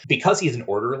 right? Because he's an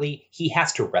orderly, he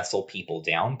has to wrestle people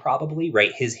down probably,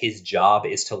 right? His job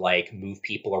is to like move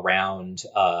people around,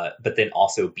 but then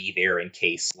also be there in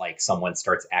case like someone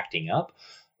starts acting up.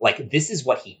 Like, this is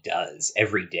what he does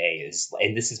every day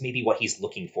and this is maybe what he's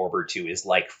looking forward to, is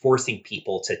like forcing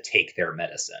people to take their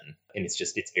medicine. And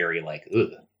it's very like,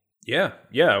 ugh.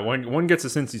 Yeah. One gets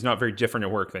a sense he's not very different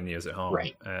at work than he is at home.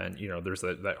 Right. And, there's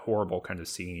that horrible kind of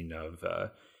scene of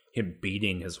him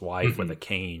beating his wife with a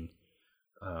cane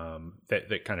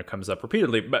that kind of comes up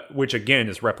repeatedly, but which again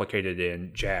is replicated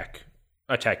in Jack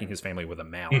attacking his family with a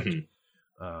mallet,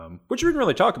 which we didn't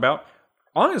really talk about.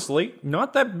 Honestly,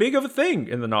 not that big of a thing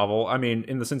in the novel. I mean,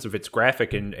 in the sense of it's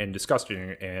graphic and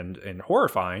disgusting and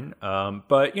horrifying,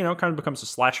 but, kind of becomes a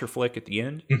slasher flick at the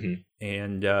end.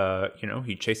 And,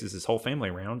 he chases his whole family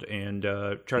around and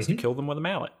tries to kill them with a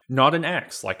mallet. Not an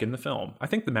axe, like in the film. I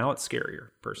think the mallet's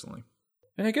scarier, personally.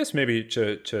 And I guess maybe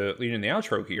to lead in the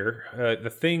outro here, the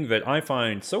thing that I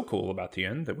find so cool about the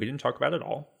end that we didn't talk about at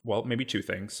all, well, maybe two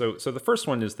things. So the first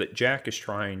one is that Jack is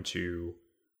trying to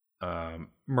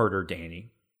murder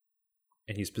Danny,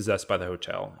 and he's possessed by the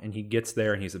hotel. And he gets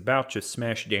there, and he's about to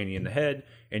smash Danny in the head,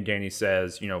 and Danny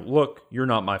says, look, you're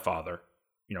not my father.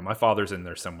 My father's in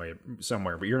there somewhere,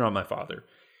 but you're not my father.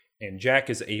 And Jack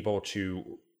is able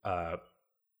to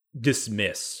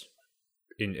dismiss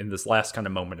in this last kind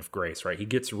of moment of grace, right? He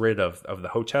gets rid of the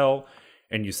hotel,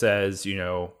 and he says,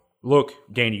 look,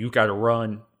 Danny, you got to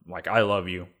run. Like, I love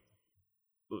you,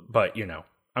 but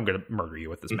I'm going to murder you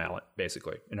with this mallet,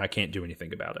 basically, and I can't do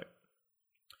anything about it.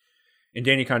 And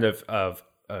Danny kind of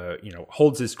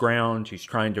holds his ground. He's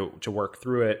trying to work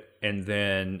through it, and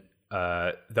then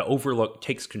the Overlook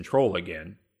takes control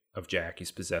again of Jack.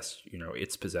 He's possessed.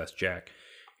 It's possessed Jack,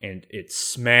 and it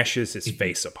smashes his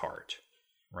face apart.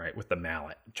 Right, with the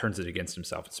mallet, turns it against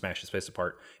himself and smashes his face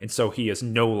apart, and so he is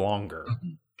no longer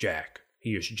Jack.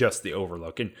 He is just the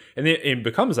Overlook, and it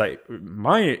becomes like,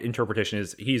 my interpretation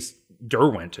is he's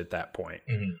Derwent at that point.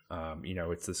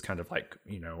 It's this kind of like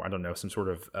I don't know, some sort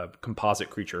of composite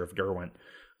creature of Derwent,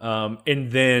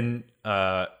 and then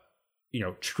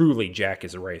truly Jack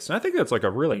is erased, and I think that's like a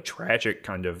really tragic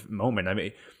kind of moment. I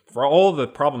mean, for all the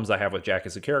problems I have with Jack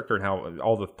as a character and how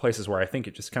all the places where I think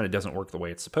it just kind of doesn't work the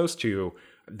way it's supposed to,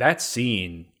 that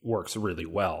scene works really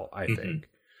well, I think.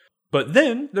 But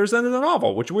then there's the end of the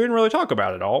novel, which we didn't really talk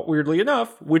about at all, weirdly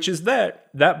enough, which is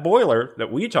that boiler that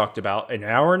we talked about an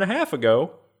hour and a half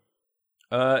ago,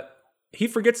 he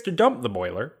forgets to dump the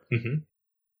boiler.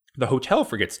 The hotel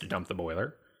forgets to dump the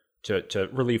boiler to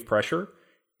relieve pressure.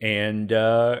 And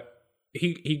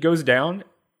he goes down.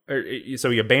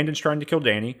 So he abandons trying to kill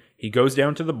Danny. He goes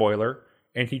down to the boiler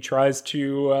and he tries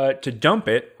to dump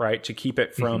it, right, to keep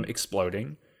it from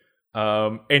exploding.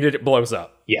 And it blows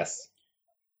up. Yes.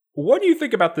 What do you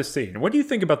think about this scene? What do you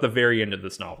think about the very end of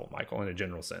this novel, Michael, in a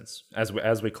general sense,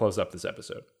 as we close up this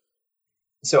episode?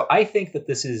 So I think that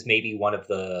this is maybe one of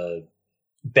the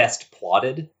best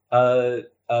plotted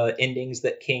endings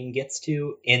that King gets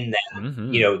to, in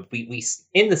that we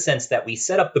in the sense that we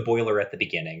set up the boiler at the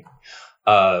beginning.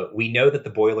 We know that the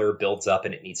boiler builds up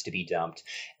and it needs to be dumped.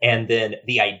 And then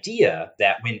the idea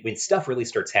that when stuff really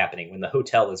starts happening, when the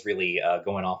hotel is really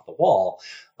going off the wall,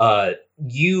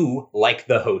 you, like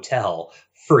the hotel,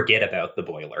 forget about the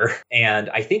boiler. And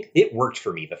I think it worked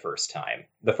for me the first time.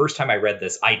 The first time I read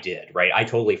this, I did, right? I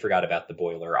totally forgot about the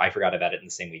boiler. I forgot about it in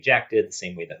the same way Jack did, the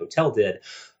same way the hotel did.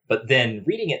 But then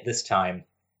reading it this time,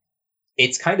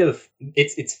 it's kind of,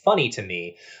 it's funny to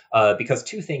me because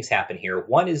two things happen here.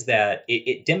 One is that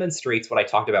it demonstrates what I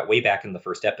talked about way back in the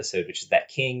first episode, which is that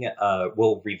King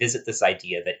will revisit this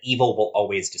idea that evil will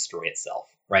always destroy itself,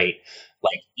 right?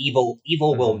 Like evil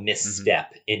will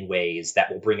misstep in ways that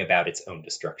will bring about its own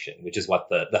destruction, which is what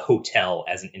the hotel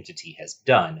as an entity has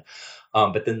done.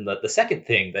 But then the second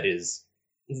thing that is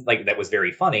like, that was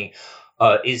very funny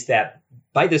is that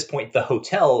by this point, the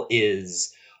hotel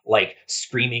is like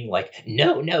screaming like,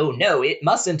 no, it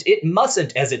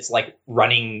mustn't, as it's like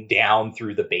running down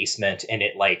through the basement, and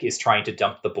it like is trying to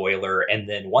dump the boiler. And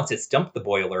then once it's dumped the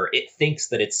boiler, it thinks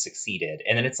that it's succeeded.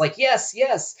 And then it's like, yes.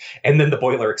 And then the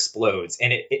boiler explodes,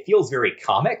 and it feels very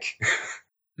comic.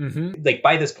 Like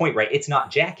by this point, right, it's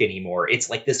not Jack anymore. It's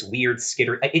like this weird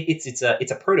skitter.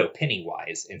 It's a proto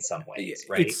Pennywise in some ways,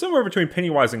 right? It's somewhere between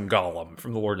Pennywise and Gollum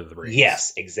from The Lord of the Rings.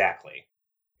 Yes, exactly.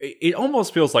 It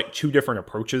almost feels like two different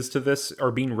approaches to this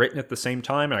are being written at the same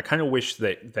time, and I kind of wish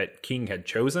that King had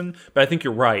chosen. But I think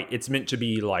you're right; it's meant to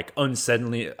be like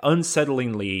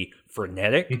unsettlingly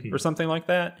frenetic or something like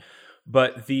that.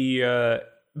 But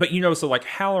so like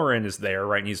Halloran is there,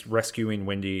 right? And he's rescuing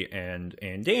Wendy and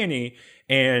Danny,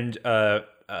 and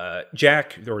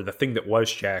Jack, or the thing that was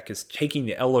Jack, is taking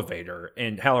the elevator,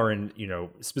 and Halloran,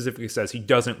 specifically says he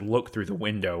doesn't look through the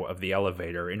window of the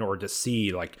elevator in order to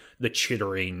see like the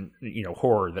chittering,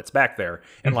 horror that's back there.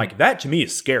 And like that to me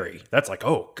is scary. That's like,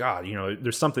 oh God,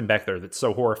 there's something back there that's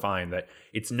so horrifying that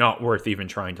it's not worth even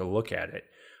trying to look at it.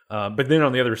 But then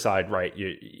on the other side, right,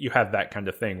 you have that kind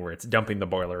of thing where it's dumping the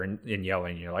boiler and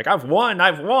yelling, you're like, I've won,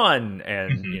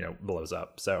 and, blows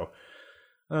up. So,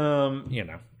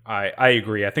 I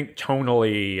agree. I think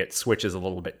tonally it switches a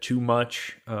little bit too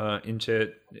much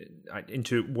into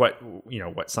what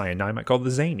Cy and I might call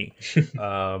the zany,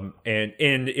 and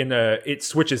it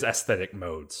switches aesthetic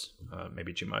modes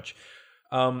maybe too much.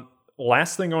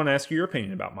 Last thing I want to ask you your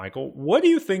opinion about, Michael. What do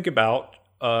you think about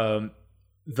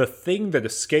the thing that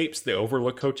escapes the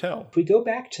Overlook Hotel? If we go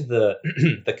back to the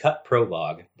the cut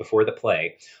prologue before the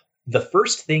play, the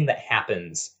first thing that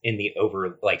happens in the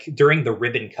during the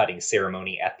ribbon cutting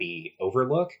ceremony at the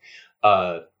Overlook,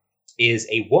 is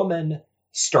a woman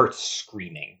starts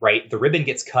screaming, right? The ribbon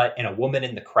gets cut and a woman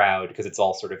in the crowd, because it's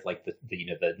all sort of like the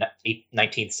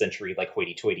 19th century, like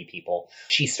hoity-toity people.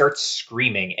 She starts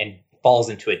screaming and falls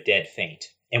into a dead faint.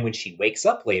 And when she wakes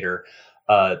up later,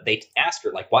 they ask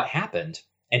her, like, what happened?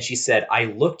 And she said, I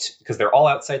looked, because they're all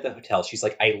outside the hotel. She's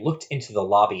like, I looked into the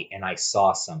lobby and I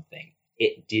saw something.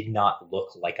 It did not look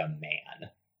like a man,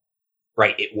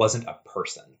 right? It wasn't a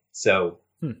person. So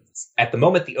at the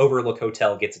moment the Overlook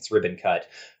Hotel gets its ribbon cut,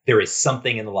 there is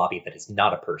something in the lobby that is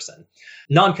not a person.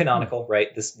 Non-canonical, right?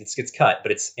 This gets cut,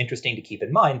 but it's interesting to keep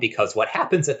in mind, because what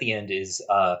happens at the end is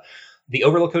the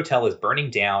Overlook Hotel is burning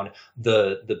down.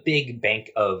 The big bank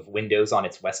of windows on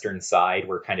its western side,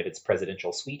 where kind of its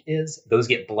presidential suite is, those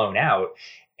get blown out.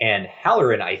 And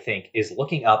Halloran, I think, is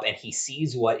looking up and he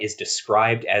sees what is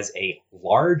described as a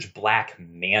large black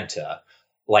manta,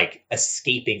 like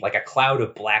escaping, like a cloud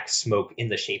of black smoke in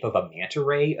the shape of a manta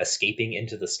ray escaping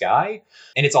into the sky.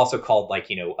 And it's also called, like,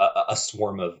 a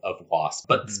swarm of wasps.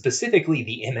 But specifically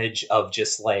the image of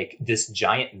just like this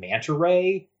giant manta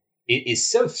ray, it is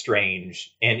so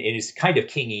strange, and it is kind of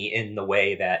kingy in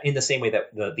the same way that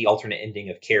the alternate ending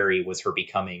of Carrie was her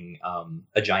becoming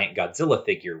a giant Godzilla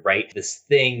figure, right? This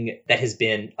thing that has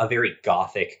been a very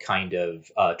gothic kind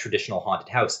of traditional haunted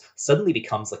house suddenly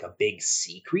becomes like a big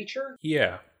sea creature.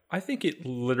 Yeah, I think it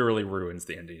literally ruins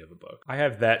the ending of the book. I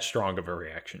have that strong of a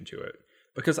reaction to it,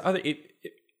 because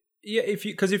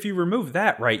if you remove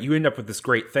that, right, you end up with this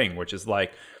great thing, which is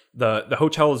like, the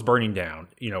hotel is burning down.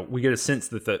 We get a sense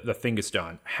that the thing is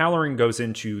done. Halloran goes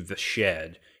into the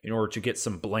shed in order to get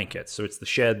some blankets. So it's the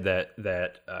shed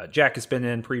that Jack has been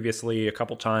in previously a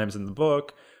couple times in the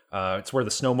book. It's where the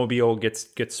snowmobile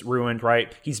gets ruined,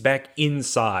 right? He's back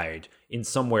inside in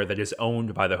somewhere that is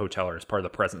owned by the hotel, or as part of the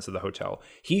presence of the hotel.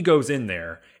 He goes in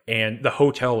there, and the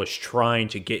hotel is trying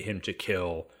to get him to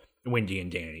kill Wendy and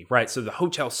Danny, right? So the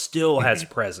hotel still has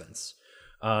presence.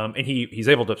 And he's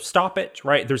able to stop it,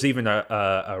 right? There's even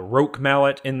a roque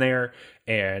mallet in there,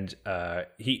 and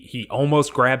he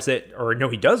almost grabs it, or no,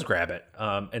 he does grab it,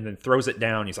 and then throws it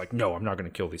down. He's like, no, I'm not going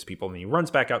to kill these people. And then he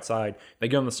runs back outside. They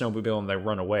get on the snowmobile and they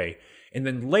run away. And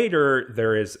then later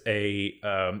there is a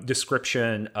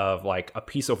description of like a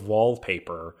piece of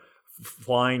wallpaper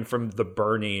flying from the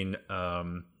burning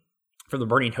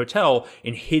hotel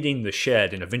and hitting the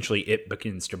shed, and eventually it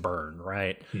begins to burn,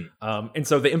 right? And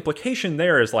so the implication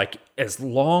there is like, as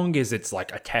long as it's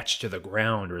like attached to the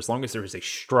ground, or as long as there is a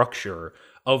structure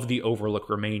of the Overlook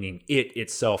remaining, it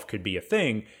itself could be a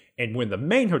thing. And when the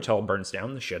main hotel burns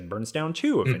down, the shed burns down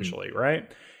too eventually,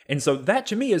 right? And so that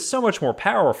to me is so much more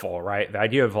powerful, right? The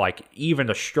idea of like even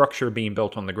a structure being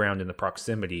built on the ground in the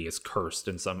proximity is cursed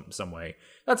in some way.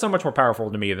 That's so much more powerful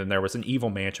to me than there was an evil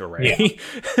manta ray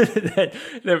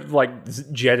that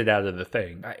like jetted out of the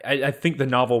thing. I think the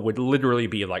novel would literally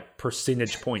be like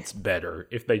percentage points better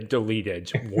if they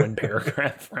deleted one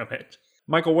paragraph from it.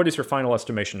 Michael, what is your final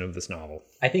estimation of this novel?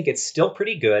 I think it's still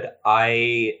pretty good.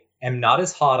 I am not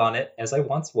as hot on it as I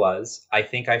once was. I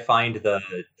think I find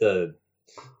the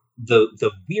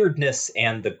weirdness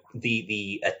and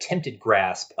the attempted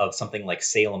grasp of something like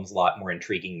Salem's Lot more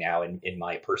intriguing now in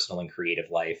my personal and creative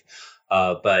life.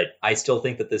 But I still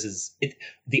think that this is it.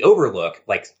 The Overlook,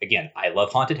 like, again, I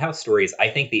love haunted house stories. I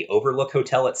think the Overlook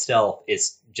Hotel itself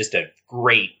is just a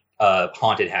great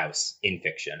haunted house in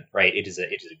fiction, right? It is a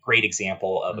great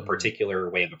example of a particular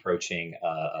way of approaching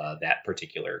that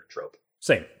particular trope.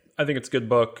 Same. I think it's a good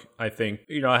book. I think,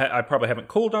 I probably haven't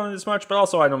cooled on it as much, but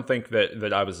also I don't think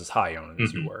that I was as high on it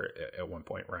as you were at one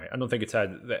point, right? I don't think it's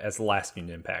had as lasting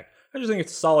impact. I just think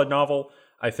it's a solid novel.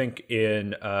 I think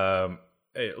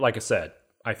like I said,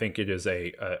 I think it is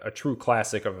a true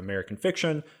classic of American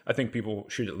fiction. I think people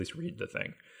should at least read the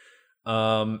thing.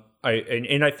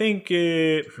 I think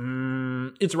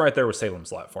it's right there with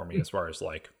Salem's Lot for me as far as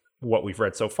like what we've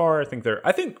read so far. I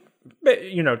think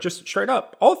just straight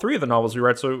up, all three of the novels we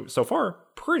read so far,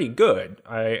 pretty good.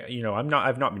 I've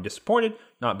not been disappointed,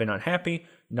 not been unhappy,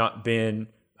 not been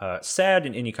sad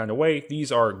in any kind of way.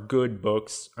 These are good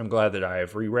books. I'm glad that I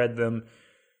have reread them.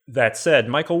 That said,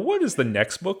 Michael, what is the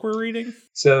next book we're reading?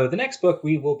 So the next book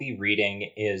we will be reading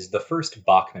is the first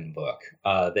Bachman book.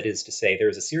 That is to say,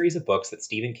 there's a series of books that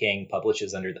Stephen King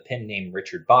publishes under the pen name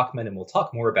Richard Bachman, and we'll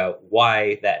talk more about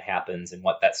why that happens and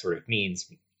what that sort of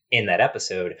means in that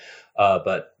episode.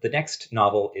 But the next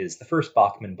novel is the first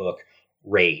Bachman book,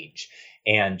 Rage.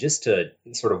 And just to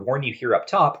sort of warn you here up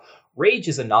top, Rage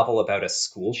is a novel about a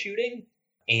school shooting,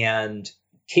 and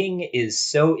King is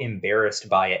so embarrassed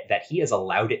by it that he has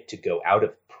allowed it to go out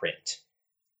of print.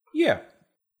 Yeah.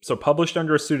 So published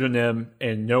under a pseudonym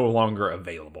and no longer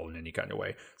available in any kind of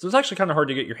way. So it's actually kind of hard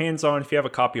to get your hands on. If you have a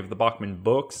copy of the Bachman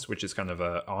books, which is kind of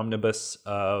an omnibus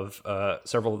of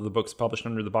several of the books published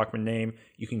under the Bachman name,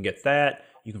 you can get that.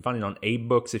 You can find it on Abe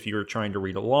Books if you're trying to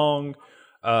read along.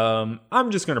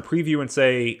 I'm just going to preview and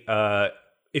say,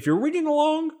 if you're reading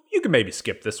along, you can maybe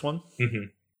skip this one. Mm-hmm.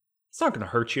 It's not going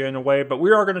to hurt you in a way, but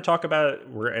we are going to talk about it.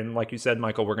 And like you said,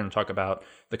 Michael, we're going to talk about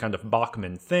the kind of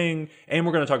Bachman thing, and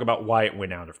we're going to talk about why it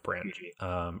went out of print,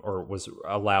 or was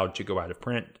allowed to go out of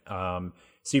print.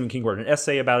 Stephen King wrote an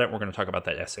essay about it. We're going to talk about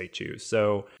that essay too.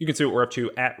 So you can see what we're up to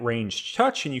at Ranged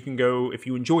Touch, and you can go if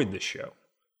you enjoyed this show.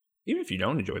 Even if you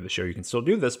don't enjoy the show, you can still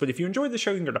do this. But if you enjoyed the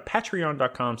show, you can go to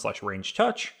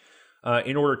patreon.com/rangedtouch.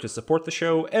 In order to support the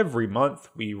show, every month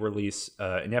we release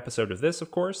an episode of this,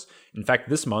 of course. In fact,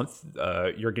 this month,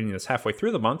 you're getting this halfway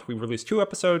through the month, we released 2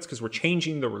 episodes because we're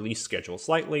changing the release schedule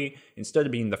slightly. Instead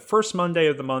of being the first Monday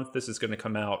of the month, this is going to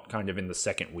come out kind of in the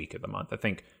second week of the month. I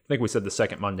think we said the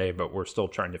second Monday, but we're still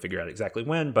trying to figure out exactly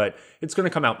when. But it's going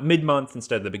to come out mid-month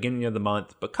instead of the beginning of the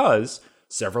month because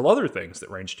several other things that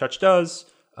Ranged Touch does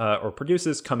or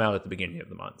produces come out at the beginning of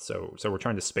the month. So we're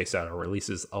trying to space out our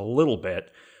releases a little bit.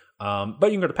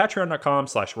 But you can go to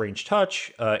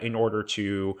patreon.com/rangedtouch in order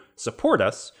to support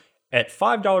us at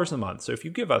 $5 a month. So if you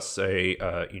give us a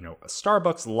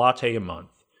Starbucks latte a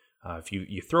month, if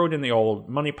you throw it in the old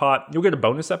money pot, you'll get a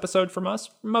bonus episode from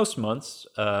us most months.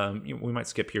 We might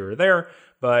skip here or there,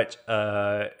 but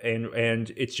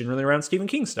and it's generally around Stephen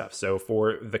King stuff. So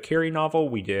for the Carrie novel,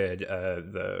 we did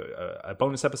a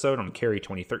bonus episode on Carrie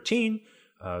 2013,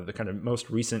 the kind of most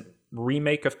recent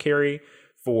remake of Carrie.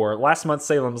 For last month's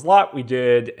Salem's Lot, we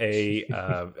did a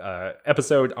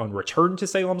episode on Return to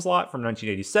Salem's Lot from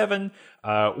 1987,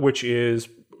 which is,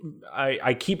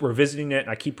 I keep revisiting it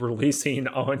and I keep releasing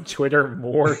on Twitter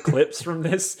more clips from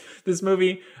this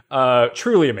movie.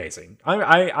 Truly amazing.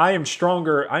 I am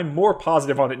stronger. I'm more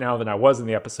positive on it now than I was in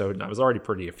the episode, and I was already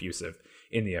pretty effusive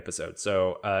in the episode.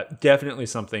 So definitely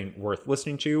something worth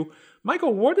listening to.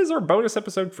 Michael, what is our bonus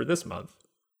episode for this month?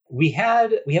 We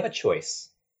have a choice.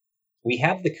 We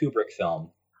have the Kubrick film,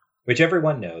 which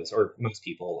everyone knows, or most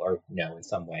people know in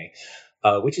some way,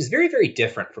 which is very, very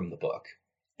different from the book.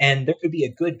 And there could be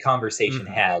a good conversation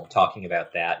had talking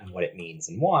about that and what it means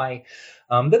and why.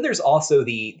 Then there's also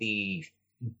the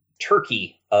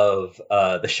turkey of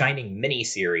the Shining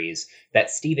miniseries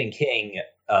that Stephen King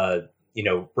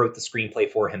wrote the screenplay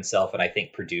for himself and I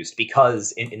think produced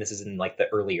because, and this is in like the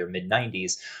earlier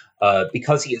mid-90s,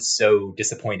 because he is so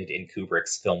disappointed in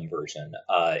Kubrick's film version.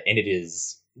 And it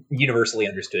is universally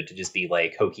understood to just be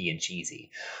like hokey and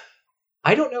cheesy.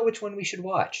 I don't know which one we should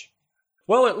watch.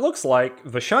 Well, it looks like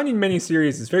the Shining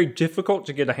miniseries is very difficult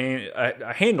to get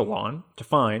a handle on, to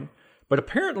find. But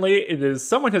apparently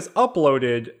someone has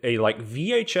uploaded a like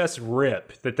VHS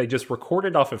rip that they just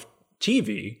recorded off of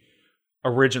TV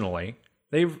originally.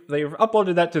 They've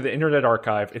uploaded that to the Internet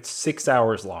Archive. It's 6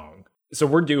 hours long. So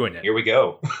we're doing it. Here we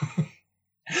go.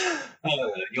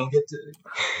 You'll get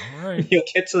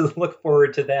to look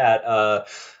forward to that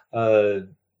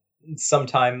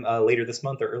sometime later this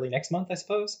month or early next month, I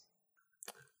suppose.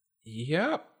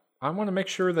 Yep. I want to make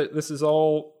sure that this is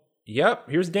all. Yep.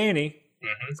 Here's Danny.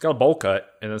 Mm-hmm. It's got a bowl cut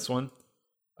in this one.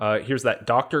 Here's that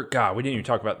doctor. God, we didn't even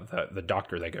talk about the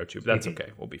doctor they go to, but that's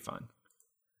okay. We'll be fine.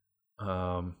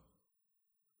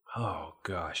 Oh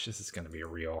gosh, this is going to be a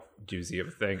real doozy of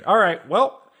a thing. All right,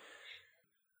 well,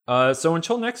 so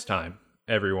until next time,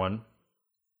 everyone,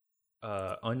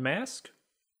 unmask.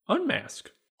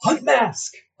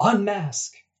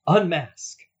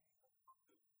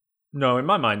 No, in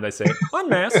my mind they say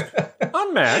unmask.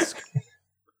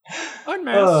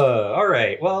 All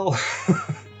right, well.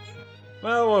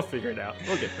 Well, we'll figure it out.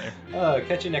 We'll get there.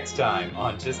 Catch you next time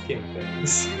on Just King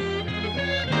Things.